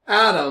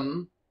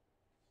 Adam,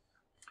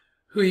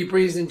 who he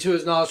breathes into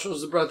his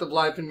nostrils the breath of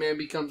life, and man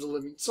becomes a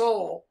living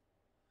soul.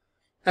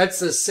 That's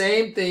the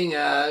same thing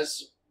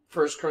as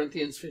 1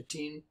 Corinthians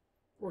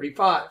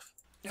 15:45.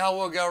 Now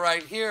we'll go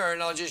right here,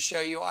 and I'll just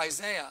show you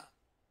Isaiah.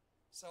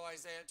 So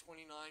Isaiah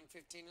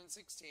 29:15 and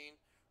 16.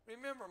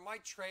 Remember, my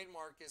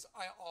trademark is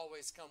I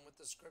always come with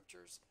the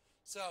scriptures.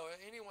 So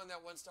anyone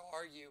that wants to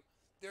argue,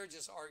 they're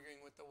just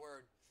arguing with the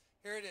word.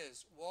 Here it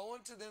is. Woe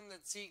unto them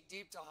that seek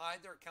deep to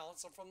hide their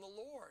counsel from the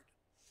Lord,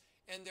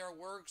 and their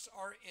works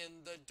are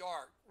in the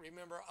dark.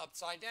 Remember,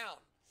 upside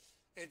down.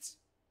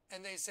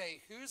 And they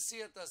say, who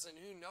seeth us and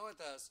who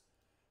knoweth us?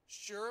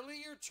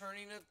 Surely your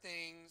turning of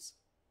things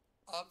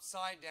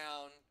upside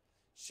down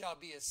shall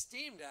be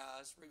esteemed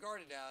as,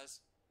 regarded as,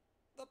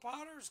 the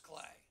potter's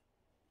clay.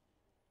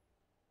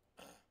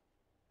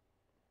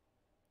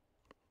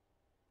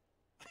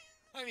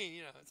 I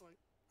mean, it's like,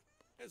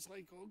 It's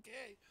like,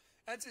 okay,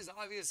 that's as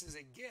obvious as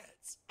it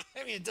gets.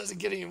 I mean, it doesn't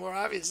get any more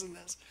obvious than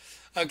this.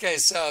 Okay,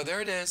 so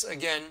there it is.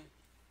 Again,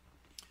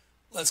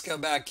 let's go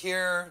back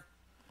here.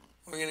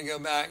 We're going to go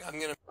back. I'm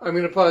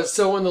going to pause.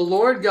 So when the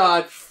Lord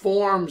God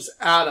forms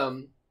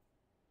Adam,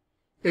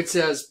 it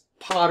says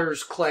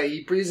potter's clay.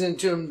 He breathes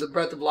into him the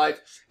breath of life,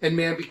 and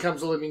man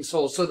becomes a living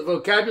soul. So the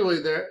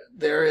vocabulary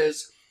there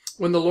is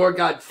when the Lord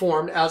God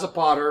formed as a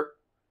potter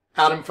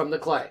Adam from the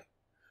clay.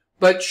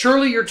 But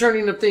surely your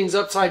turning of things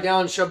upside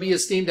down shall be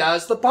esteemed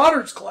as the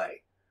potter's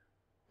clay,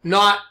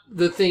 not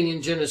the thing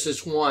in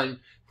Genesis 1.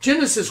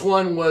 Genesis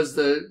 1 was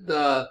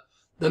the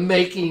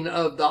making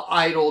of the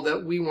idol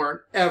that we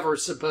weren't ever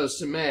supposed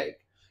to make.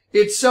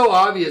 It's so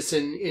obvious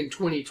in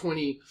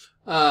 2020,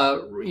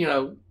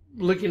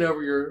 looking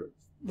over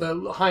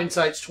the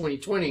hindsight's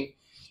 2020.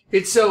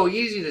 It's so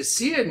easy to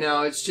see it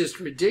now. It's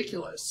just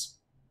ridiculous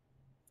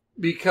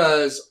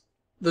because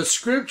the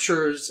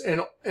scriptures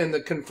and the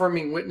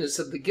confirming witness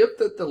of the gift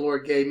that the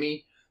Lord gave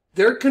me,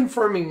 they're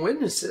confirming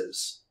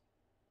witnesses.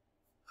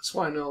 That's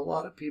why I know a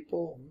lot of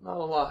people, not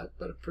a lot,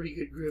 but a pretty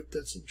good group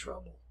that's in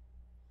trouble.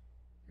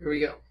 Here we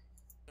go.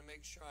 I'm going to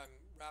make sure I'm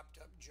wrapped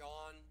up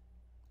John,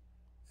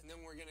 and then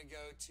we're going to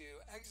go to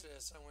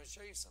Exodus. I want to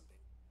show you something.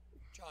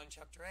 John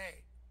chapter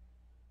 8.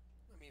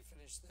 Let me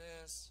finish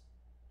this.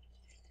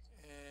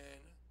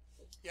 And,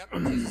 yep,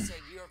 Jesus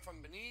said, you are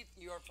from beneath,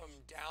 you are from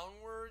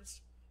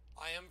downwards,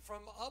 I am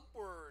from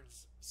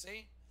upwards.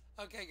 See?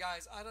 Okay,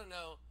 guys, I don't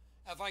know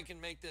if I can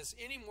make this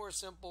any more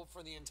simple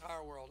for the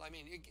entire world. I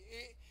mean,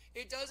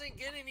 it doesn't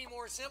get any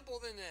more simple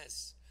than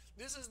this.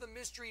 This is the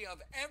mystery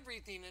of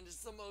everything, and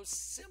it's the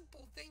most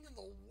simple thing in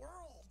the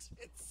world.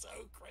 It's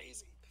so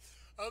crazy.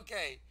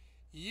 Okay,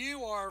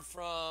 you are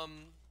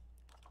from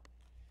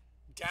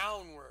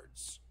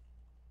downwards.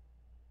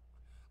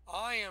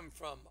 I am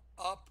from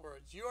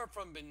upwards. You are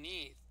from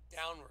beneath,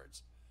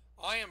 downwards.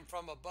 I am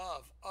from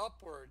above,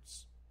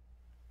 upwards.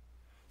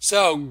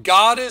 So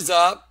God is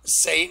up,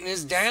 Satan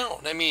is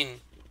down. I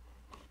mean,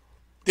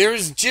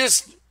 there's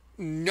just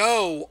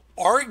no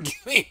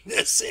arguing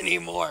this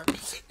anymore.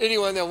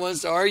 Anyone that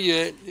wants to argue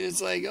it,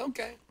 it's like,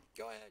 okay,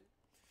 go ahead.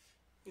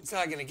 It's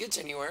not going to get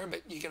you anywhere,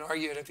 but you can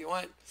argue it if you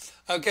want.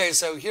 Okay,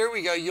 so here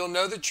we go. You'll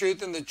know the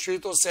truth, and the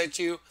truth will set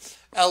you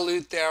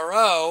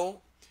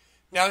eleuthero.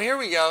 Now, here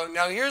we go.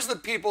 Now, here's the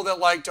people that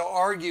like to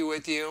argue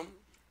with you,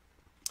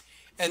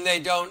 and they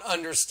don't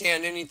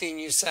understand anything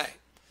you say.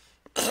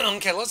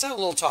 Okay, let's have a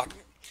little talk.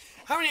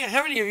 How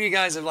many of you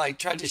guys have like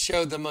tried to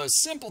show the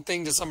most simple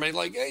thing to somebody,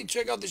 like, hey,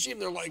 check out the sheep?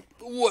 And they're like,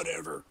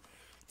 whatever.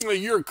 Well,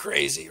 you're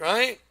crazy,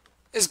 right?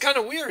 It's kind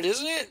of weird,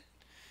 isn't it?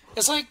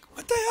 It's like,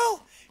 what the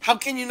hell? How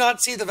can you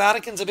not see the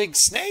Vatican's a big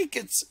snake?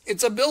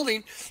 It's a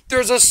building.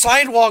 There's a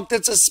sidewalk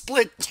that's a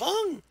split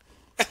tongue.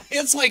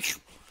 It's like,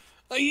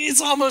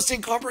 it's almost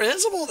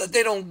incomprehensible that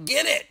they don't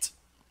get it,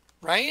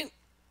 right?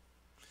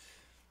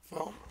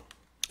 Well,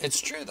 it's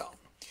true, though,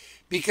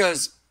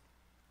 because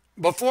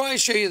before I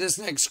show you this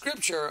next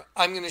scripture,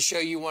 I'm going to show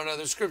you one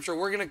other scripture.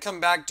 We're going to come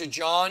back to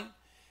John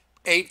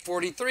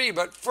 8:43,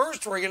 but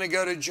first we're going to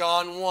go to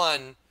John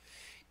 1.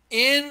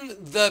 In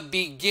the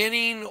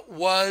beginning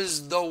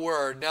was the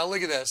Word. Now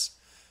look at this.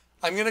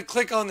 I'm going to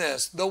click on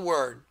this, the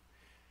Word.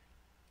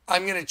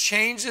 I'm going to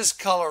change this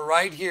color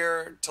right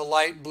here to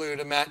light blue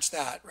to match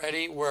that.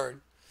 Ready?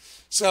 Word.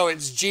 So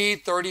it's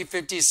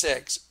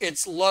G3056.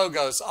 It's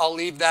Logos. I'll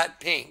leave that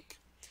pink.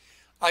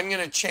 I'm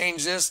going to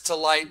change this to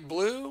light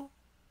blue.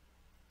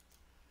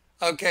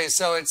 Okay,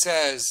 so it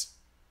says,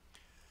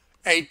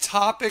 a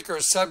topic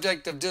or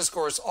subject of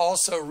discourse,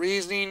 also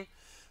reasoning,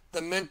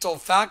 the mental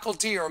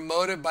faculty or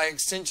motive by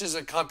extensions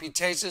of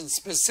computation,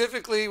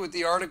 specifically with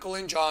the article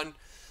in John,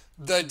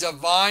 the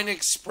divine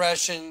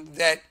expression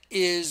that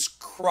is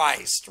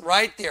Christ.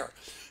 Right there.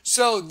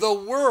 So the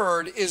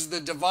Word is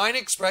the divine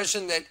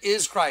expression that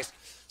is Christ.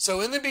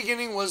 So in the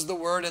beginning was the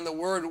Word, and the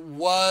Word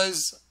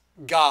was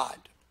God.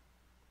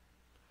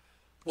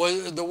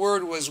 The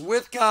Word was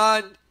with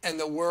God, and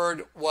the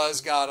Word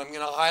was God. I'm going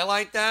to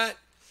highlight that.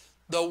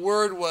 The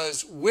Word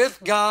was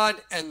with God,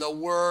 and the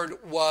Word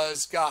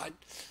was God.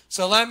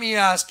 So let me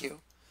ask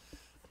you,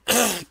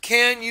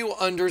 can you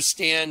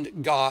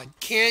understand God?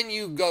 Can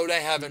you go to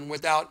heaven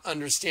without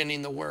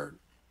understanding the Word?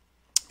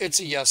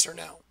 It's a yes or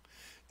no.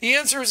 The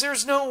answer is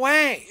there's no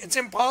way. It's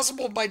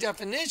impossible by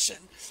definition.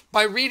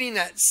 By reading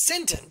that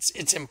sentence,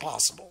 it's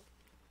impossible.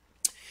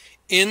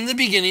 In the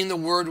beginning, the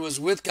Word was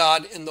with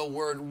God, and the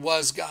Word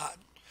was God.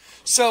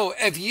 So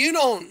if you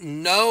don't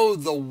know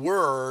the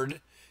Word,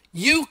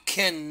 you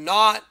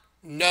cannot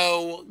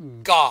know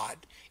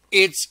God.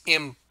 It's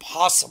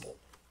impossible.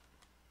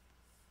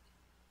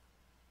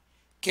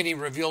 Can He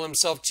reveal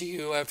Himself to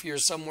you if you're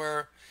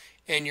somewhere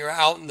and you're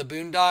out in the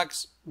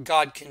boondocks?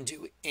 God can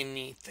do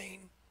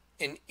anything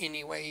in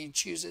any way He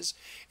chooses.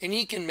 And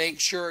He can make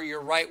sure you're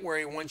right where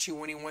He wants you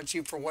when He wants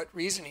you for what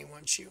reason He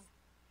wants you.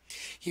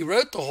 He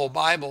wrote the whole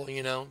Bible,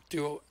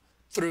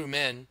 through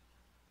men.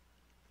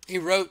 He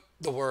wrote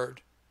the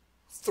Word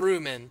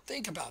through men.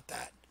 Think about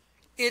that.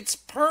 It's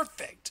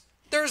perfect.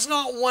 There's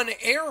not one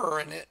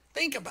error in it.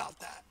 Think about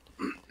that.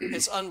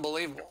 It's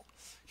unbelievable.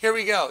 here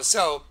we go.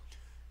 So,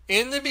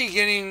 in the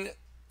beginning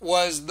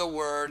was the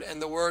Word, and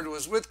the Word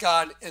was with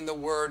God, and the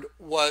Word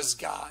was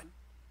God.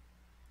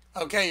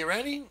 Okay, you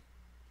ready?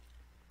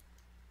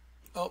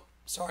 Oh,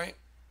 sorry.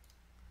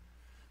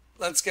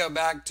 Let's go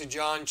back to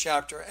John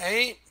chapter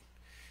 8.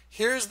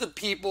 Here's the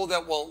people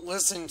that won't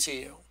listen to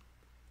you.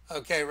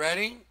 Okay,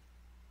 ready?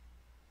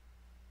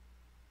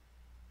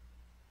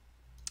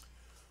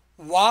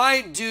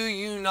 Why do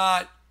you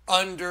not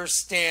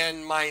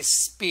understand my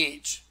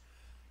speech?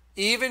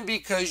 Even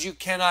because you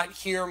cannot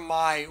hear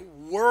my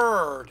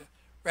word.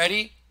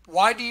 Ready?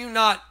 Why do you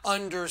not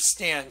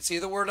understand? See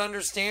the word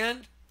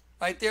understand?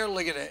 Right there,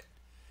 look at it.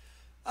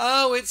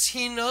 Oh, it's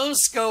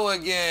hinosko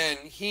again.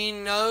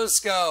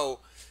 Hinosko.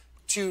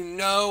 To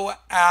know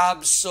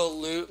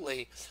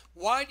absolutely.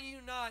 Why do you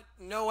not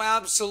know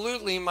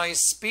absolutely my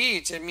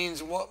speech? It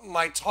means what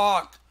my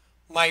talk,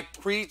 my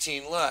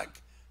preaching.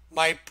 Look,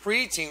 my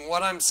preaching,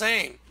 what I'm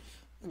saying.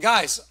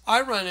 Guys,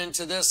 I run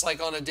into this like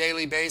on a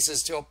daily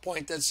basis to a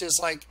point that's just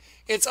like,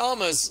 it's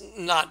almost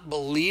not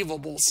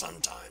believable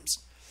sometimes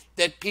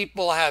that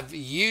people have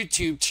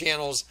YouTube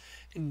channels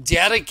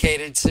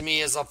dedicated to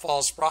me as a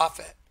false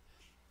prophet.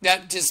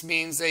 That just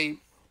means they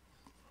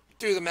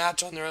threw the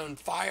match on their own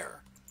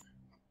fire.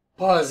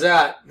 Pause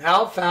that.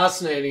 How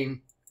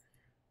fascinating.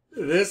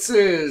 This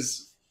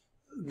is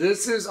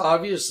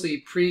obviously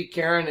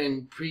pre-Karen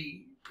and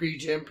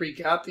pre-Jim,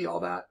 pre-Kathy, all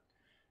that.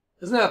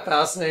 Isn't that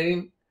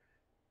fascinating?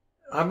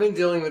 I've been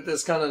dealing with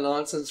this kind of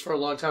nonsense for a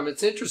long time.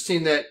 It's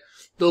interesting that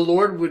the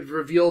Lord would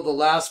reveal the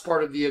last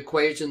part of the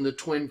equation, the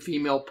twin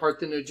female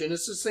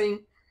parthenogenesis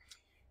thing,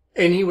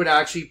 and he would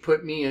actually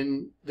put me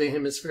in the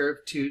hemisphere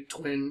of two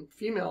twin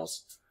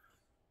females.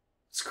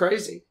 It's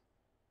crazy.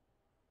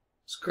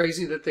 It's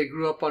crazy that they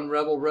grew up on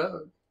Rebel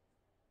Road.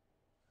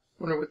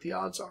 Wonder what the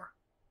odds are.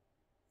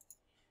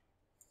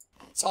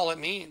 That's all it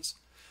means.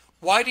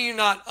 Why do you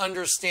not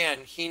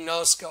understand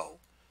hinosko?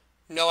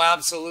 Know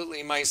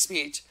absolutely my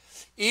speech.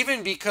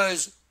 Even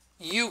because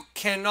you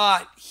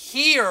cannot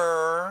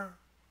hear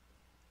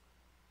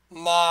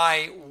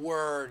my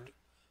word.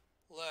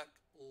 Look,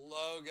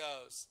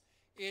 logos.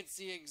 It's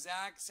the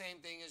exact same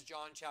thing as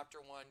John chapter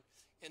 1.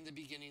 In the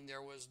beginning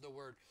there was the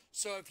word.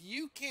 So if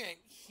you can't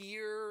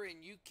hear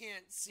and you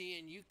can't see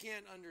and you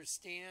can't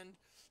understand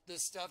the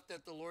stuff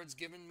that the Lord's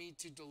given me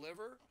to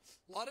deliver,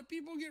 a lot of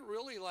people get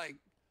really like,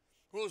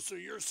 well, so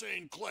you're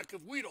saying, Kleck,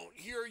 if we don't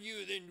hear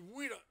you, then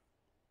we don't.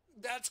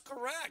 That's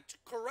correct.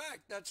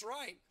 Correct. That's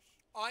right.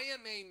 I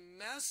am a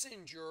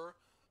messenger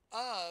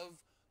of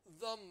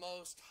the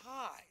Most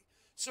High.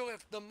 So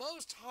if the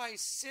Most High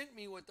sent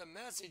me with a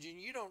message and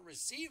you don't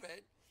receive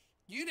it,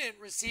 you didn't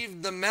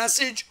receive the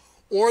message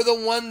or the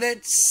one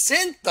that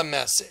sent the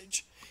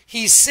message.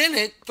 He sent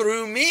it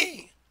through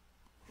me.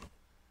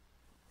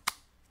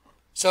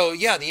 So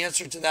yeah, the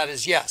answer to that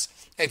is yes.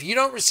 If you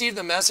don't receive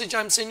the message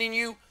I'm sending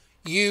you,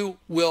 you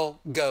will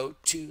go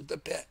to the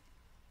pit.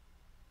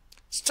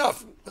 It's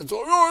tough.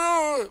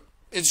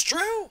 It's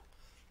true.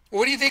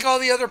 What do you think all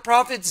the other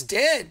prophets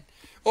did?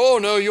 Oh,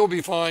 no, you'll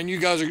be fine. You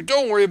guys are,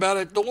 don't worry about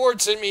it. The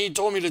Lord sent me, he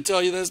told me to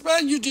tell you this.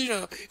 But you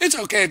know, it's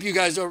okay if you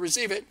guys don't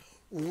receive it.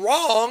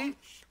 Wrong.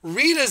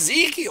 Read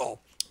Ezekiel.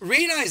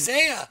 Read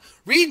Isaiah.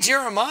 Read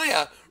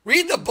Jeremiah.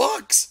 Read the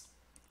books.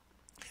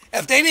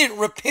 If they didn't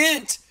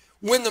repent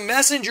when the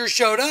messenger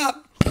showed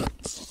up,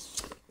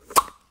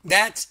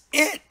 that's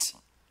it.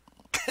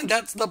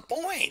 That's the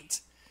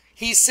point.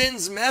 He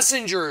sends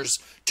messengers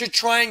to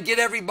try and get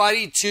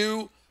everybody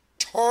to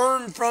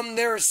turn from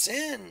their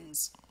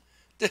sins.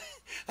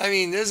 I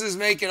mean, this is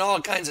making all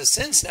kinds of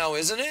sense now,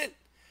 isn't it?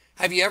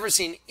 Have you ever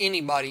seen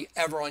anybody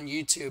ever on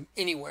YouTube,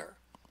 anywhere,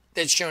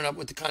 that's shown up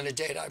with the kind of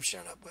data I've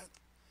shown up with?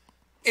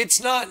 It's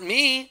not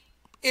me.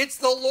 It's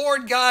the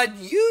Lord God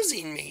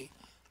using me.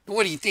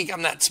 What do you think?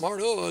 I'm not smart?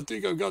 Oh, I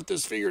think I've got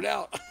this figured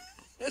out.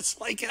 It's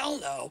like, hell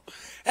no.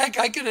 Heck,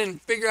 I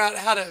couldn't figure out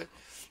how to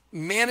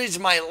manage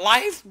my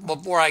life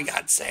before I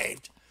got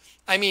saved.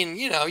 I mean,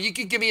 you know, you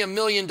could give me $1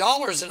 million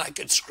and I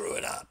could screw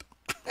it up.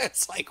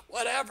 It's like,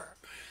 whatever.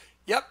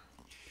 Yep.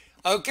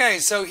 Okay,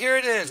 so here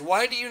it is.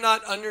 Why do you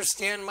not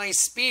understand my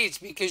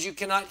speech? Because you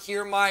cannot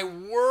hear my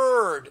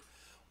word.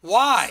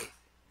 Why?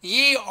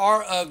 Ye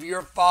are of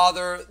your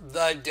father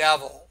the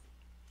devil,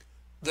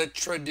 the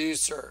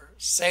traducer,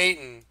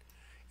 Satan.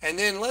 And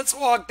then let's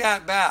walk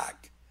that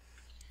back.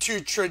 To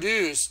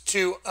traduce,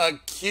 to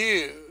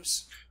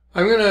accuse.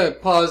 I'm going to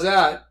pause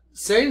that.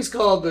 Satan's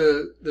called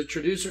the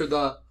traducer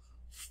the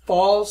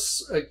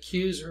false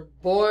accuser.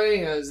 Boy,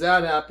 has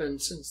that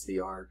happened since the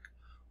ark.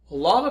 A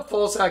lot of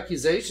false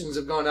accusations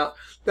have gone out.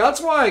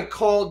 That's why I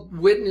called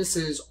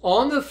witnesses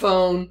on the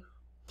phone,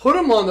 put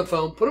them on the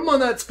phone, put them on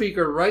that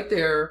speaker right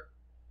there.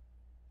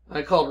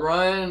 I called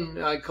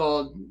Ryan, I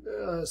called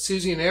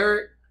Susie and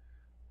Eric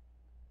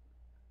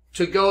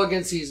to go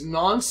against these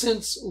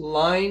nonsense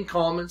lying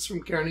comments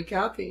from Karen and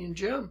Kathy and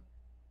Jim.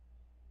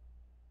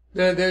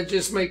 They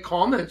just make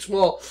comments.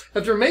 Well,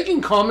 if they're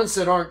making comments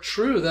that aren't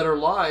true, that are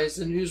lies,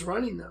 then who's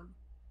running them?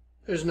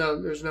 There's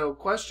no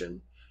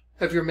question.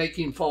 If you're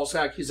making false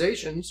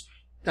accusations,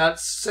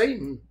 that's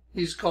Satan.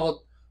 He's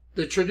called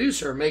the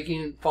traducer,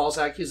 making false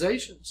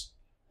accusations.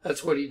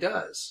 That's what he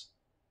does.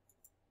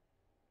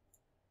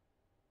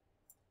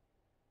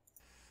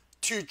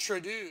 To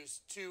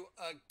traduce, to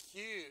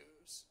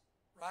accuse,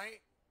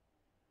 right?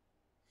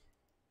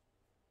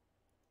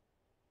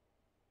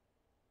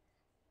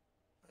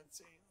 Let's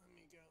see, let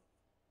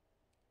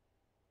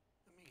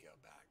me go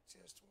back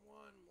just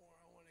one more.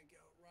 I want to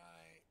go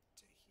right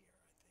to here,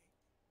 I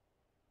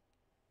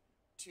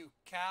think. To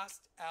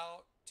cast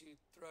out, to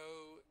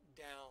throw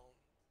down.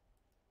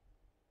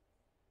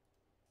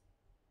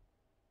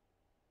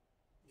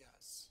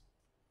 Yes.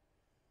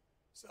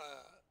 So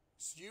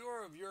you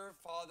are of your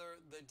father,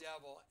 the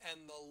devil,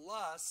 and the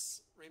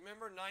lusts.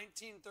 Remember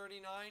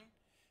 1939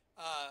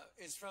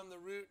 is from the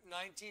root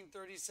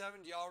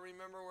 1937. Do y'all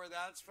remember where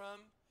that's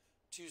from?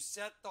 To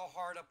set the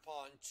heart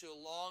upon, to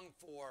long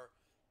for,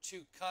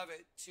 to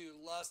covet, to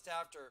lust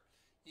after.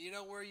 You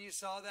know where you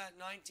saw that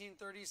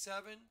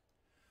 1937?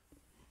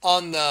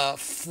 On the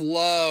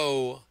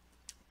flow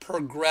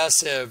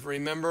progressive.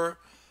 Remember?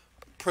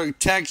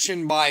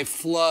 Protection by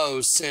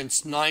flow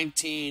since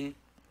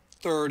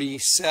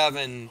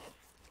 1937.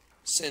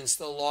 Since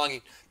the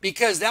longing.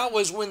 Because that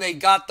was when they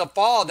got the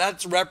fall.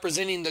 That's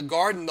representing the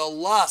garden, the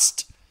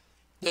lust,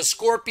 the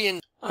scorpion.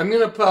 I'm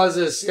going to pause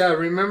this. Yeah,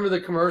 remember the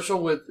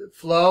commercial with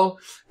Flo?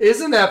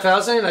 Isn't that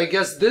fascinating? I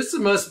guess this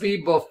must be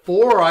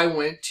before I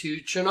went to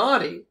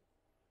Chinati.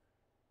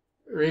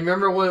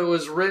 Remember what it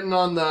was written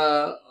on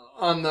the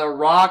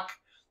rock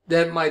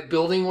that my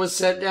building was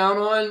set down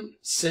on?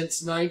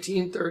 Since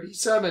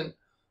 1937.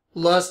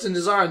 Lust and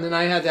desire. And then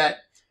I had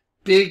that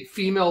big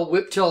female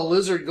whiptail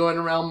lizard going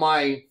around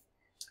my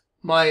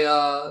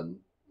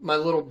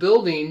little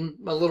building,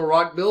 my little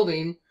rock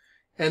building,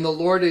 and the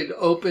Lord had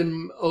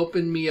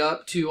opened me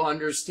up to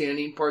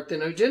understanding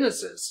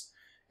parthenogenesis.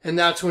 And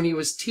that's when he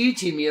was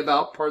teaching me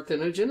about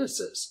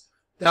parthenogenesis.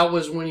 That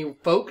was when he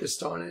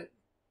focused on it.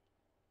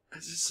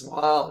 It's just,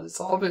 wow,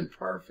 it's all been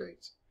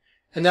perfect.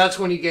 And that's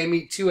when he gave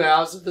me 2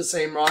 halves of the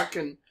same rock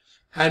and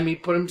had me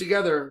put them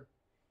together.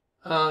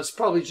 It's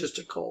probably just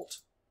a cult.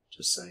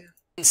 Just saying.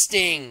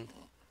 Sting.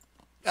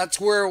 That's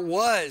where it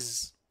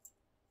was.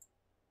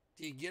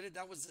 Do you get it?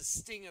 That was the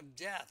sting of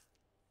death.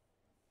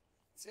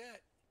 That's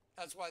it.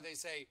 That's why they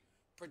say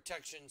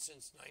protection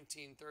since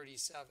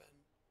 1937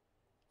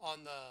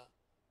 on the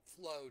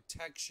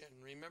flow-tection.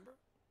 Remember?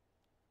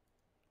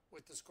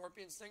 With the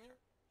scorpion stinger?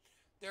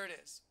 There it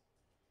is.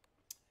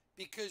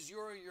 Because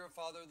you're your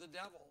father, the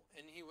devil,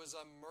 and he was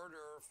a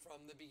murderer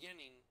from the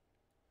beginning.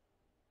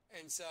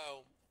 And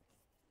so,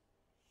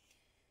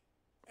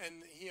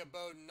 and he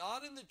abode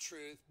not in the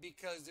truth,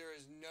 because there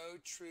is no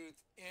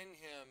truth in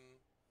him.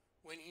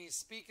 When he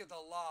speaketh a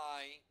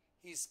lie,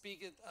 he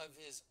speaketh of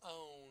his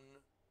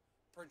own,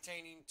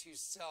 pertaining to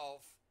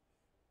self,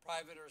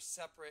 private or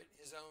separate,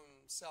 his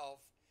own self.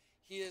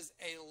 He is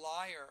a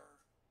liar,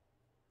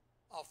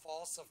 a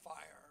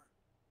falsifier,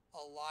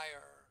 a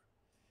liar,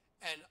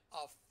 and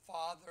a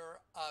father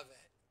of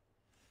it.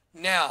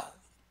 Now,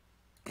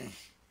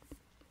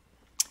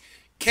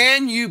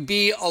 can you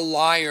be a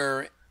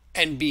liar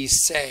and be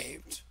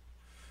saved?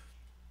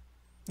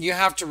 You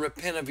have to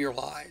repent of your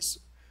lies.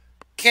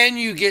 Can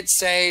you get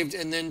saved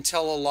and then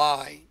tell a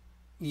lie?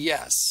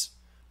 Yes.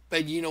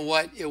 But you know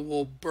what? It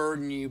will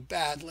burden you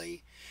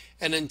badly.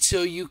 And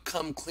until you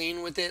come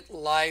clean with it,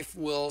 life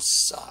will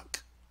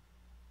suck.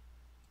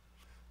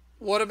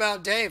 What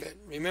about David?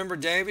 Remember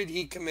David?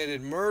 He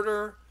committed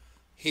murder.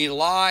 He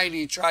lied.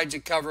 He tried to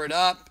cover it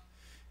up.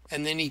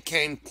 And then he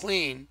came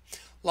clean.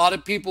 A lot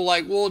of people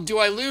like, well, do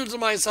I lose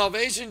my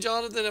salvation,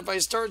 Jonathan, if I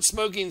start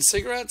smoking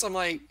cigarettes? I'm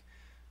like,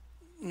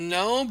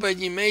 no, but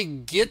you may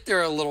get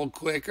there a little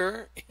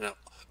quicker, you know,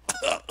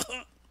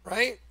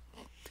 right?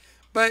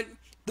 But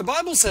the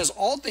Bible says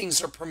all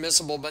things are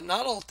permissible, but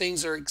not all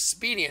things are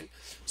expedient.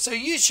 So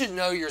you should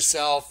know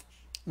yourself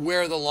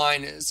where the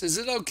line is. Is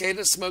it okay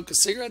to smoke a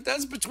cigarette?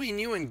 That's between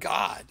you and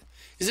God.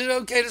 Is it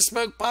okay to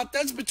smoke pot?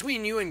 That's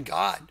between you and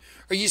God.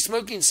 Are you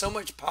smoking so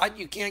much pot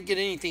you can't get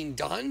anything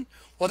done?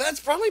 Well, that's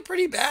probably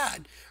pretty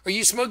bad. Are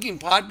you smoking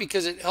pot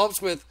because it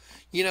helps with,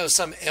 you know,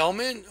 some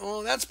ailment?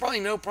 Well, that's probably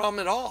no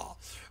problem at all.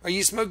 Are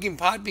you smoking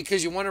pot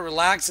because you want to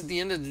relax at the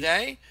end of the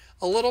day?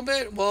 A little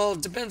bit? Well,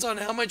 it depends on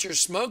how much you're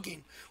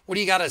smoking. What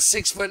do you got, a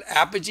 6-foot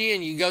apogee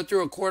and you go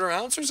through a 1/4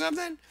 ounce or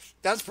something?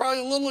 That's probably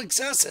a little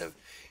excessive.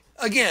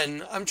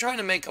 Again, I'm trying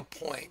to make a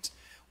point.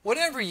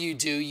 Whatever you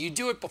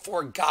do it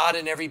before God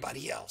and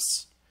everybody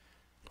else.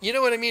 You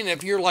know what I mean?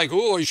 If you're like,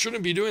 oh, I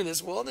shouldn't be doing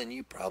this, well, then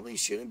you probably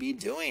shouldn't be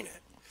doing it.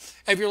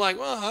 If you're like,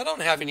 well, I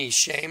don't have any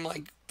shame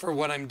like for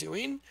what I'm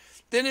doing,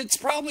 then it's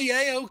probably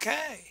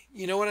A-okay.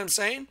 You know what I'm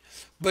saying?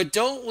 But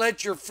don't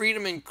let your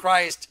freedom in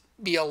Christ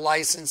be a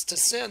license to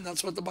sin.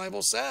 That's what the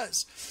Bible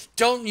says.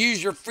 Don't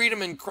use your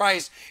freedom in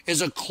Christ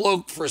as a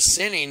cloak for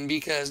sinning,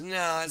 because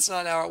no, it's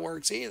not how it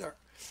works either.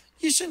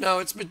 You should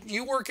know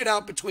you work it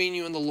out between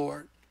you and the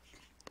Lord.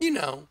 You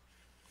know,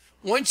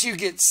 once you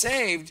get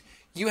saved,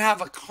 you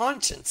have a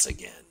conscience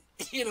again.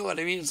 You know what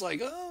I mean? It's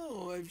like,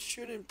 oh, I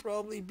shouldn't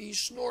probably be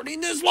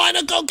snorting this line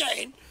of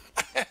cocaine.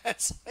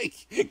 It's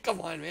like,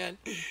 come on, man.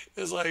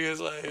 It's like,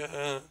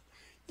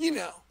 you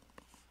know.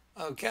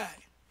 Okay.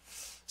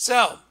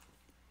 So,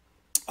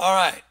 all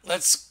right,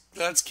 let's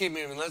keep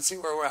moving. Let's see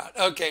where we're at.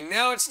 Okay,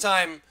 now it's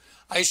time.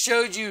 I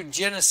showed you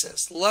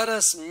Genesis. Let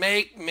us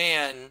make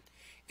man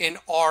in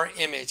our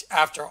image,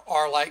 after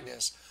our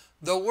likeness.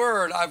 The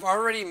word, I've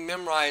already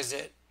memorized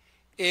it,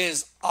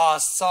 is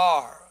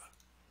asar,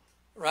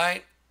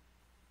 right?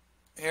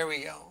 Here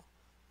we go.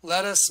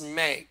 Let us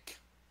make.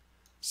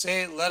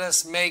 Say, let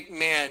us make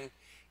man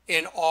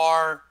in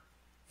our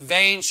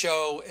vain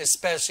show,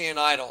 especially an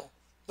idol.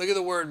 Look at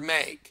the word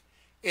make.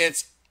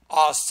 It's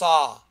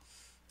asa.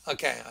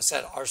 Okay, I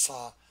said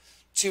arsa.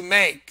 To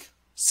make.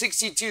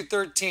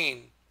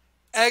 62:13.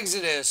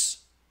 Exodus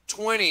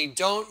 20.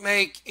 Don't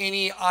make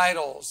any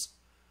idols.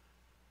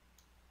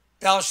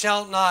 Thou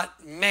shalt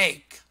not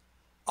make.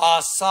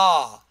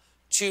 Asa.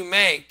 To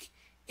make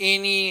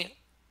any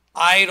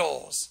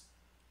idols.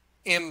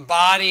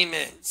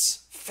 Embodiments.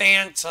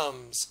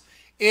 Phantoms.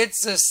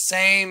 It's the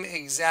same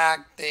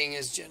exact thing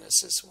as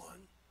Genesis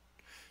 1.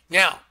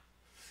 Now,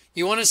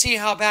 you want to see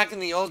how back in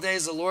the old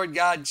days the Lord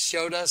God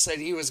showed us that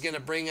he was going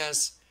to bring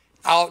us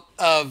out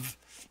of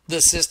the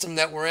system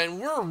that we're in?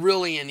 We're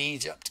really in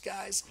Egypt,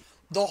 guys.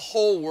 The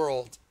whole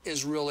world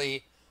is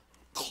really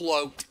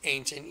cloaked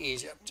ancient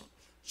Egypt.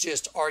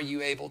 Just, are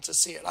you able to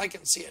see it? I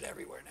can see it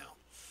everywhere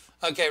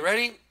now. Okay,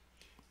 ready?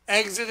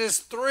 Exodus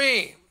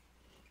 3.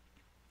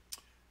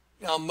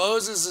 Now,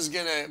 Moses is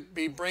going to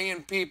be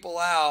bringing people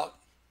out.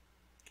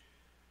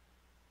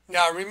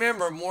 Now,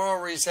 remember,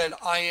 moreover, he said,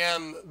 I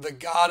am the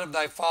God of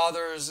thy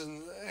fathers,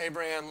 and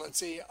Abraham, let's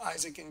see,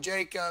 Isaac and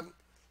Jacob.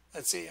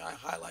 Let's see, I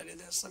highlighted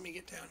this. Let me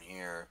get down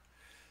here.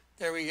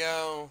 There we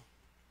go.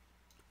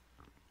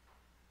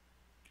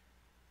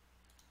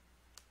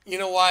 You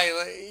know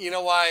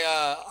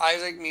why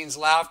Isaac means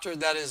laughter?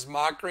 That is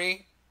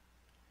mockery.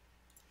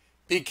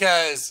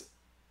 Because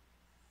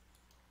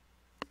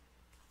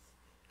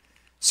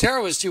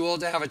Sarah was too old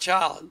to have a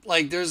child.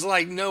 Like, there's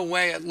like no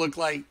way it looked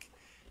like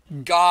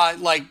God,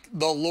 like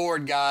the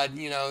Lord God,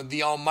 you know,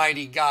 the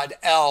Almighty God,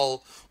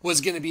 El, was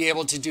going to be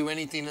able to do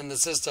anything in the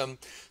system.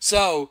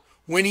 So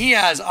when he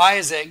has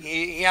Isaac,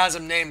 he has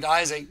him named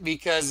Isaac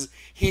because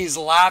he's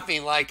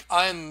laughing like,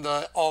 I'm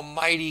the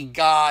Almighty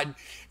God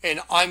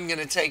and I'm going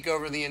to take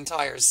over the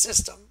entire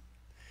system.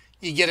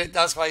 You get it?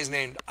 That's why he's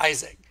named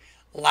Isaac.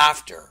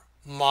 Laughter,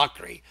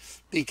 mockery,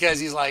 because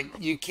he's like,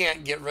 you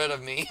can't get rid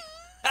of me.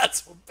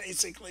 That's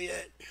basically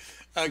it.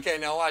 Okay,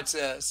 now watch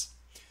this.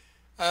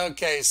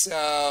 Okay,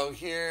 so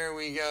here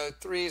we go,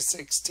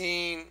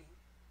 3:16.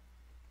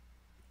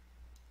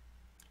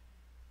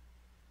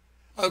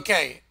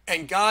 Okay,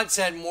 and God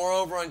said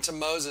moreover unto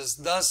Moses,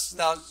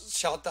 thus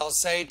shalt thou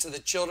say to the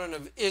children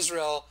of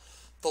Israel,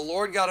 the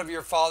Lord God of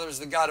your fathers,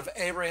 the God of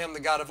Abraham,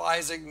 the God of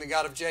Isaac, and the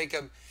God of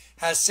Jacob,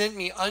 has sent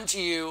me unto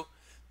you.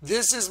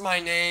 This is my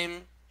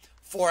name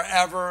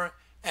forever,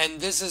 and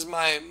this is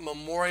my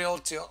memorial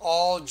to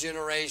all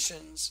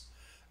generations.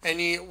 And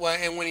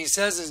when he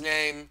says his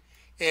name,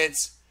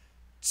 it's,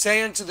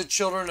 say unto the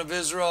children of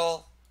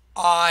Israel,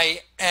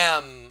 I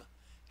am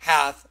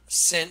hath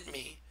sent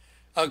me.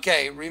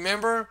 Okay,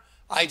 remember,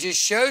 I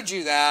just showed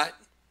you that.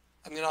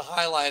 I'm going to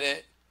highlight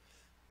it.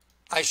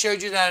 I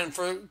showed you that in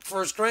 1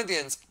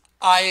 Corinthians.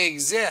 I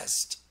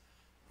exist,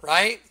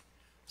 right?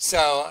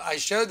 So I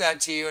showed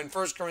that to you in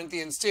 1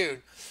 Corinthians 2.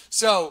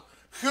 So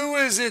who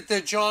is it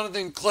that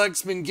Jonathan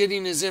Kleck's been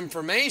getting his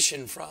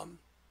information from?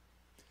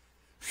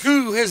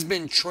 Who has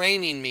been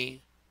training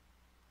me?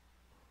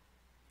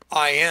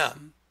 I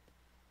am.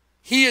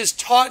 He has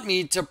taught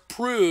me to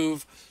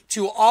prove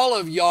to all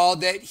of y'all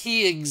that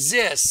he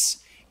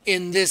exists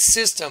in this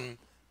system.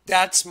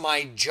 That's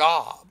my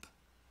job.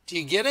 Do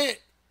you get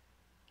it?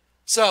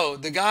 So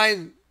the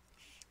guy,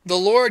 the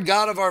Lord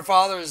God of our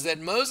fathers that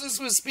Moses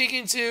was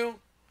speaking to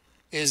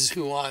is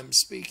who I'm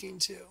speaking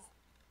to.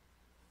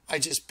 I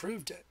just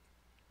proved it.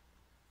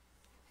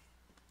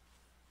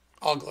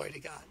 All glory to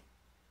God.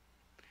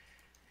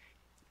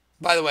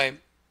 By the way,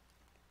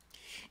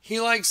 he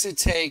likes to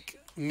take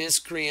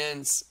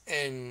miscreants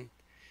and,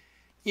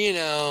 you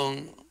know,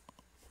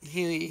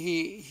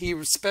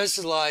 he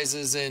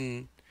specializes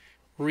in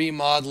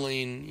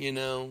remodeling, you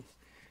know.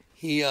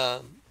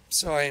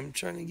 Sorry, I'm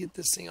trying to get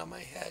this thing on my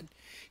head.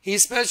 He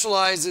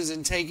specializes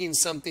in taking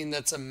something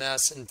that's a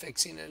mess and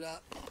fixing it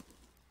up.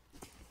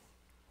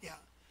 Yeah,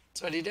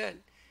 that's what he did.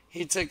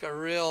 He took a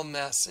real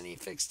mess and he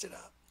fixed it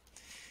up.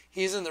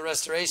 He's in the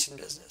restoration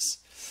business.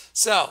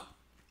 So,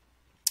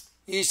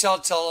 ye shall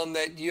tell him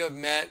that you have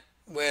met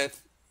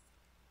with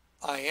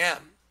I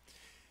am.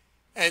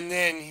 And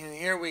then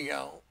here we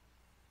go.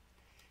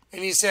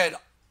 And he said,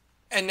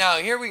 and now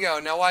here we go.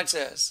 Now watch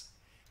this.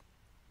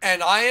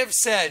 And I have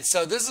said,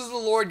 so this is the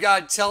Lord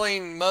God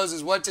telling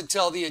Moses what to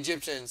tell the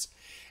Egyptians.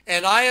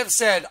 And I have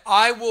said,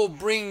 I will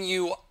bring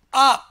you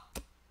up.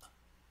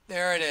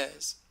 There it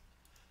is.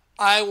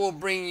 I will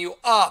bring you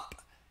up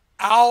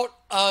out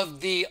of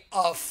the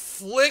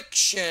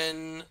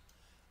affliction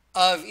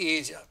of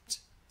Egypt.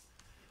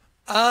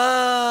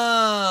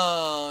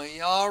 Oh,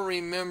 y'all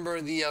remember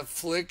the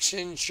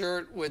affliction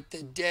shirt with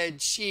the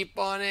dead sheep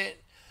on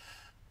it?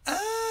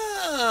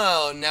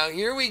 Oh, now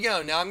here we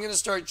go. Now I'm going to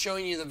start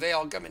showing you the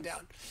veil coming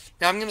down.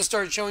 Now I'm going to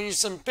start showing you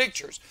some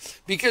pictures.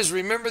 Because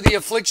remember the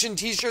affliction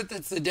t-shirt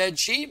that's the dead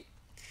sheep?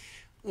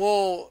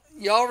 Well,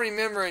 y'all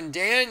remember in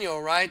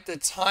Daniel, right? The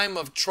time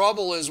of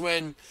trouble is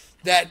when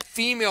that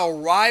female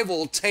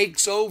rival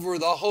takes over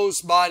the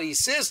host body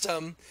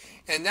system.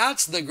 And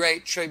that's the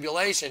great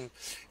tribulation.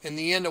 In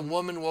the end, a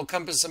woman will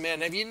compass a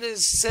man. Have you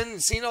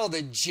seen all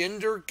the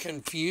gender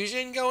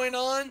confusion going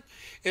on?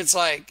 It's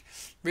like,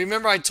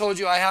 remember I told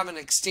you I have an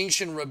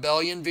Extinction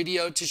Rebellion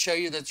video to show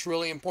you that's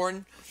really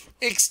important?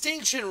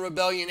 Extinction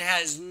Rebellion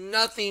has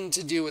nothing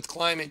to do with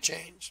climate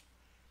change.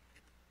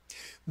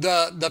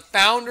 The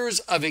founders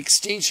of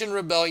Extinction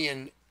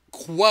Rebellion,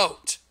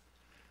 quote,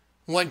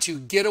 want to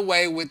get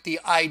away with the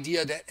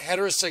idea that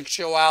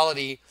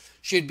heterosexuality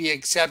should be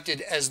accepted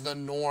as the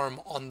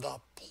norm on the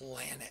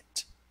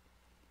planet.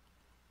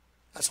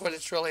 That's what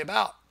it's really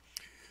about.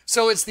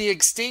 So it's the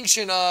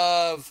extinction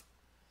of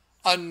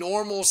a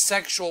normal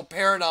sexual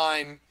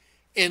paradigm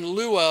in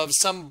lieu of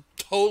some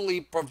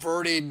totally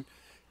perverted,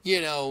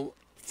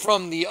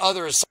 from the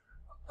other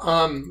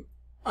side.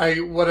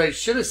 What I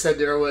should have said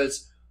there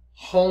was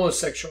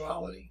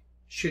homosexuality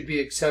should be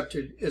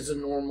accepted as a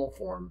normal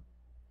form.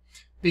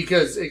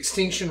 Because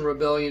Extinction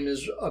Rebellion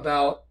is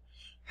about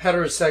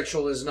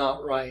heterosexual is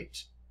not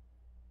right.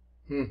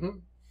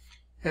 And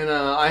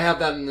I have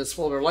that in this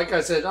folder. Like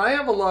I said, I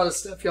have a lot of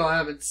stuff y'all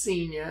haven't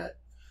seen yet.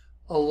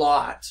 A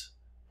lot.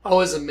 I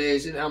was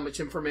amazed at how much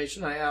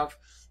information I have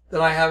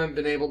that I haven't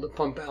been able to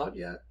pump out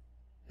yet.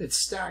 It's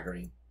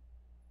staggering.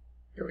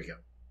 Here we go.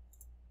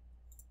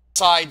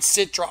 Side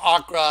Citra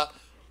Acra,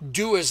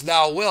 do as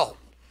thou wilt.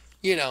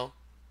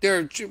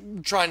 They're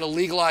trying to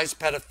legalize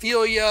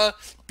pedophilia,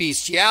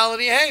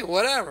 bestiality, hey,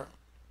 whatever.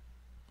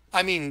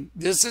 I mean,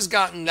 this has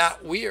gotten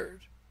that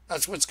weird.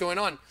 That's what's going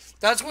on.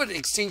 That's what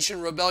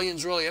Extinction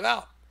Rebellion's really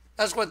about.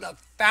 That's what the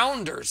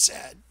founder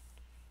said.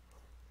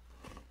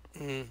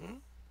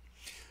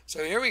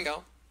 So here we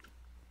go.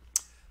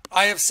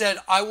 I have said,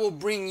 I will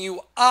bring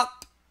you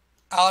up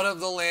out of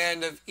the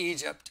land of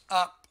Egypt,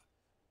 up,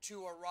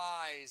 to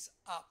arise,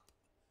 up,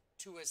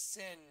 to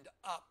ascend,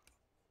 up.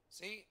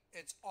 See,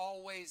 it's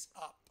always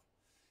up.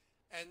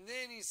 And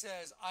then he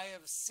says, I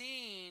have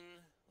seen,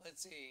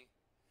 let's see,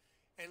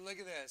 and look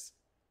at this.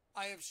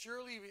 I have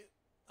surely,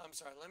 I'm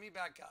sorry, let me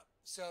back up.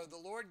 So the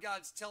Lord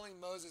God's telling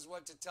Moses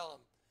what to tell him.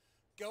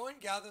 Go and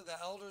gather the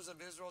elders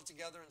of Israel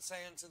together and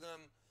say unto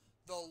them,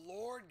 the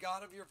Lord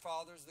God of your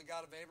fathers, the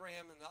God of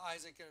Abraham and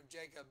Isaac and of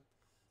Jacob,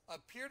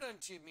 appeared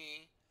unto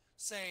me,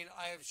 saying,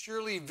 I have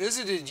surely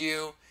visited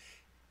you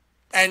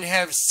and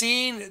have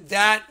seen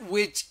that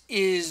which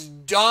is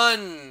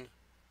done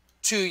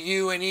to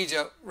you in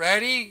Egypt.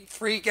 Ready?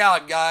 Freak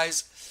out,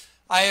 guys.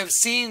 I have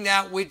seen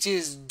that which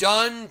is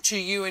done to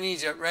you in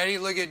Egypt. Ready?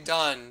 Look at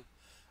done.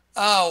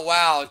 Oh,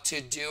 wow.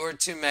 To do or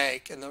to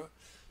make. And the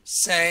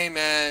same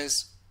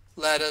as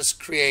let us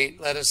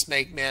create, let us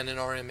make man in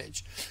our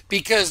image.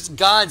 Because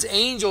God's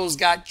angels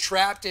got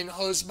trapped in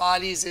host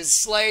bodies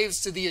as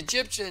slaves to the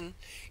Egyptian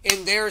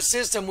in their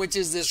system, which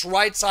is this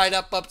right side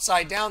up,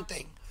 upside down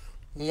thing.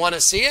 Want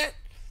to see it?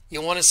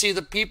 You want to see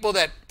the people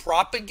that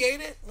propagate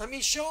it? Let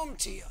me show them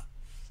to you.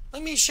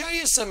 Let me show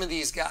you some of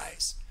these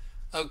guys.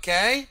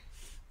 Okay?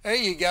 There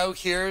you go.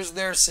 Here's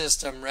their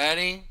system.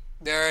 Ready?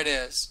 There it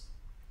is.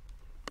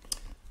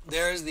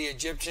 There's the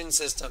Egyptian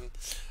system.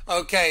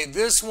 Okay,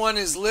 this one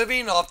is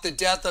living off the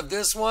death of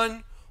this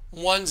one.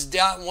 One's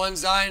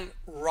dying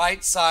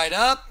right side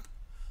up,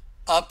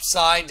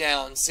 upside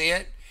down. See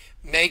it?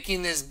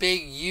 Making this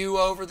big U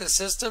over the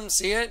system.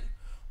 See it?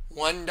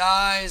 One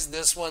dies,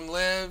 this one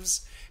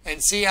lives.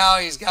 And see how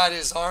he's got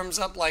his arms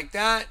up like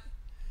that?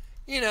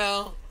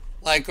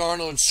 Like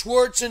Arnold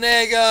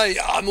Schwarzenegger.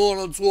 Yeah, I'm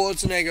Arnold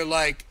Schwarzenegger.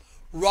 Like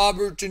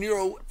Robert De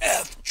Niro.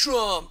 F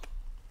Trump.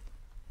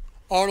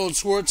 Arnold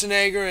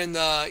Schwarzenegger and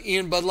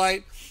Ian Bud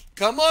Light.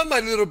 Come on, my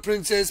little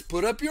princess.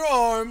 Put up your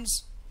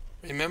arms.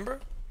 Remember?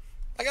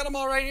 I got them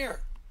all right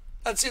here.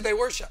 Let's see. They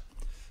worship.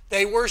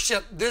 They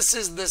worship. This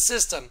is the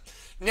system.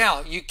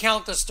 Now, you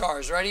count the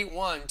stars. Ready?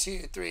 1,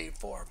 2, 3,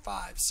 4,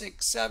 5,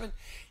 6, 7,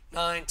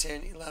 9,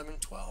 10, 11,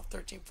 12,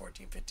 13,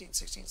 14, 15,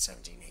 16,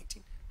 17,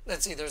 18.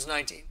 Let's see. There's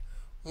 19.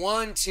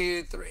 1,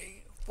 2,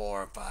 3,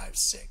 4, 5,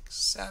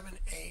 6, 7,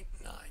 8,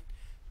 9,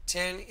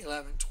 10,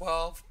 11,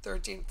 12,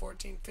 13,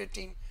 14,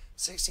 15,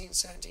 16,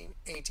 17,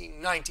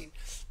 18, 19.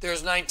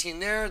 There's 19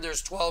 there.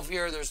 There's 12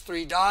 here. There's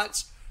 3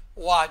 dots.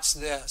 Watch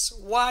this.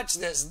 Watch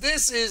this.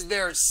 This is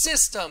their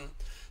system.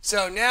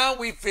 So now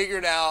we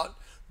figured out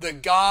the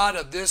God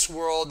of this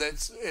world.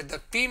 That's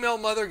the female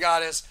mother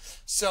goddess.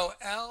 So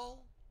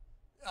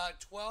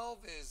L12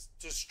 is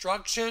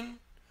destruction.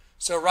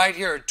 So right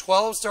here,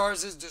 12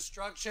 stars is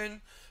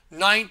destruction.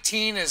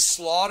 19 is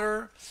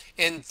slaughter.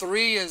 And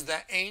 3 is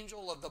the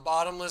angel of the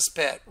bottomless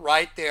pit.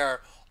 Right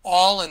there.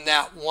 All in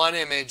that one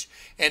image.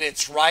 And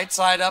it's right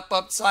side up,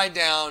 upside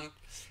down.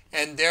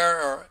 And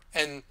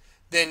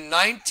Then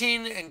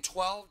 19 and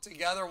 12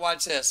 together,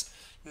 watch this.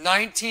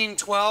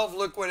 19:12,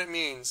 look what it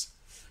means.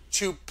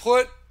 To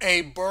put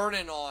a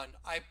burden on.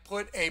 I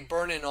put a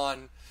burden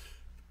on.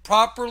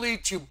 Properly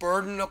to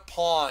burden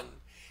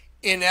upon.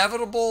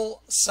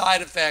 Inevitable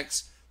side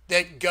effects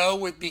that go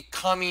with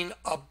becoming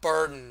a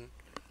burden.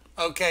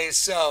 Okay,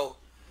 so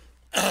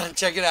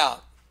check it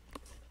out.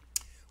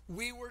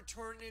 We were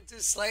turned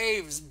into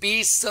slaves,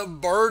 beasts of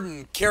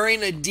burden,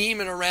 carrying a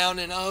demon around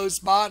in a host's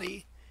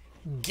body.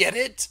 Get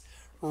it?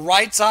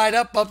 Right side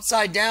up,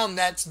 upside down.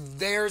 That's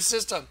their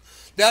system.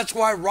 That's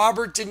why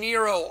Robert De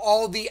Niro,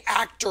 all the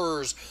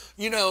actors,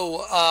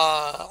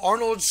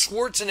 Arnold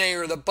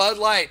Schwarzenegger, the Bud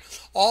Light,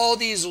 all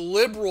these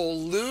liberal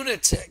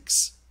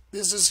lunatics,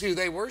 this is who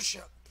they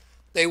worship.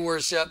 They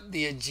worship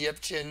the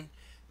Egyptian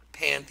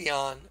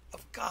pantheon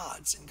of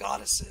gods and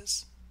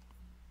goddesses.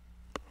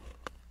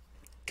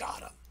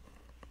 Got 'em.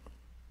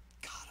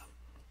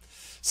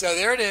 So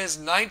there it is,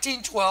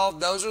 1912.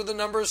 Those are the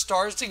number of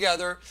stars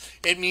together.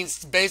 It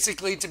means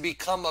basically to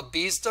become a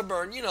beast of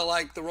burden,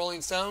 like the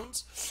Rolling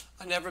Stones.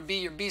 I'll never be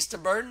your beast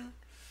of burden.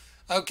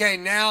 Okay,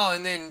 now,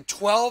 and then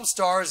 12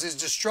 stars is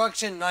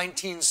destruction.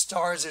 19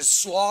 stars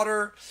is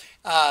slaughter.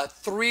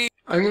 3.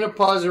 I'm going to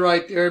pause it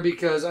right there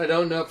because I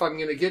don't know if I'm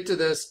going to get to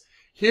this.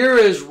 Here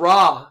is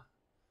Ra.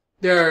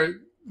 There,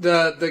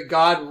 the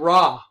god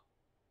Ra.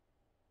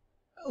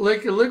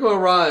 Look what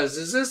Ra is.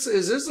 Is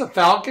this a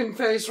falcon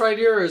face right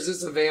here, or is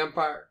this a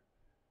vampire?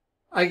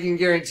 I can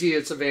guarantee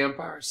it's a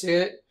vampire. See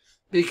it?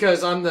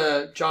 Because I'm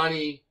the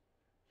Johnny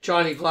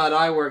Vlad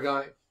Eyewear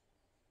guy.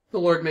 The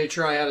Lord made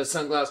sure I had a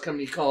sunglass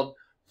company called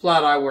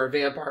Vlad Eyewear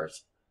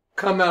Vampires.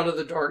 Come out of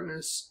the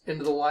darkness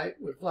into the light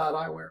with Vlad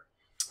Eyewear.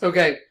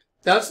 Okay,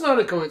 that's not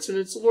a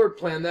coincidence. The Lord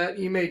planned that.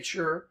 He made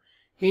sure.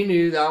 He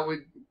knew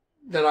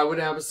that I would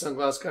have a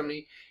sunglass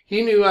company.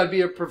 He knew I'd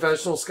be a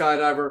professional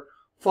skydiver,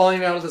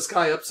 falling out of the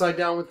sky upside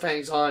down with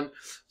fangs on,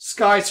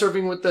 sky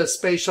surfing with the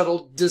space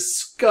shuttle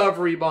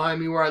Discovery behind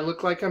me where I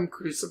look like I'm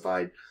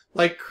crucified.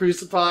 Like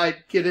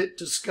crucified, get it,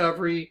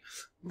 Discovery,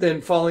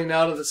 then falling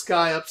out of the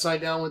sky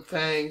upside down with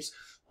fangs,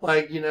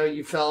 like,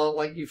 you fell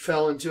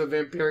into a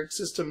vampiric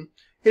system.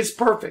 It's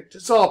perfect.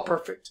 It's all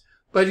perfect.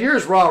 But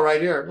here's Ra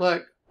right here.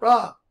 Look,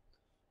 Ra,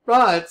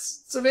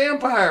 it's a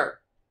vampire.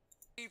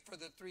 For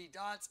the 3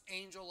 dots,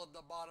 angel of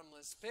the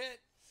bottomless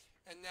pit.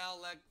 And now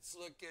let's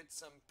look at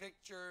some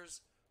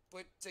pictures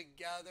put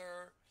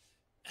together.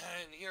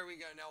 And here we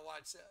go. Now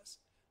watch this.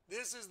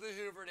 This is the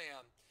Hoover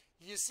Dam.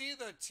 You see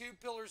the 2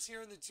 pillars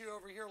here and the 2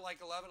 over here like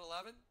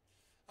 11:11?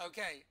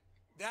 Okay,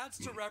 that's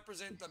to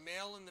represent the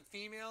male and the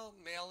female,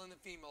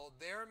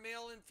 Their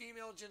male and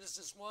female,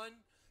 Genesis 1.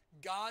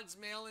 God's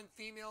male and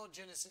female,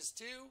 Genesis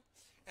 2.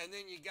 And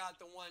then you got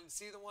the one,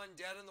 see the one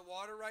dead in the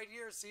water right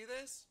here? See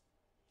this?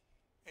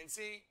 And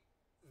see,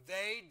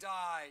 they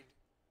died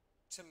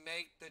to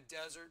make the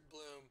desert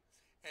bloom.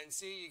 And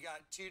see, you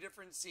got 2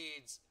 different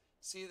seeds.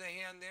 See the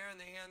hand there and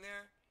the hand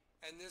there?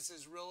 And this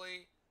is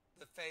really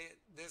the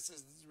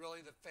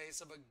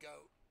face of a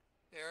goat.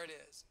 There it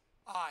is.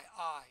 Eye,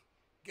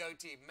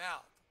 goatee,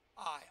 mouth,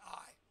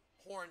 eye,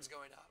 horns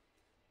going up.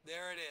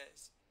 There it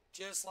is.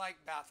 Just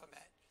like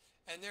Baphomet.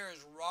 And there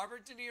is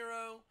Robert De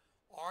Niro,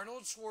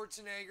 Arnold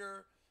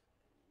Schwarzenegger,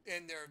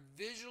 and they're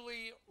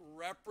visually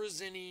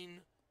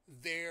representing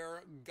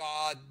their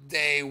God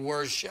they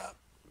worship.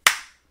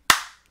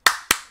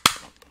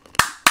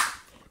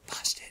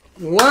 Busted.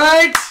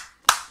 What?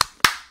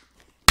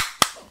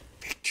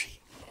 Victory.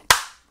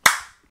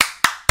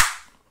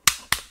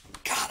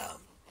 Got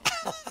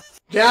him.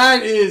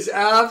 That is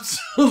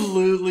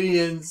absolutely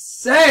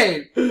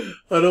insane.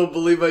 I don't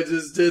believe I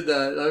just did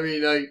that. I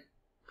mean,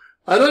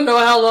 I don't know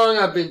how long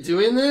I've been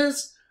doing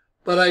this,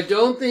 but I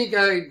don't think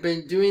I've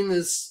been doing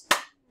this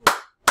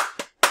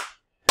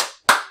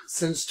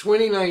since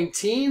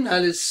 2019.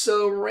 That is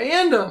so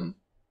random.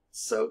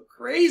 So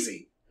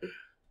crazy.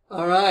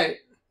 All right.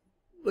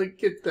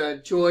 Look at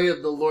the joy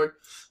of the Lord.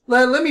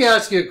 Let me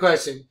ask you a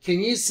question. Can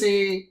you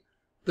see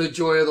the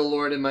joy of the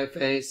Lord in my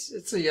face?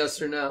 It's a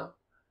yes or no.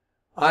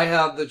 I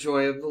have the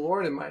joy of the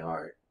Lord in my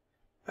heart.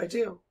 I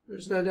do.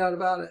 There's no doubt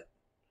about it.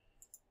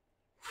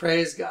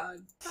 Praise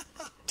God.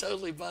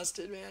 Totally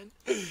busted, man.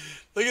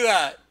 Look at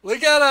that.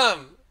 Look at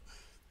him.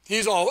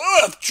 He's all,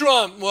 ugh,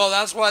 Trump. Well,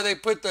 that's why they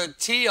put the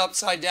T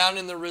upside down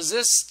in the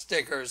resist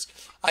stickers.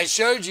 I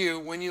showed you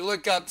when you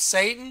look up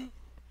Satan.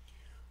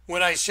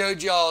 When I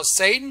showed y'all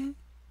Satan,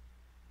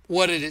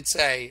 what did it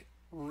say?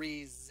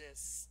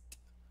 Resist.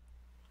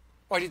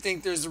 Why do you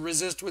think there's a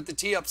resist with the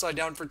T upside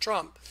down for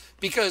Trump?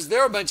 Because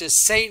they're a bunch of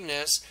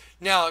Satanists.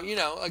 Now,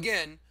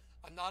 again,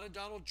 I'm not a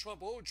Donald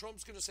Trump. Oh,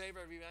 Trump's going to save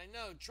everybody.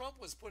 No, Trump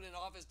was put in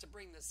office to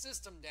bring the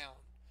system down.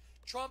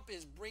 Trump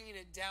is bringing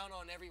it down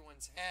on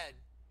everyone's head.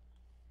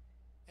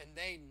 And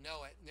they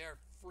know it. And they're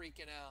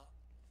freaking out.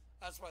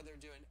 That's why they're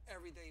doing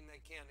everything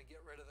they can to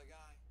get rid of the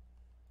guy.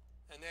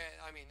 And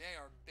they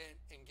are bent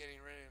in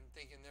getting rid of him,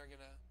 thinking they're going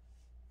to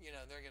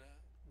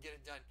get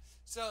it done.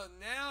 So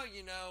now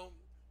you know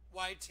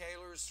why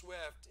Taylor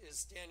Swift is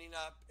standing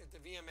up at the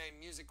VMA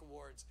Music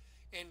Awards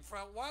in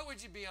front. Why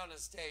would you be on a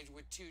stage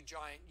with 2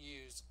 giant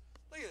U's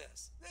Look at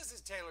this. This is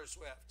Taylor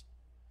Swift.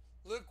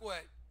 Look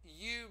what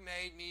you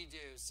made me do.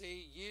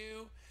 See,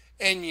 you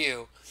and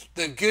you.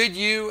 The good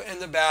you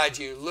and the bad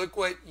you. Look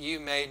what you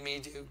made me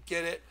do.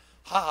 Get it?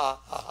 Ha ha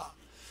ha ha.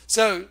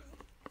 So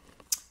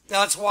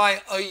that's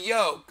why a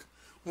yoke,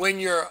 when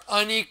you're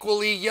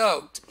unequally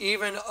yoked,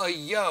 even a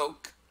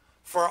yoke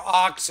for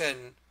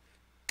oxen,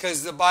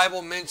 because the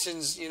Bible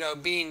mentions,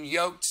 being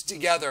yoked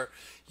together.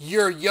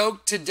 You're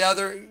yoked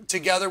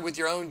together with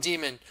your own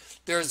demon.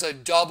 There's a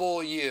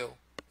double you.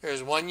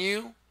 There's one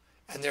you,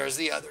 and there's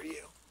the other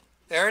you.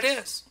 There it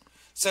is.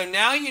 So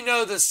now you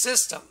know the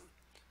system.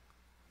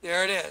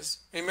 There it is.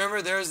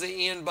 Remember, there's the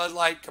Ian Bud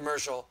Light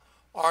commercial.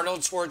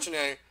 Arnold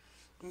Schwarzenegger,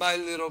 my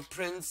little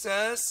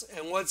princess.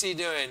 And what's he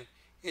doing?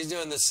 He's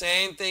doing the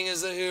same thing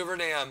as the Hoover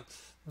Dam.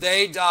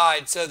 They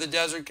died so the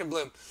desert can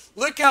bloom.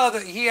 Look how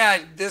he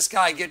had this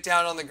guy get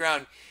down on the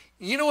ground.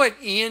 You know what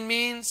Ian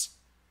means?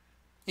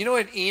 You know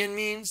what Ian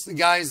means? The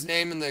guy's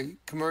name in the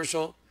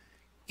commercial?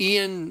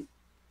 Ian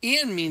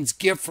means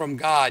gift from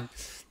God.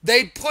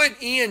 They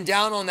put Ian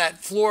down on that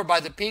floor by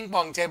the ping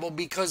pong table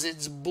because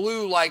it's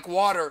blue like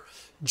water,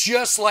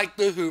 just like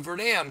the Hoover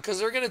Dam, because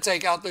they're going to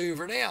take out the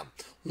Hoover Dam.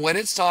 When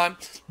it's time,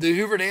 the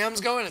Hoover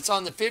Dam's going, it's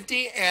on the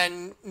 50,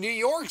 and New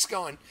York's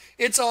going.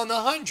 It's on the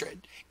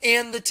 100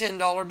 and the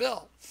 $10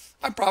 bill.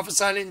 I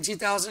prophesied it in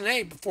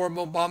 2008 before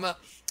Obama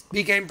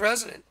became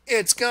president.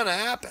 It's going to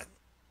happen.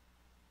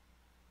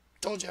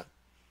 Told you.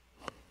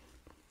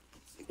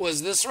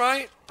 Was this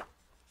right?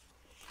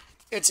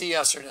 It's a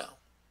yes or no.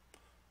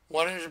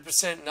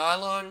 100%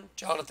 nylon.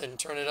 Jonathan,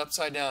 turn it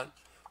upside down.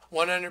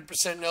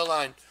 100% no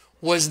line.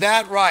 Was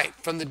that right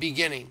from the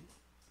beginning?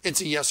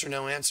 It's a yes or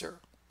no answer.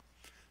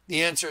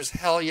 The answer is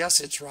hell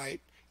yes, it's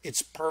right.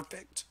 It's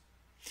perfect.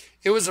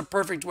 It was a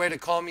perfect way to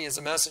call me as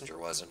a messenger,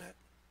 wasn't it?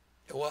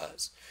 It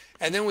was.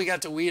 And then we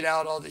got to weed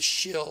out all the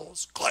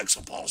shills. Clicks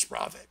a false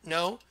prophet.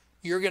 No,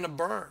 you're going to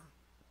burn.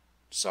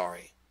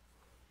 Sorry.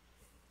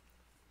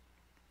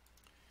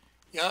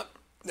 Yep,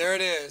 there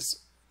it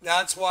is.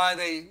 That's why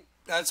they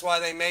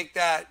make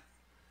that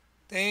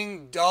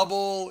thing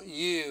double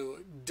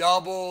U.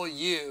 Double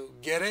U.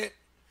 Get it?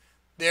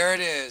 There it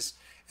is.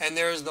 And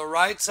there's the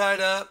right side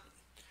up.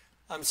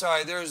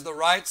 There's the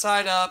right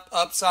side up,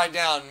 upside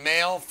down,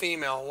 male,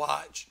 female,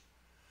 watch.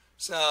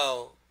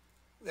 So,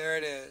 there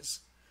it is.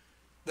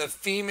 The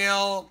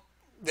female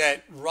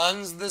that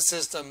runs the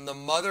system, the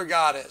mother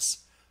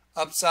goddess,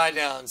 upside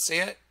down. See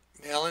it?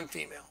 Male and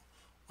female.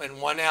 When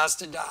one has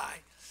to die.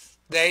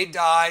 They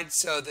died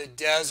so the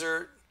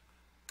desert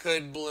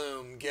could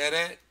bloom. Get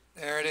it?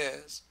 There it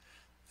is.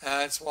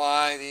 That's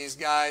why these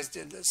guys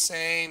did the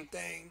same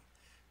thing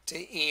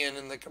to Ian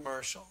in the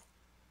commercial.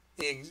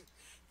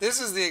 This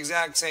is the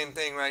exact same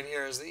thing right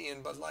here as the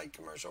Ian Bud Light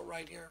commercial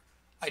right here.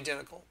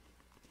 Identical.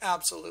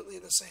 Absolutely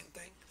the same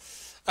thing.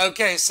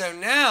 Okay, so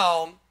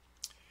now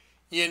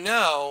you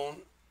know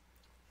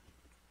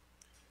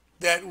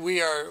that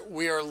we are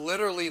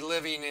literally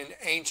living in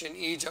ancient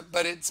Egypt,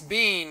 but it's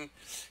being,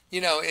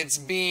 the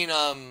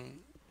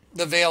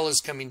veil is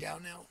coming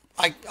down now.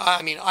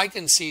 I mean, I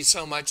can see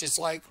so much. It's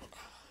like,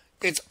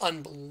 it's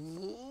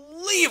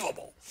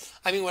unbelievable.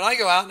 I mean, when I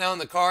go out now in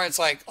the car, it's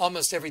like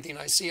almost everything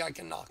I see I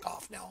can knock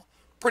off now.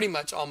 Pretty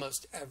much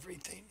almost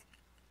everything.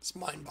 It's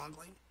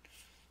mind-boggling.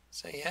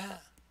 So, yeah.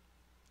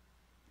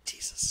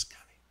 Jesus is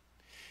coming.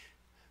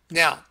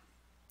 Now,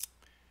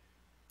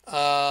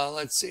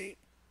 let's see.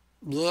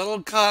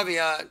 Little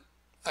caveat.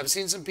 I've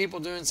seen some people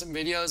doing some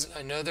videos, and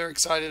I know they're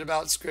excited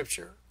about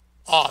Scripture.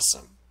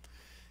 Awesome.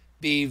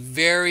 Be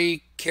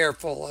very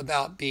careful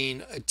about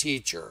being a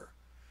teacher.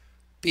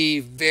 Be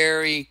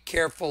very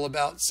careful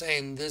about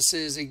saying this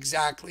is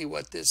exactly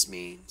what this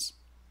means.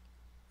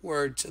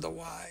 Word to the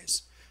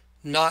wise.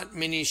 Not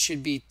many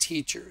should be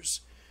teachers.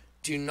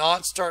 Do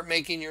not start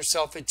making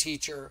yourself a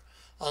teacher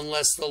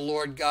unless the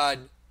Lord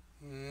God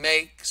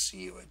makes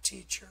you a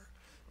teacher.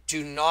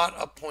 Do not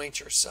appoint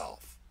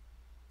yourself,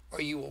 or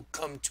you will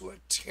come to a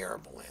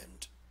terrible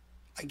end.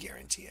 I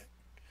guarantee it.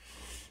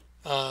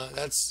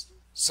 That's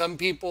some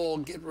people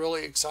get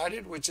really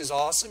excited, which is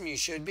awesome. You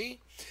should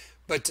be.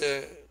 But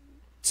to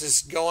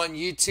go on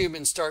YouTube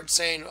and start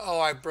saying,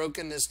 oh, I've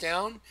broken this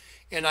down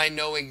and I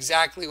know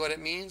exactly what it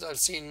means. I've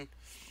seen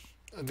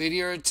a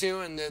video or two,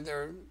 and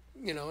they're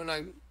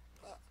and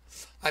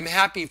I'm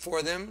happy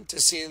for them to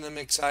see them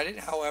excited.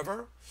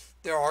 However,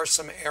 there are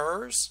some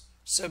errors,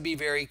 so be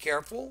very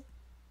careful.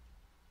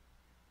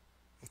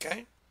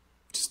 Okay?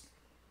 Just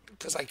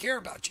because I care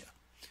about you.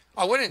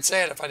 I wouldn't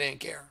say it if I didn't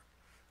care.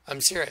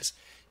 I'm serious.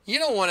 You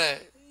don't want to,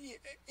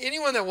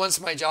 anyone that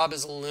wants my job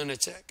is a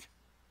lunatic.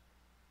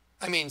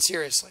 I mean,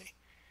 seriously.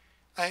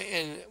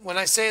 And when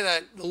I say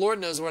that, the Lord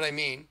knows what I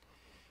mean.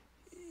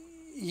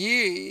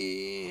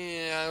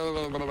 Yeah,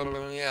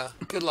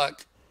 good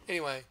luck.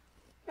 Anyway,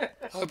 I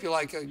hope you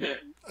like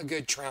a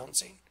good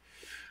trouncing.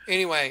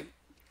 Anyway,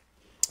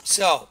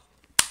 so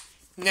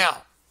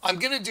now I'm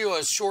going to do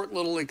a short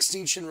little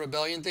Extinction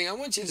Rebellion thing. I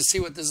want you to see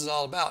what this is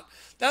all about.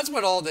 That's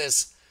what all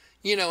this,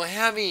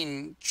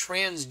 having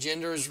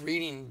transgenders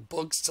reading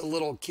books to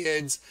little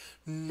kids,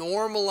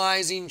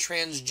 normalizing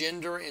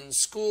transgender in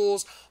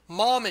schools,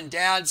 mom and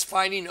dads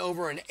fighting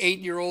over an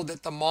 8-year-old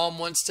that the mom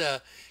wants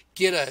to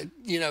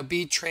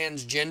be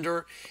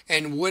transgender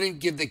and wouldn't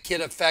give the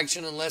kid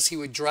affection unless he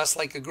would dress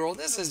like a girl.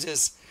 This is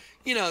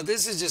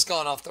just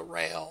gone off the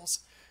rails.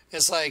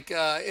 It's like,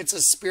 it's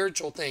a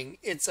spiritual thing.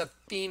 It's a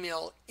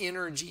female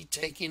energy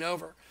taking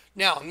over.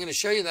 Now, I'm going to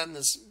show you that in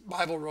this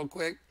Bible real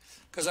quick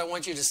because I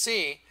want you to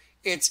see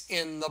it's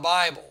in the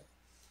Bible.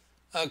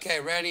 Okay,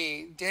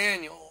 ready?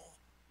 Daniel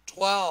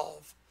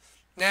 12.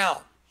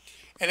 Now,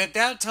 and at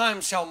that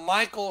time shall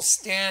Michael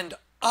stand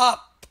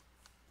up,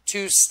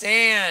 to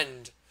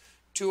stand,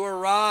 to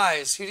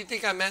arise. Who do you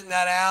think I met in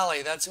that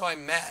alley? That's who I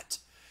met.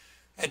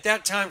 At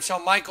that time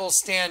shall Michael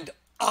stand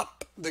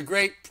up, the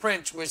great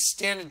prince which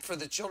standeth for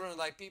the children of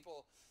thy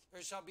people.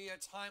 There shall be a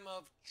time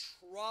of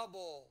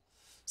trouble.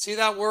 See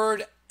that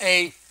word?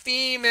 A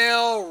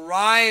female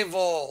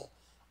rival.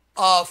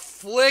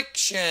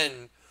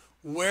 Affliction.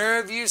 Where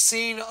have you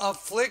seen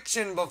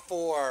affliction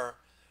before?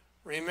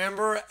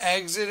 Remember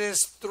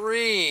Exodus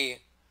 3.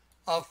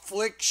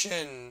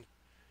 Affliction.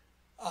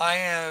 I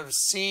have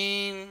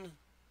seen.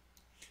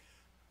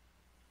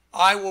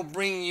 I will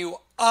bring you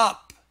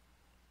up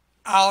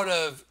out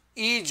of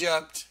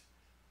Egypt,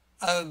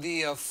 of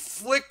the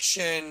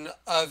affliction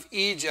of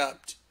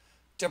Egypt.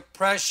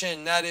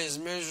 Depression, that is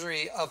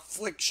misery,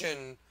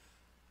 affliction,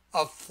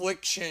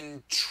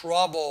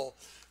 trouble.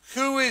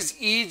 Who is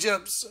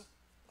Egypt's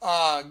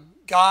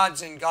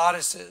gods and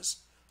goddesses?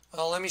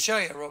 Well, let me show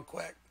you real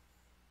quick.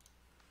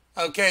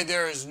 Okay,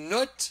 there is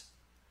Nut.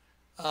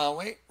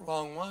 Wait,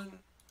 wrong one.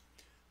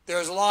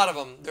 There's a lot of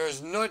them.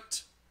 There's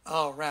Nut.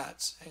 Oh,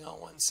 rats. Hang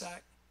on one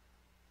sec.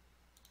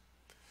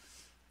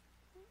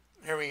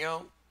 Here we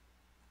go.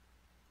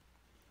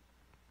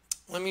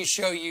 Let me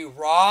show you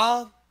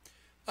Ra.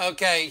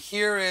 Okay,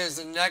 here is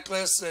a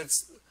necklace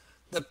that's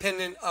the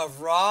pendant of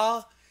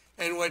Ra,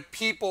 and what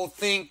people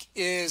think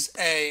is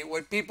a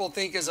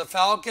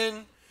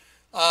falcon.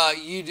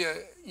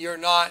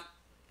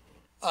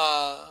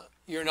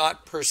 You're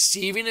not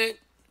perceiving it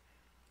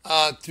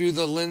through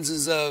the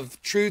lenses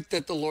of truth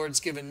that the Lord's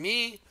given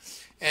me,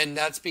 and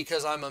that's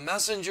because I'm a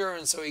messenger,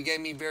 and so He gave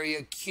me very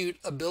acute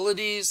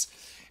abilities,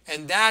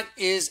 and that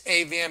is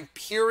a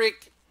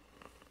vampiric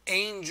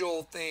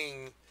angel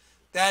thing.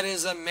 That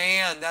is a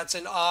man. That's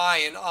an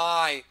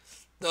eye.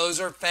 Those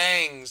are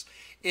fangs.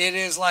 It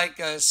is like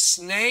a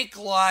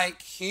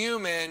snake-like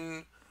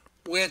human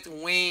with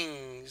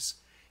wings,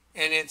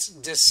 and it's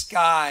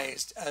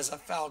disguised as a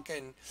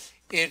falcon.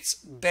 It's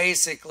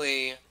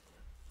basically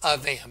a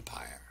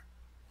vampire.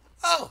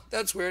 Oh,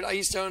 that's weird. I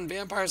used to own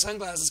vampire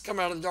sunglasses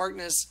coming out of the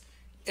darkness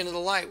into the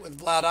light with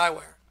Vlad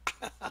eyewear.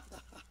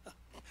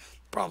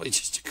 Probably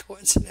just a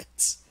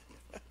coincidence.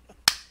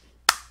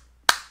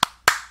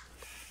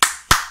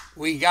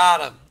 We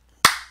got him.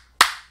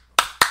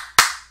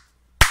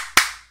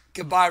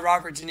 Goodbye,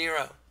 Robert De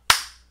Niro.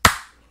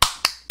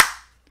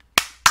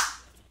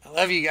 I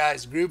love you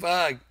guys. Group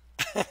hug.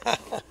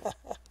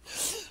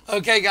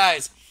 Okay,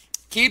 guys.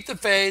 Keep the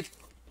faith.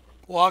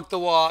 Walk the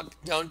walk.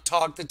 Don't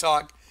talk the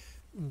talk.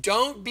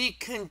 Don't be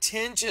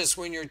contentious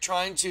when you're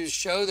trying to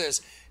show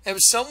this.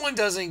 If someone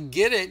doesn't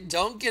get it,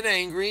 don't get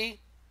angry.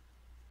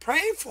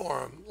 Pray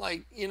for them.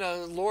 Like,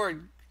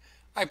 Lord,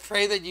 I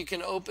pray that you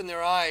can open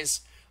their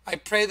eyes. I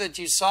pray that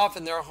you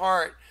soften their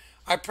heart.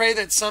 I pray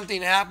that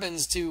something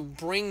happens to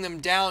bring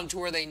them down to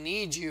where they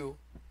need you.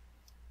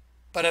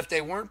 But if they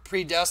weren't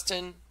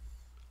predestined,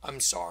 I'm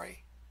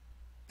sorry.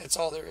 That's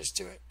all there is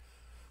to it.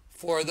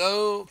 For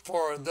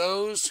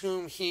those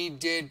whom He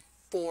did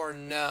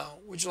foreknow.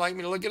 Would you like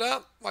me to look it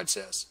up? Watch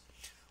this.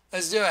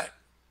 Let's do it.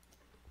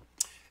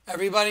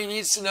 Everybody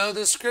needs to know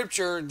this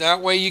scripture.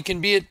 That way you can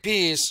be at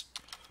peace.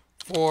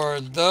 For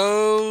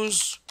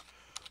those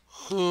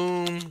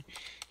whom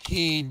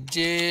He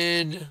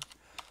did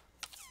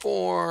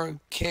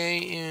foreknow.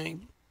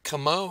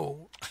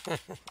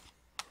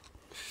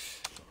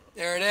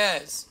 There it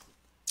is.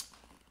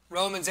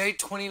 Romans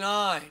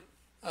 8:29.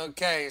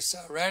 Okay, so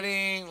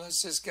ready?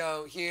 Let's just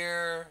go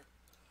here.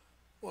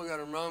 We'll go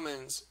to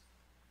Romans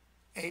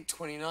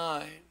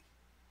 8:29.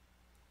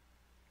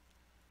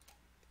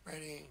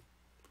 Ready?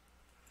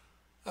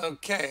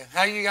 Okay,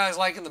 how you guys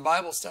liking the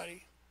Bible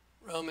study?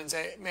 Romans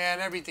 8. Man,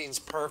 everything's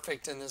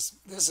perfect in this.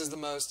 This is the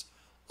most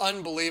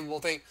unbelievable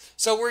thing.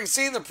 So we're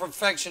seeing the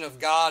perfection of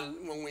God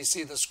when we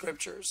see the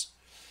scriptures.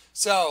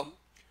 So,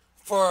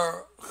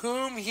 for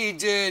whom He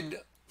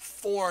did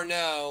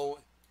foreknow,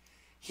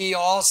 He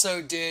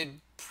also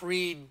did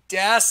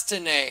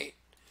predestinate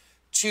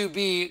to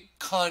be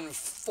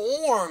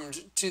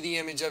conformed to the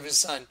image of His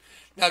Son.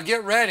 Now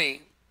get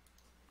ready.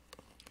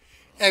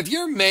 If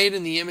you're made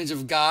in the image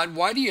of God,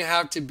 why do you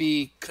have to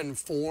be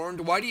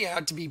conformed? Why do you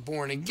have to be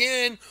born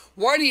again?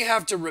 Why do you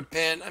have to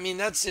repent? I mean,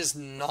 that's just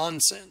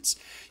nonsense.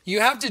 You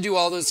have to do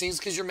all those things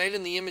because you're made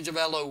in the image of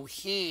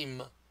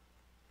Elohim.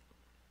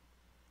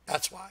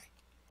 That's why.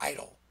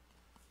 Idol.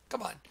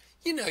 Come on.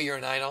 You know you're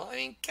an idol. I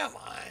mean, come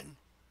on.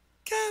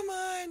 Come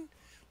on.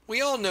 We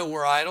all know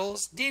we're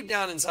idols. Deep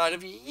down inside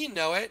of you, you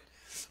know it.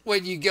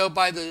 When you go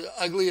buy the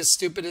ugliest,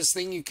 stupidest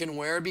thing you can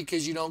wear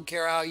because you don't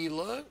care how you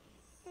look?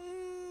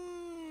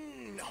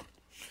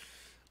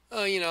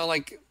 No.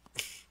 Like,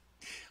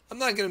 I'm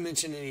not going to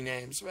mention any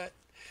names, but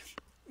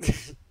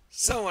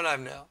someone I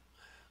know.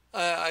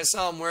 I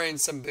saw him wearing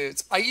some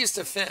boots. I used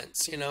to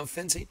fence,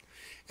 fencing.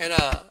 And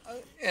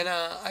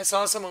I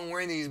saw someone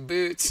wearing these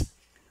boots.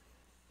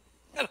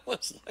 And I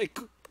was like,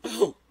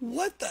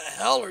 what the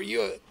hell are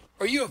you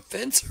a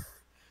fencer?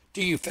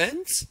 Do you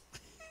fence?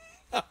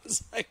 I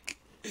was like,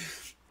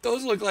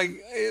 those look like,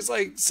 it's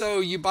like, so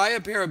you buy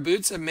a pair of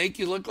boots that make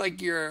you look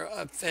like you're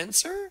a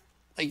fencer?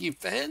 Like you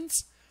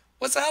fence?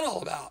 What's that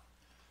all about?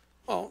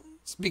 Well,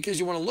 it's because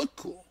you want to look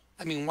cool.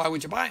 I mean, why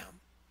would you buy them?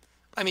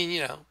 I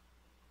mean,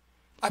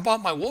 I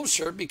bought my wool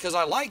shirt because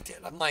I liked it.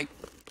 I'm like,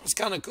 it's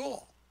kind of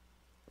cool.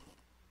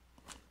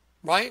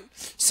 Right?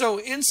 So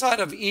inside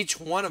of each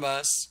one of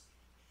us,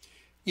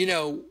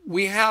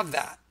 we have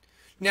that.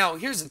 Now,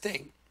 here's the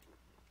thing.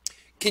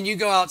 Can you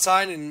go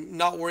outside and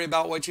not worry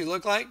about what you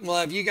look like? Well,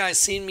 have you guys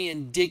seen me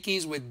in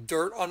Dickies with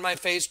dirt on my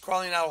face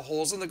crawling out of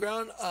holes in the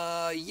ground?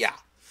 Yeah.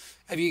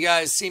 Have you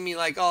guys seen me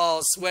like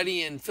all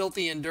sweaty and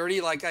filthy and dirty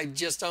like I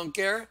just don't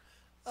care?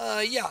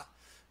 Yeah.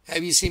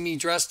 Have you seen me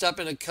dressed up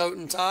in a coat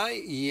and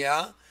tie?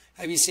 Yeah.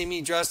 Have you seen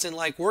me dressed in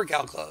like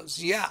workout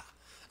clothes? Yeah.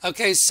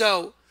 Okay,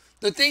 so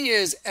the thing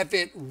is, if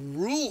it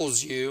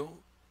rules you,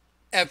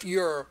 if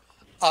your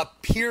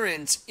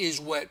appearance is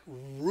what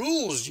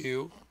rules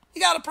you,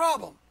 you got a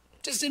problem.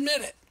 Just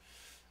admit it.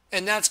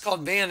 And that's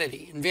called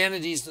vanity. And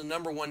vanity is the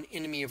number one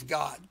enemy of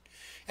God.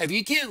 If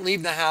you can't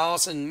leave the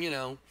house and,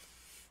 y'all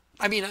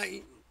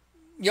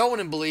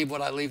wouldn't believe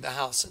what I leave the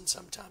house in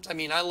sometimes. I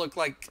mean, I look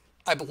like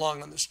I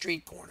belong on the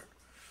street corner.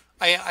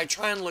 I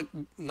try and look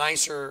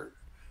nicer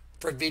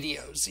for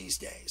videos these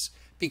days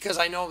because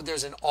I know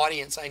there's an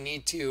audience I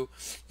need to,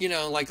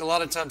 like a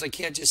lot of times I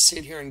can't just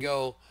sit here and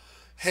go,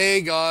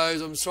 hey guys,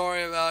 I'm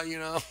sorry about,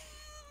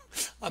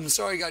 I'm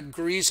sorry I got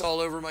grease all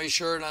over my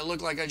shirt and I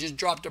look like I just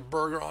dropped a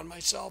burger on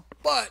myself.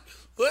 But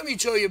let me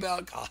tell you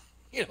about God.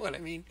 You know what I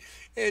mean?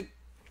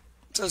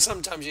 So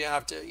sometimes you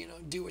have to,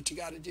 do what you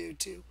got to do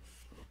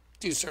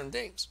do certain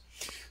things.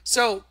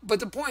 So, but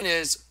the point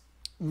is,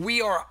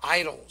 we are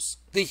idols.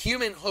 The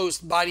human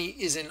host body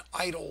is an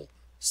idol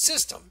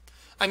system.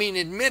 I mean,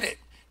 admit it.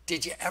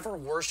 Did you ever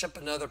worship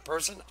another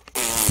person?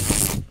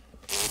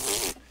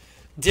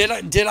 Did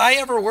I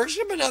ever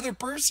worship another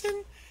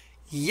person?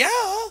 Yeah.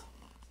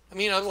 I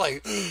mean, I was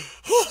like,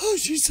 oh,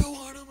 she's so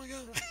hot. Oh my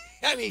God.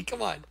 I mean,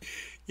 come on.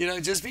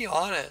 Just be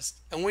honest.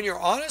 And when you're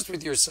honest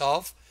with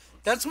yourself,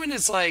 that's when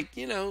it's like,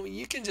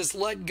 you can just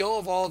let go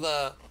of all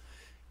the,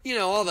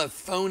 all the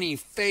phony,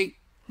 fake,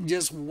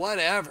 just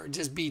whatever.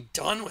 Just be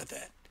done with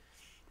it.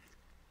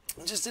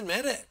 And just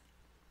admit it.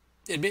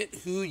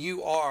 Admit who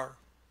you are.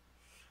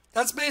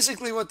 That's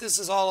basically what this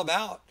is all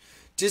about.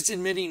 Just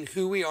admitting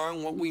who we are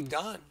and what we've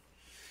done.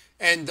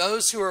 And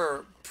those who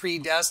are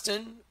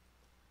predestined,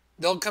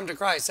 they'll come to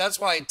Christ.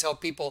 That's why I tell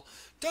people,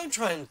 don't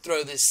try and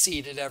throw this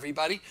seed at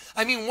everybody.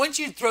 I mean, once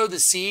you throw the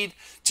seed,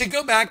 to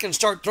go back and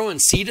start throwing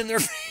seed in their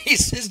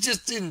face is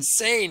just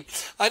insane.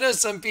 I know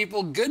some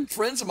people, good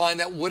friends of mine,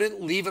 that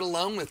wouldn't leave it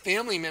alone with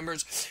family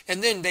members,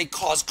 and then they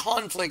cause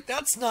conflict.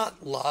 That's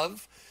not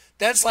love.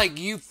 That's like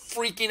you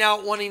freaking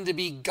out wanting to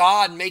be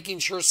God, making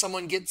sure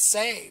someone gets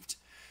saved.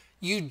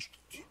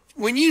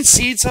 When you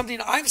seed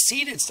something, I've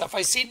seeded stuff.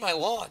 I seed my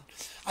lawn.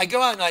 I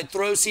go out and I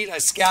throw seed, I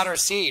scatter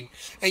seed.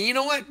 And you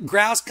know what?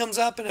 Grass comes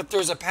up, and if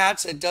there's a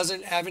patch that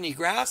doesn't have any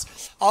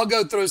grass, I'll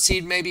go throw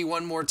seed maybe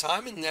one more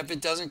time, and if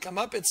it doesn't come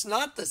up, it's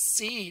not the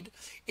seed,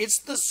 it's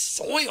the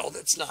soil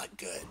that's not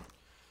good.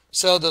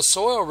 So the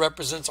soil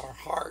represents our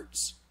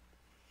hearts.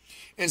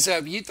 And so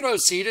if you throw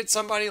seed at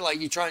somebody,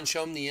 like you try and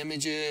show them the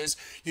images,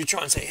 you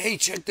try and say, hey,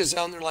 check this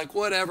out, and they're like,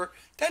 whatever,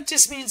 that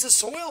just means the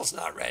soil's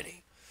not ready.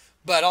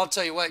 But I'll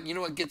tell you what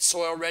gets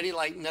soil ready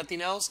like nothing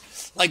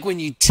else? Like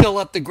when you till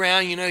up the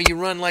ground, you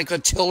run like a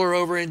tiller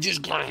over and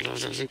just,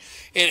 and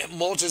it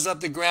mulches up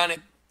the ground,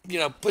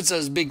 it, puts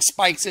those big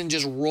spikes in,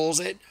 just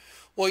rolls it.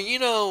 Well,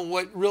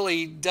 what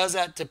really does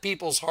that to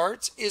people's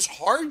hearts is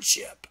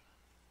hardship.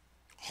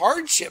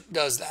 Hardship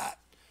does that.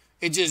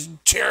 It just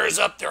tears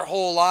up their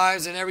whole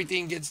lives and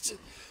everything gets,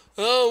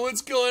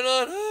 what's going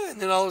on?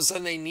 And then all of a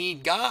sudden they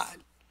need God.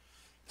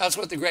 That's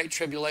what the Great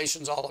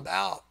Tribulation's all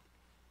about.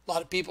 A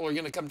lot of people are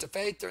going to come to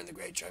faith during the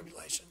Great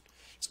Tribulation.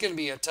 It's going to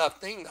be a tough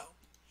thing, though.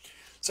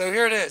 So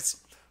here it is.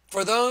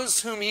 For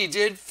those whom he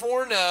did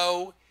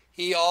foreknow,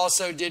 he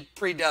also did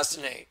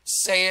predestinate.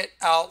 Say it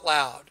out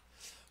loud.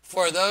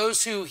 For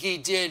those who he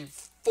did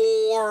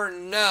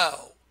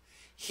foreknow,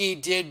 he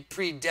did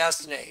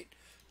predestinate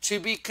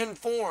to be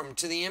conformed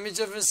to the image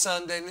of his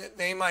Son, that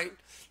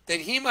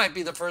he might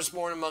be the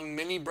firstborn among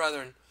many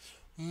brethren.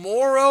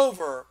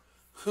 Moreover,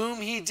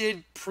 whom he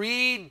did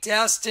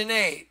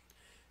predestinate,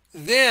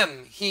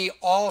 them he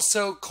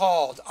also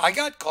called. I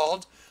got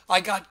called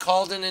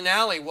in an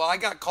alley. Well, I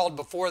got called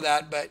before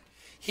that, but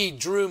he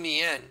drew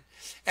me in.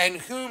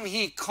 And whom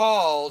he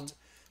called,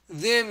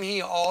 them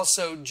he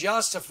also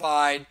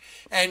justified,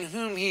 and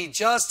whom he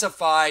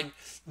justified,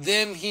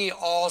 them he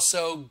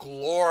also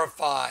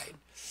glorified.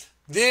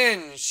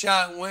 Then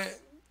shall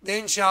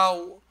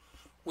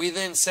we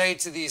then say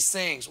to these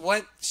things?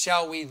 What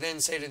shall we then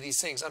say to these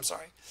things? I'm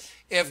sorry.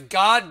 If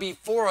God be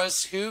for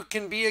us, who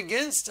can be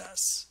against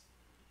us?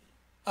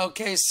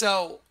 Okay,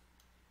 so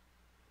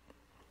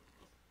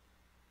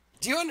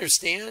do you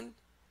understand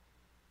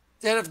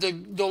that if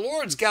the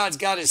Lord's God's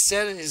got his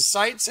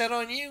sight set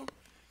on you,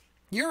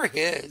 you're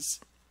his.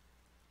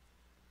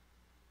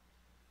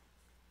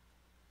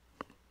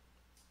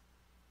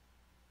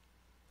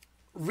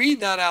 Read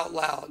that out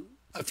loud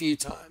a few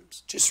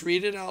times. Just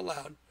read it out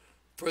loud.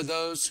 For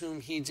those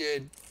whom he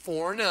did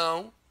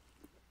foreknow,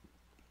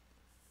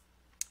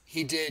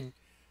 he did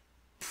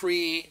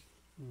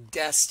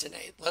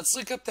predestinate. Let's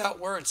look up that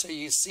word so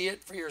you see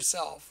it for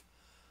yourself.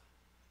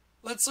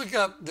 Let's look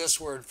up this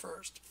word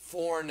first.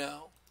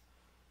 Foreknow.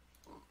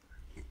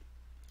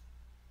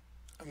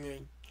 I'm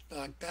going to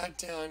knock that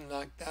down,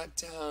 knock that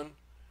down.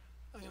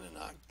 I'm going to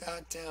knock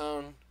that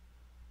down,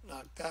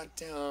 knock that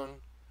down,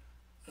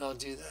 and I'll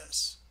do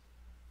this.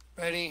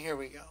 Ready? Here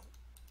we go.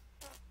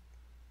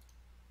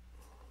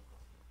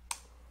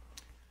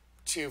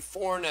 To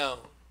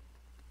foreknow.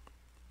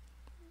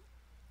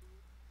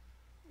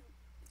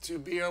 To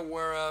be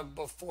aware of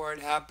before it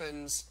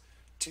happens.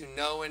 To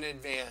know in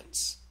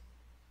advance.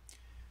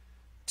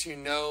 To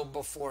know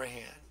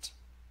beforehand.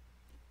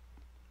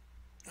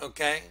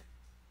 Okay?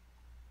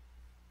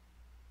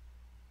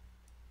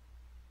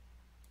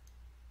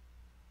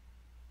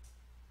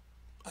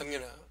 I'm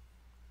going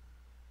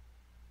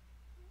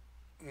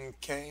to,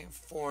 okay,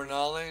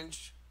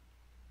 foreknowledge.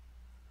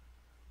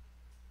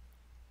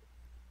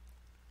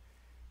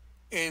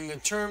 In the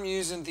term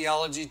used in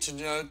theology to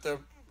denote the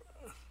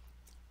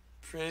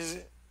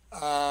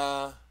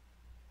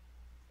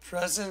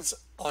presence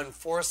on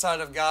foresight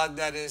of God,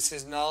 that is,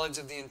 his knowledge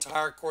of the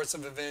entire course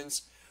of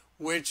events,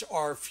 which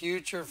are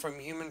future from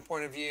human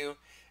point of view,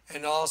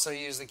 and also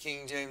use the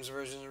King James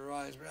Version to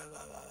rise, blah,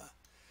 blah, blah.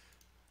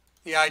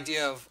 The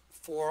idea of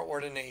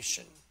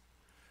foreordination.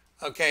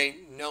 Okay,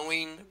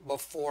 knowing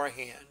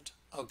beforehand.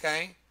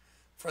 Okay,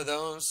 for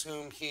those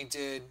whom he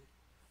did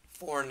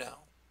foreknow.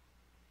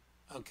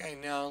 Okay,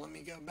 now let me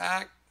go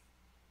back.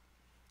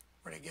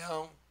 Where'd it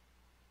go?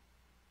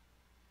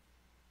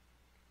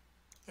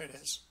 There it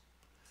is.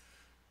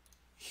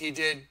 He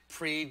did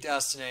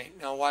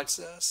predestinate. Now watch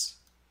this.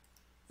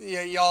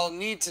 Yeah, y'all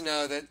need to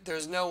know that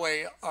there's no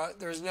way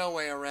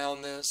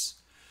around this.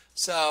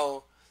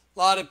 So a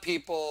lot of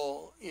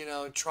people,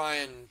 try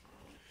and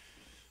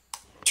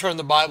turn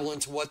the Bible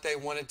into what they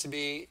want it to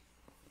be.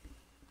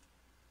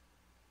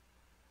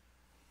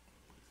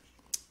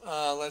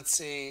 Let's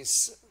see.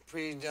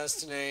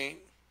 Predestinate.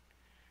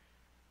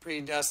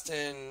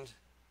 Predestined.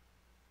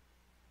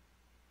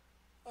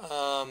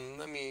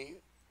 Let me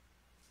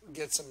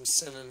get some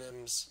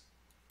synonyms.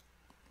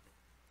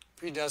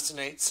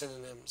 Predestinate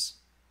synonyms.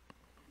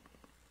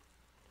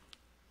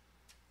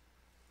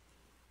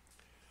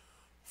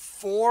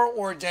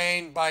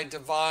 Foreordained by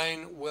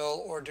divine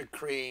will or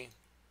decree.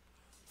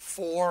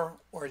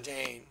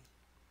 Foreordained.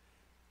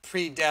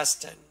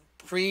 Predestined.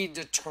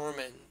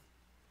 Predetermined.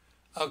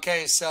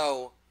 Okay,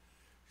 so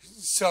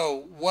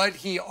what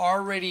he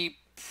already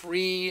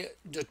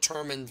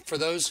predetermined, for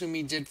those whom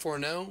he did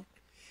foreknow,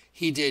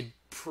 he did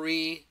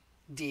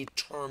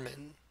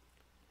predetermine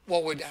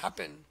what would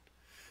happen.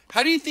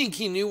 How do you think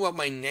he knew what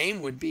my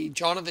name would be,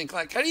 Jonathan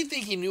Clark? How do you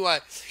think he knew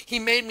he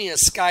made me a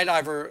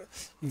skydiver,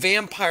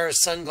 vampire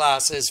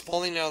sunglasses,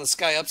 falling out of the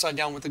sky upside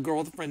down with a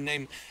girlfriend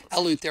named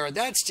Eleuthera?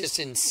 That's just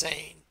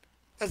insane.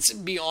 That's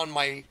beyond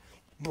my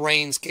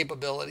brain's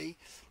capability.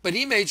 But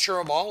he made sure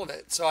of all of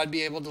it, so I'd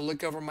be able to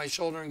look over my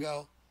shoulder and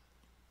go,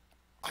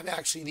 I'm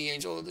actually the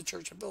angel of the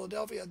Church of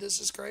Philadelphia. This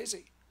is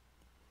crazy.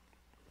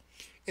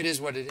 It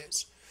is what it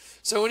is.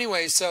 So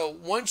anyway, so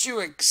once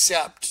you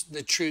accept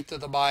the truth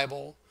of the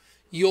Bible,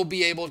 you'll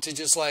be able to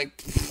just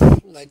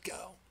let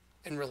go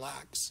and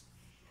relax.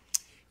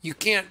 You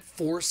can't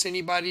force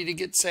anybody to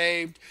get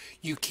saved.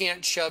 You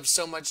can't shove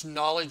so much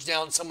knowledge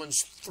down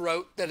someone's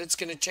throat that it's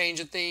going to change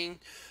a thing.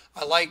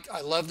 I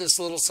love this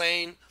little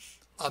saying,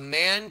 a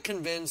man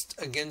convinced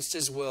against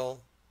his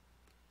will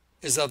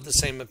is of the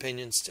same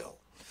opinion still.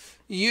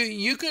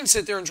 You can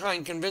sit there and try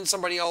and convince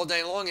somebody all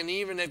day long, and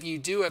even if you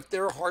do, if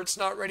their heart's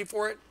not ready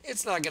for it,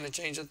 it's not going to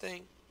change a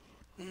thing.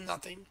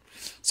 Nothing.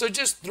 So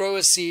just throw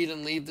a seed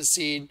and leave the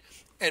seed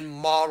and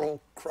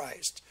model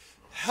Christ.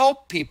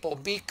 Help people.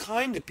 Be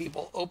kind to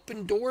people.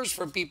 Open doors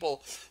for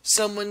people.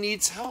 Someone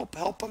needs help.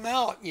 Help them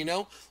out,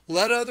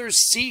 Let others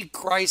see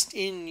Christ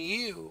in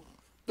you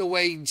the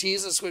way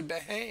Jesus would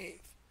behave.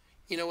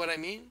 You know what I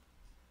mean?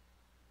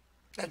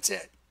 That's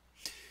it.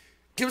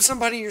 Give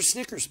somebody your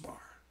Snickers bar.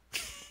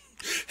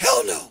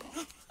 Hell no.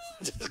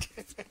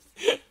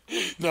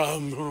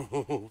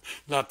 No,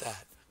 not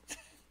that.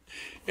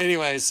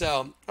 Anyway,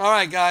 so, all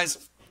right,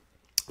 guys.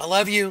 I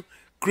love you.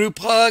 Group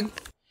hug.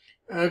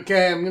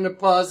 Okay, I'm going to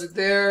pause it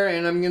there,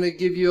 and I'm going to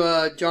give you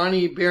a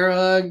Johnny bear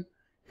hug.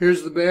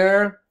 Here's the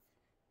bear.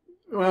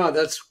 Wow,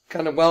 that's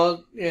kind of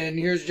well. And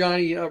here's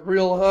Johnny, a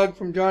real hug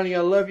from Johnny.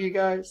 I love you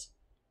guys.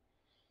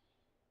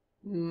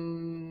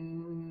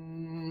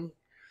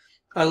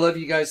 I love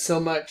you guys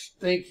so much.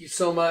 Thank you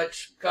so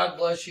much. God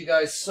bless you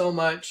guys so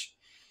much.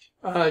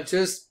 I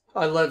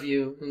love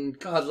you, and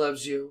God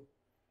loves you.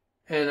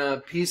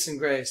 And peace and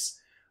grace.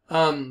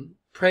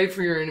 Pray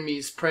for your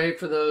enemies. Pray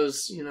for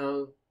those,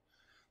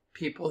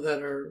 people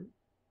that are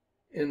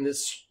in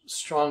this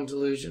strong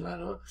delusion.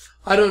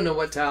 I don't know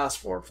what to ask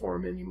for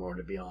them anymore,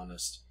 to be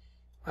honest.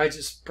 I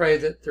just pray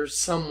that there's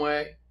some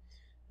way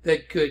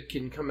that good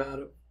can come out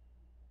of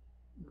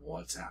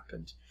what's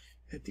happened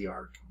at the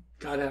Ark.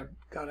 God have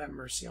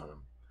mercy on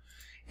them.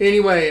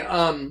 Anyway,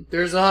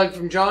 there's a hug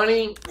from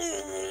Johnny.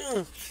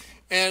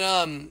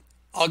 And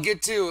I'll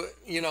get to,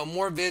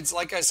 more vids.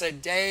 Like I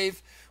said,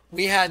 Dave,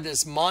 we had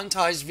this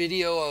montage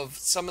video of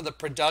some of the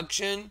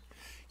production.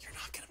 You're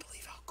not going to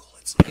believe how cool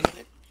it's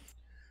looking.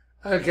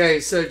 Okay,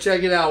 so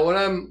check it out. What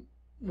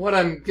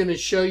I'm going to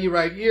show you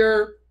right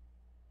here,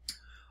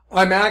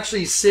 I'm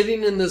actually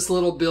sitting in this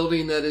little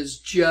building that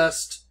is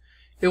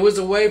it was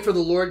a way for the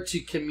Lord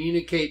to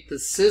communicate the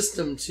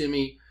system to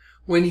me.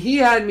 When he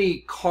had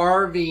me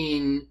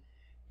carving,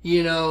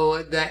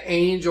 the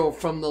angel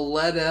from the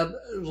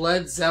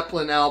Led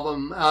Zeppelin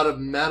album out of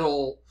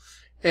metal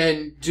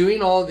and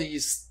doing all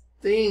these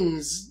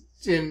things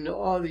and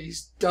all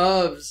these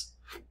doves,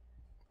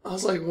 I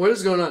was like, what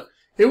is going on?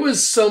 It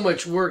was so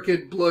much work,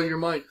 it'd blow your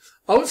mind.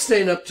 I was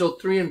staying up till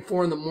 3 and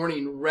 4 in the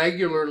morning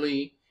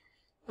regularly,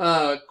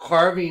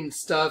 carving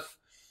stuff,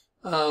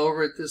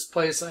 over at this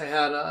place. I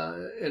had,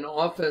 an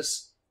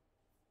office,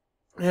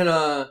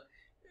 and,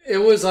 it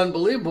was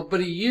unbelievable, but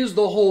he used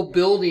the whole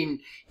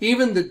building,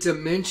 even the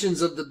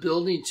dimensions of the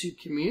building, to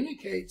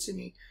communicate to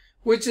me,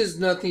 which is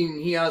nothing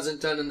he hasn't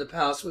done in the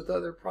past with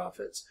other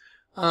prophets.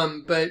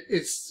 But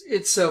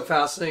it's so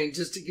fascinating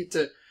just to get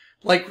to,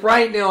 like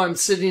right now I'm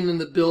sitting in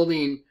the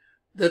building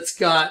that's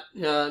got,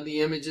 the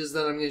images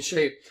that I'm going to show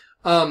you.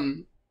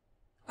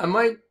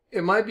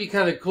 It might be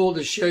kind of cool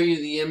to show you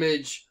the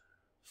image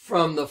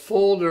from the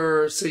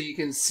folder so you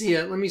can see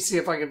it. Let me see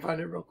if I can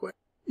find it real quick.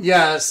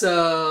 Yeah,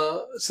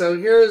 so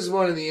here's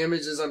one of the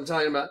images I'm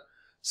talking about.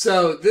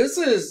 So this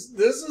is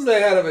the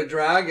head of a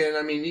dragon.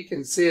 I mean, you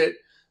can see it.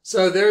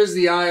 So there's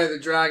the eye of the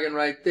dragon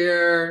right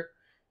there.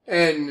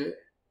 And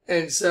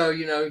so,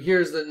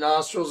 here's the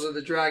nostrils of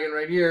the dragon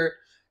right here.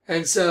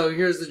 And so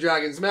here's the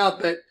dragon's mouth.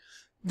 But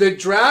the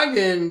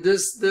dragon,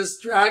 this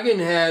dragon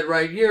head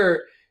right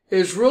here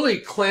is really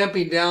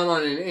clamping down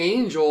on an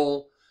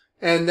angel.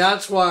 And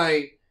that's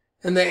why,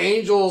 and the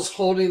angel's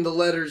holding the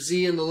letter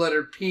Z and the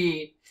letter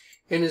P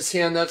in his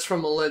hand. That's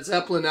from a Led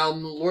Zeppelin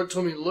album. The Lord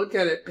told me to look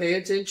at it, pay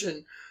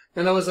attention.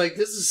 And I was like,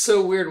 this is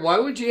so weird. Why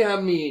would you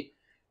have me?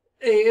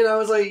 And I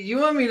was like, you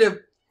want me to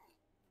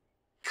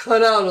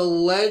cut out a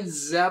Led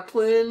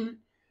Zeppelin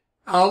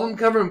album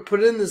cover and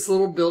put it in this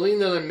little building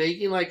that I'm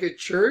making like a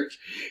church?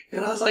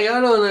 And I was like, I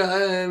don't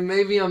know.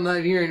 Maybe I'm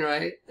not hearing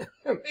right.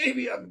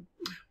 Maybe I'm.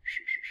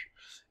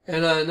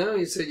 And no,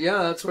 he said,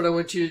 yeah, that's what I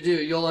want you to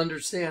do. You'll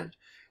understand.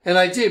 And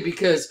I did,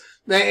 because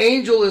the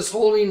angel is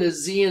holding a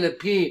Z and a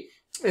P.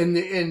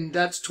 And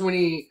that's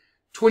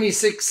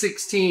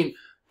 2616,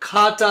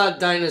 Kata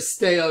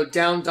Dynasteo,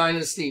 down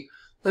dynasty.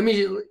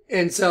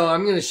 And so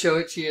I'm going to show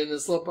it to you in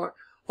this little part.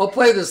 I'll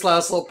play this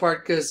last little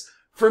part because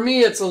for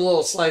me, it's a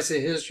little slice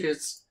of history.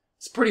 It's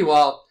pretty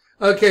wild.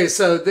 Okay.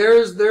 So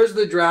there's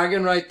the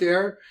dragon right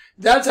there.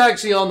 That's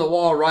actually on the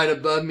wall right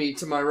above me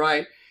to my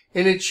right.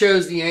 And it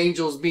shows the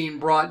angels being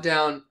brought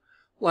down,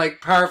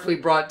 like powerfully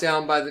brought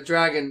down by the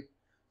dragon.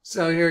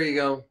 So here you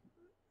go.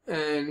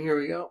 And here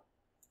we go.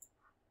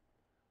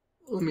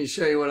 Let me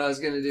show you what I was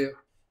going to do.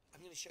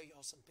 I'm going to show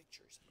y'all some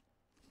pictures.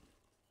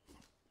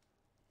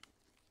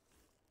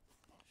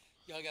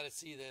 Y'all got to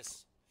see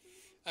this.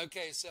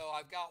 Okay, so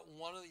I've got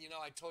one of the,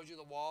 I told you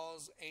the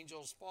walls,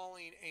 angels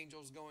falling,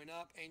 angels going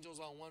up,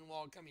 angels on one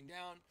wall coming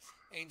down,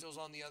 angels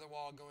on the other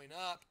wall going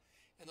up.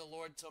 And the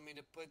Lord told me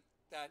to put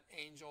that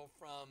angel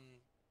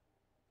from,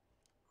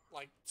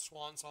 like,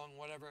 Swan Song,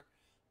 whatever,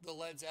 the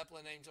Led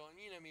Zeppelin angel. And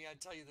you know me, I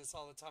tell you this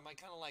all the time. I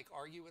kind of like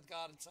argue with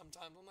God, and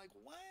sometimes I'm like,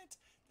 what?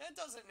 That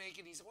doesn't make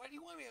any sense. Why do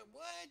you want me to,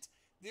 what?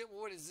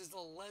 What is this,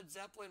 a Led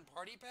Zeppelin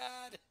party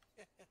pad?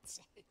 It's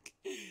like,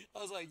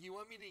 I was like, you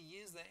want me to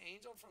use the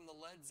angel from the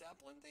Led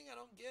Zeppelin thing? I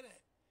don't get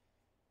it.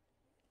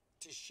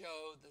 To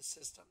show the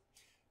system.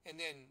 And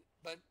then,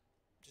 but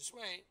just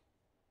wait.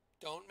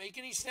 Don't make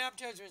any snap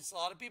judgments. A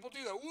lot of people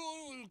do that.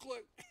 Whoa,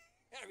 click.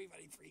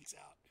 Everybody freaks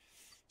out.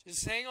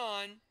 Just hang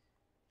on.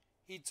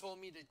 He told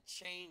me to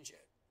change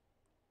it.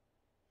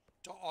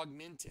 To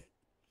augment it.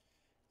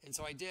 And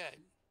so I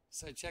did.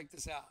 So check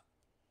this out.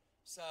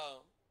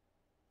 So,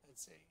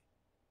 let's see.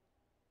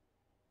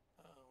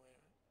 Oh,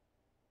 wait a minute.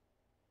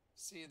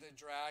 See the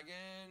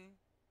dragon.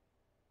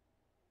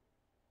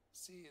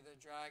 See the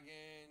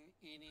dragon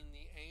eating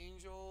the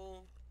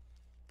angel.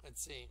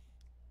 Let's see.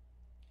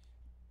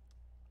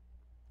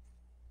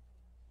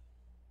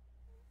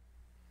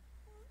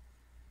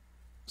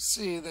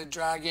 See the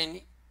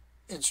dragon.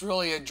 It's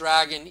really a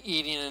dragon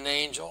eating an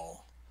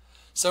angel.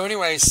 So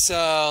anyway,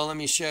 so let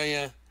me show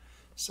you.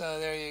 So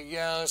there you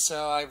go.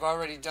 So I've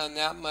already done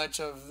that much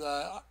of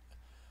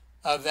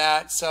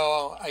that.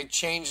 So I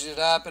changed it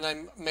up and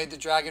I made the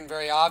dragon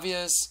very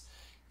obvious,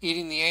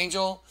 eating the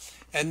angel.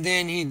 And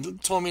then he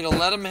told me to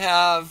let him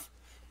have,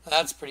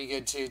 that's pretty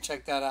good too.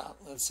 Check that out.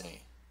 Let's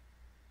see.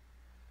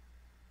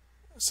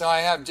 So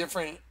I have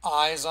different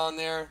eyes on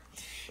there.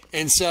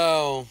 And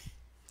so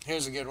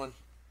here's a good one.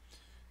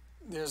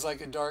 There's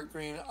like a dark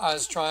green. I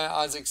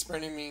was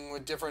experimenting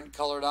with different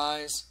colored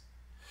eyes.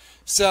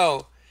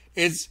 So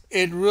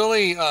it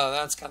really, oh,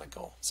 that's kind of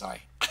cool.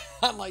 Sorry.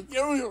 I'm like,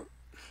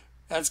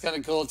 that's kind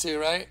of cool too,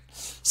 right?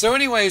 So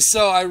anyway,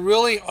 so I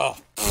really, oh,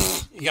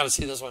 you got to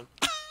see this one.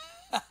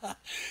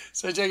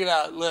 So check it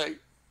out. Look.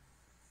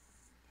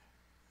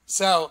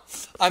 So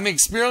I'm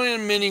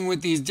experimenting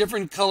with these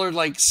different colored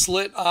like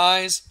slit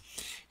eyes.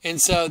 And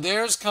so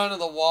there's kind of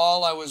the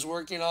wall I was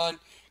working on.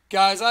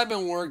 Guys, I've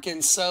been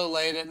working so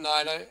late at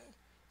night.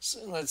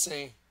 Let's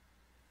see.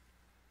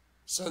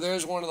 So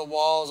there's one of the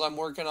walls I'm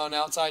working on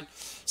outside.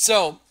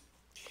 So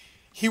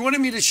he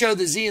wanted me to show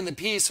the Z and the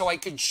P so I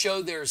could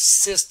show their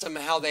system,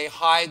 how they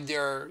hide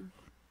their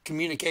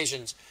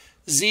communications.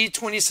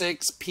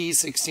 Z26,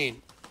 P16.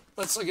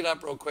 Let's look it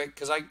up real quick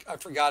because I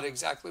forgot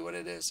exactly what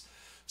it is.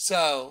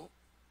 So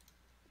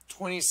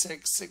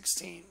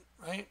 2616,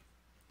 right?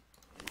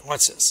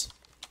 What's this?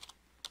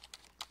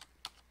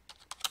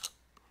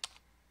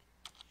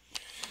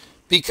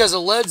 Because a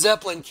Led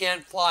Zeppelin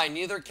can't fly,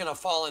 neither can a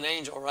fallen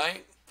angel,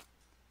 right?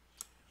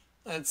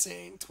 Let's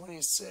see,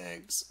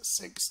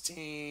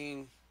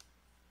 2616.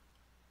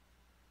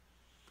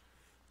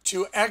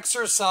 To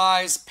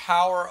exercise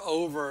power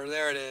over,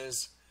 there it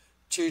is.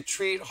 To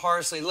treat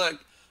harshly.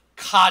 Look,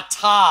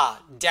 kata,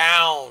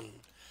 down.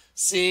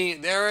 See,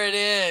 there it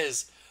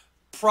is.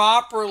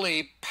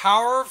 Properly,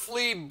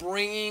 powerfully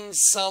bringing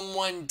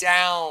someone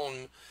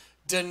down,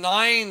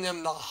 denying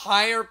them the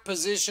higher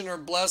position or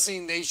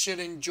blessing they should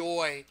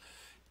enjoy.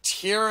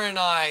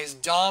 Tyrannize,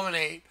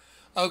 dominate.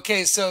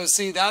 Okay, so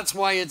see, that's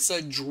why it's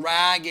a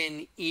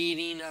dragon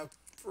eating a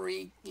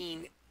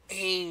freaking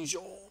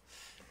angel.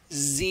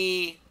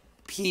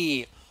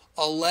 ZP.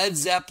 A Led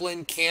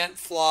Zeppelin can't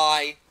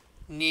fly,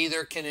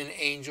 neither can an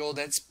angel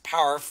that's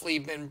powerfully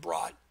been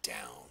brought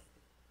down.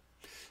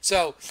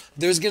 So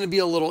there's going to be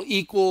a little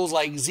equals,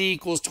 like Z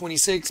equals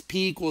 26,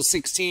 P equals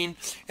 16.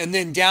 And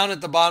then down at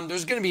the bottom,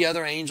 there's going to be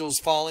other angels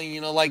falling, you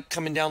know, like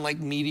coming down like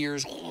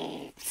meteors.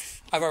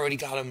 I've already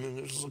got them and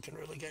it's looking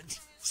really good.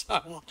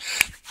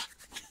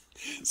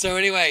 So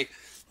anyway,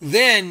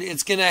 then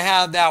it's going to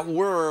have that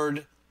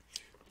word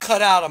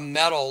cut out of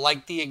metal,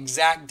 like the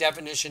exact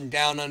definition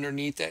down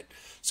underneath it.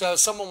 So if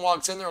someone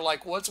walks in there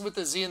like, what's with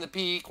the Z and the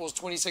P equals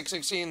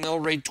 2616? They'll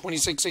read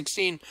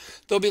 2616.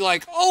 They'll be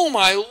like, oh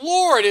my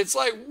Lord. It's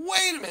like,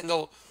 wait a minute.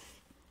 They'll,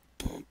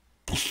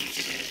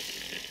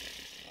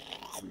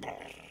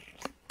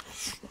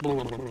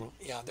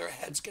 yeah, their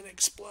head's going to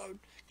explode.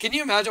 Can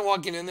you imagine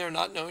walking in there and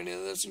not knowing any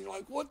of this? And you're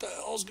like, what the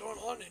hell's going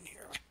on in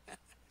here?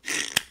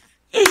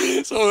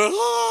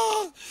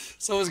 So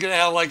someone's going to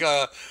have like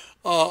a,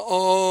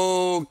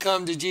 oh,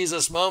 come to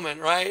Jesus moment,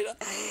 right?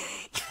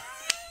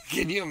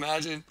 Can you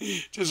imagine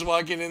just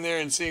walking in there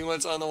and seeing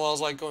what's on the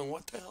walls, like going,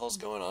 what the hell's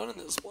going on in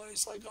this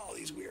place? Like all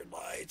these weird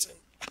lights. And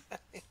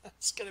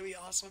it's going to be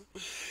awesome.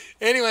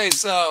 Anyway,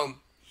 so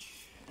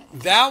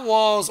that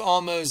wall's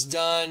almost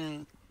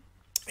done.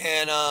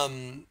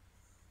 And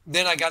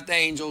then I got the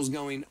angels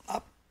going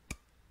up.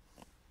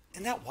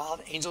 And that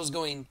wild angels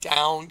going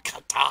down,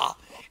 kata,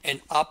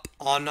 and up,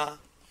 ana.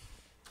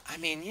 I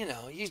mean, you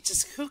know, you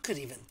just, who could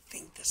even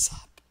think this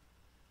up?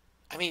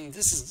 I mean,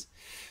 this is,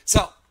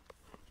 so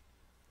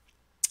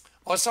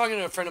I was talking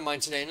to a friend of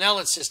mine today. Now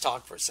let's just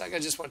talk for a sec. I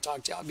just want to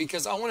talk to y'all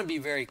because I want to be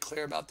very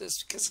clear about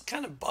this because it's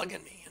kind of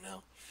bugging me, you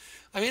know.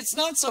 I mean, it's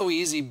not so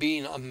easy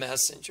being a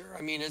messenger.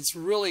 I mean, it's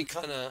really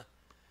kind of,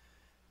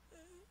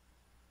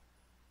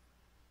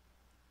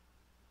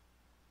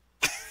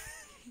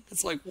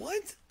 it's like,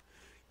 what?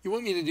 You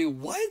want me to do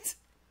what?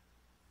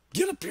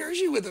 Get a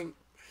parachute with a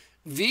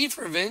V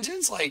for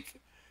vengeance?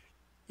 Like,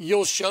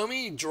 you'll show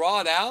me,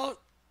 draw it out,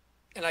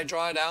 and I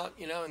draw it out,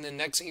 you know, and then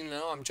next thing you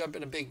know, I'm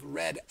jumping a big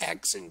red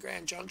X in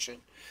Grand Junction.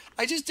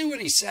 I just do what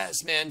he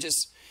says, man.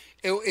 Just,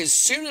 as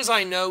soon as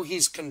I know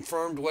he's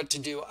confirmed what to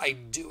do, I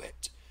do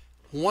it.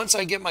 Once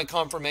I get my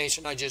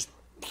confirmation, I just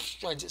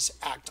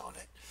act on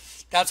it.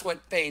 That's what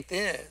faith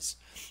is.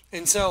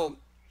 And so,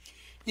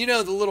 you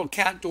know, the little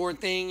cat door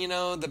thing, you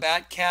know, the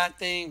bat cat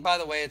thing. By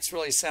the way, it's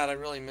really sad. I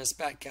really miss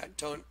bat cat.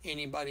 Don't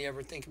anybody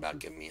ever think about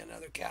giving me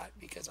another cat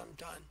because I'm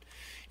done.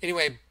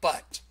 Anyway,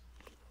 but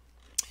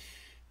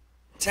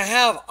to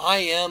have I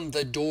am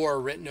the door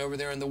written over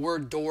there, and the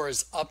word door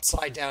is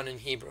upside down in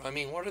Hebrew. I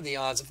mean, what are the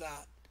odds of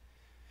that?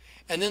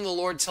 And then the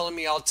Lord telling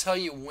me, I'll tell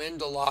you when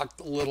to lock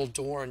the little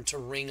door and to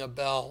ring a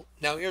bell.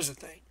 Now, here's the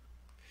thing.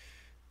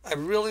 I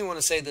really want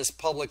to say this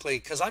publicly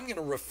because I'm going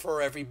to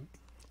refer every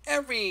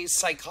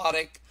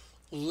psychotic,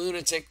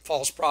 lunatic,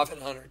 false prophet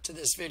hunter to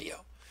this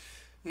video.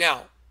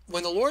 Now,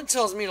 when the Lord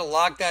tells me to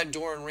lock that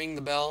door and ring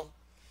the bell,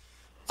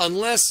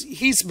 unless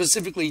he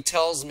specifically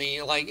tells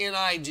me, like, and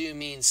I do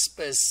mean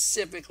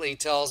specifically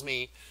tells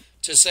me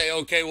to say,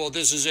 okay, well,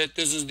 this is it.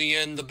 This is the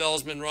end. The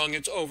bell's been rung.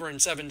 It's over in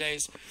 7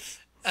 days.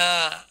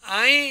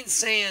 I ain't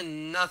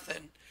saying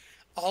nothing.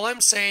 All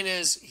I'm saying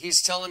is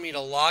he's telling me to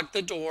lock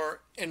the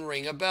door and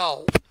ring a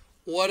bell.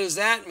 What does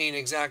that mean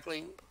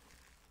exactly?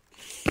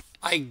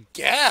 I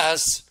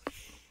guess.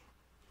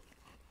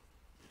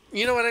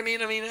 You know what I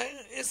mean? I mean,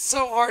 it's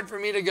so hard for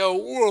me to go,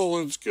 well,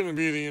 it's going to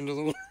be the end of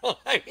the world.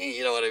 I mean,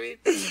 you know what I mean?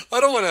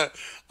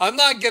 I'm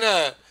not going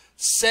to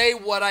say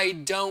what I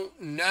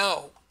don't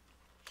know.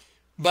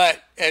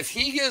 But if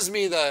he gives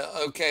me the,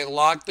 okay,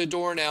 lock the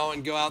door now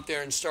and go out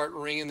there and start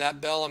ringing that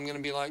bell, I'm going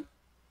to be like,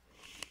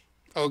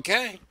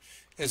 okay.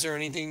 Is there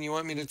anything you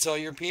want me to tell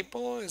your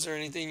people? Is there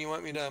anything you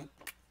want me to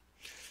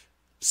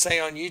say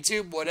on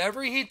YouTube?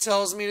 Whatever he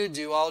tells me to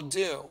do, I'll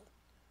do.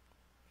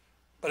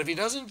 But if he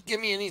doesn't give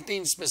me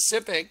anything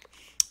specific,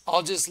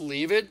 I'll just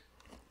leave it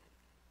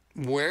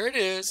where it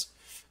is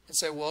and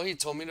say, well, he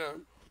told me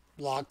to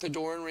lock the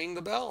door and ring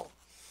the bell.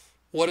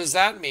 What does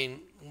that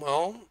mean?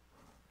 Well,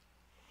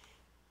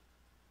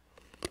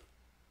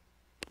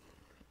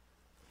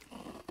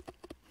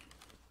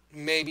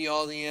 maybe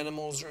all the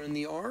animals are in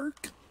the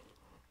ark.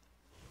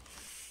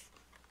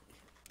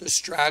 The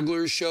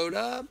stragglers showed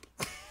up.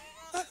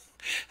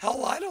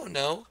 Hell, I don't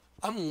know.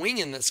 I'm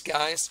winging this,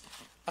 guys.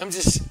 I'm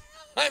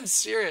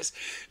serious.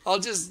 I'm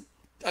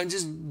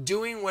just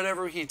doing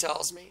whatever he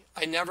tells me.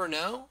 I never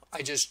know.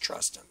 I just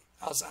trust him.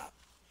 How's that?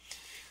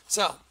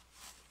 So,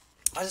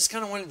 I just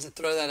kind of wanted to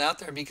throw that out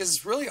there because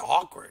it's really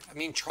awkward. I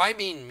mean, try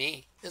being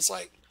me. It's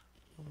like,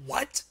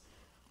 what?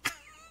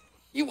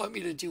 You want me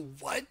to do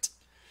what?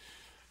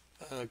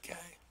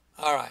 Okay.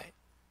 All right.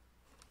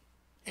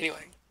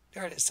 Anyway,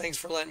 there it is. Thanks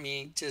for letting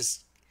me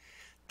just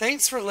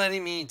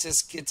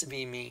get to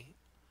be me.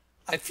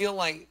 I feel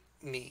like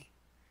me.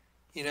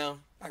 You know,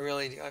 I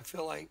really do. I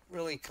feel like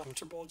really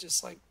comfortable.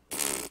 Just like,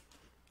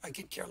 I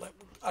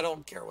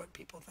don't care what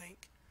people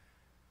think.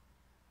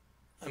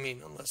 I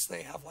mean, unless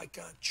they have like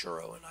a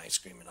churro and ice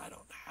cream and I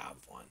don't have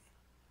one,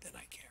 then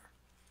I care.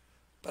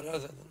 But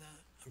other than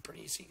that, I'm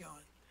pretty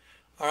easygoing.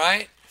 All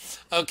right?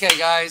 Okay,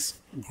 guys.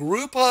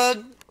 Group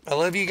hug. I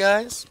love you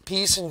guys.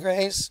 Peace and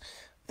grace.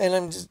 And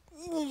I'm just...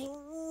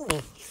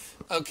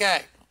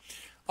 Okay.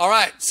 All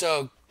right,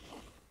 so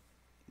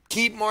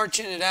keep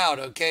marching it out,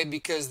 okay?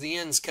 Because the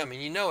end's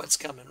coming. You know it's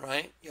coming,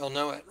 right? You'll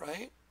know it,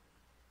 right?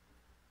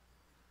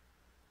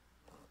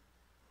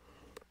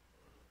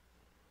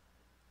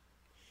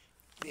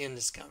 The end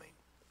is coming.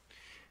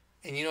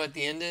 And you know what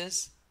the end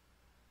is?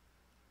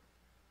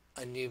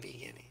 A new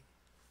beginning.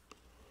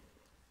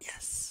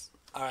 Yes.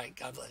 All right,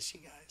 God bless you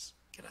guys.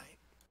 Good night.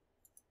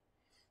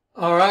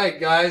 All right,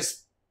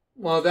 guys.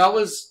 Well, that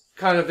was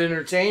kind of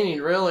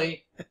entertaining,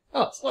 really. I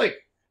was like,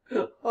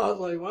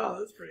 wow,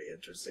 that's pretty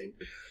interesting.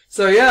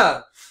 So,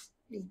 yeah,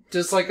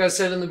 just like I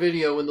said in the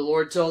video, when the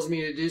Lord tells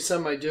me to do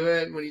something, I do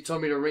it. When he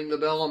told me to ring the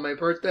bell on my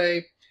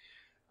birthday,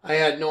 I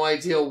had no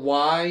idea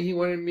why he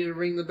wanted me to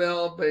ring the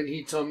bell, but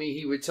he told me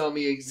he would tell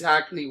me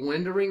exactly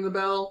when to ring the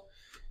bell.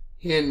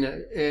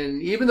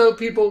 And even though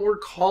people were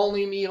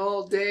calling me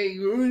all day,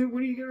 when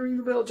are you going to ring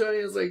the bell, Johnny?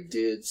 I was like,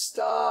 dude,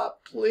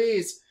 stop,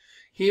 please.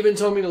 He even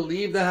told me to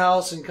leave the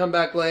house and come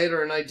back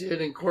later, and I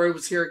did. And Corey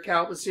was here,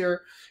 Kat was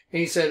here, and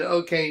he said,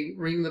 okay,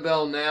 ring the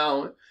bell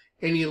now.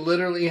 And he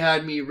literally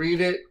had me ring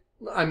it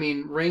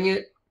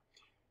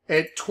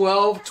at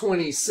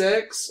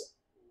 12:26.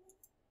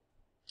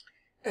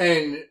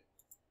 And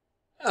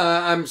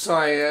I'm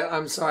sorry,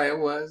 it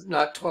was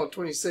not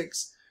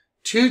 12:26,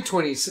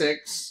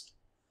 2:26.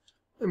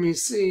 Let me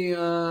see.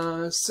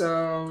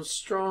 So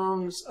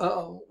Strong's.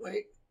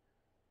 Wait.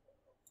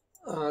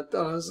 I thought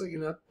I was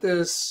looking up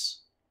this.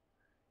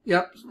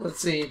 Yep.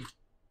 Let's see.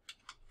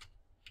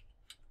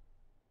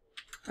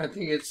 I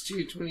think it's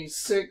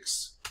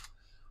 2:26.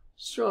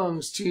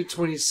 Strong's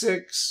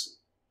 2:26.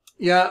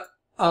 Yeah.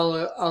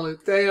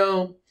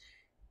 Aletheo.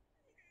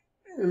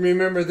 And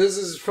remember, this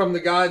is from the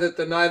guy that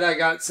the night I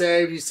got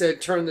saved, he said,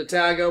 turn the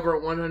tag over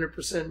at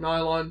 100%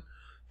 nylon,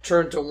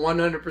 turn to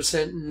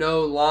 100%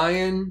 no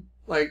lion,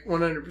 like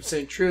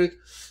 100% truth.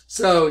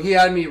 So he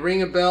had me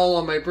ring a bell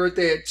on my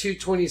birthday at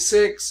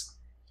 2:26.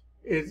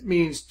 It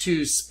means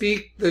to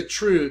speak the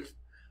truth.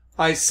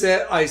 I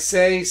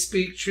say,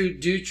 speak truth,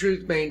 do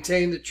truth,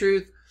 maintain the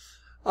truth.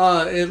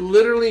 It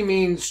literally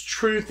means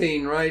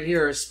truthing right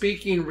here,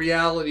 speaking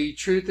reality,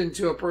 truth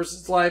into a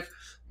person's life,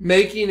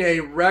 making a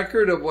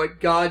record of what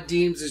God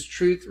deems as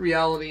truth,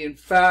 reality, and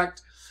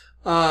fact.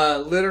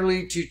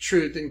 Literally to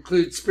truth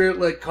includes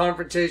spirit-led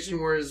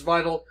confrontation where it is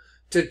vital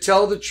to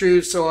tell the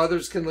truth so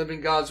others can live in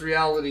God's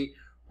reality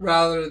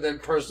rather than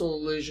personal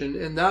illusion.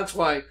 And that's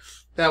why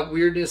that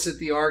weirdness at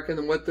the ark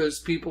and what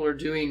those people are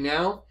doing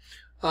now,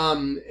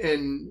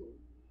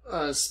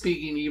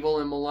 speaking evil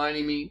and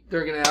maligning me,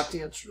 they're going to have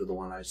to answer to the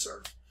one I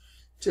serve.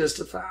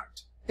 Just a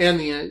fact. And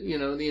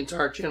the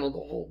entire channel,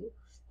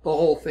 the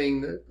whole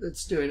thing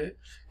that's doing it.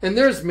 And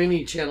there's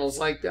many channels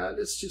like that.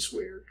 It's just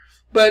weird.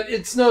 But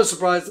it's no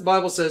surprise. The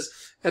Bible says,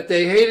 if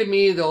they hated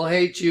me, they'll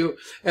hate you.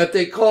 If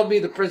they called me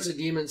the prince of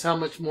demons, how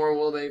much more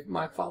will they,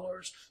 my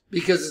followers?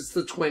 Because it's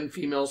the twin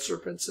female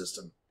serpent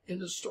system in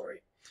the story.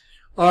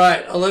 All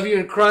right. I love you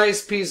in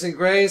Christ. Peace and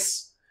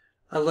grace.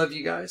 I love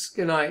you guys.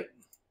 Good night.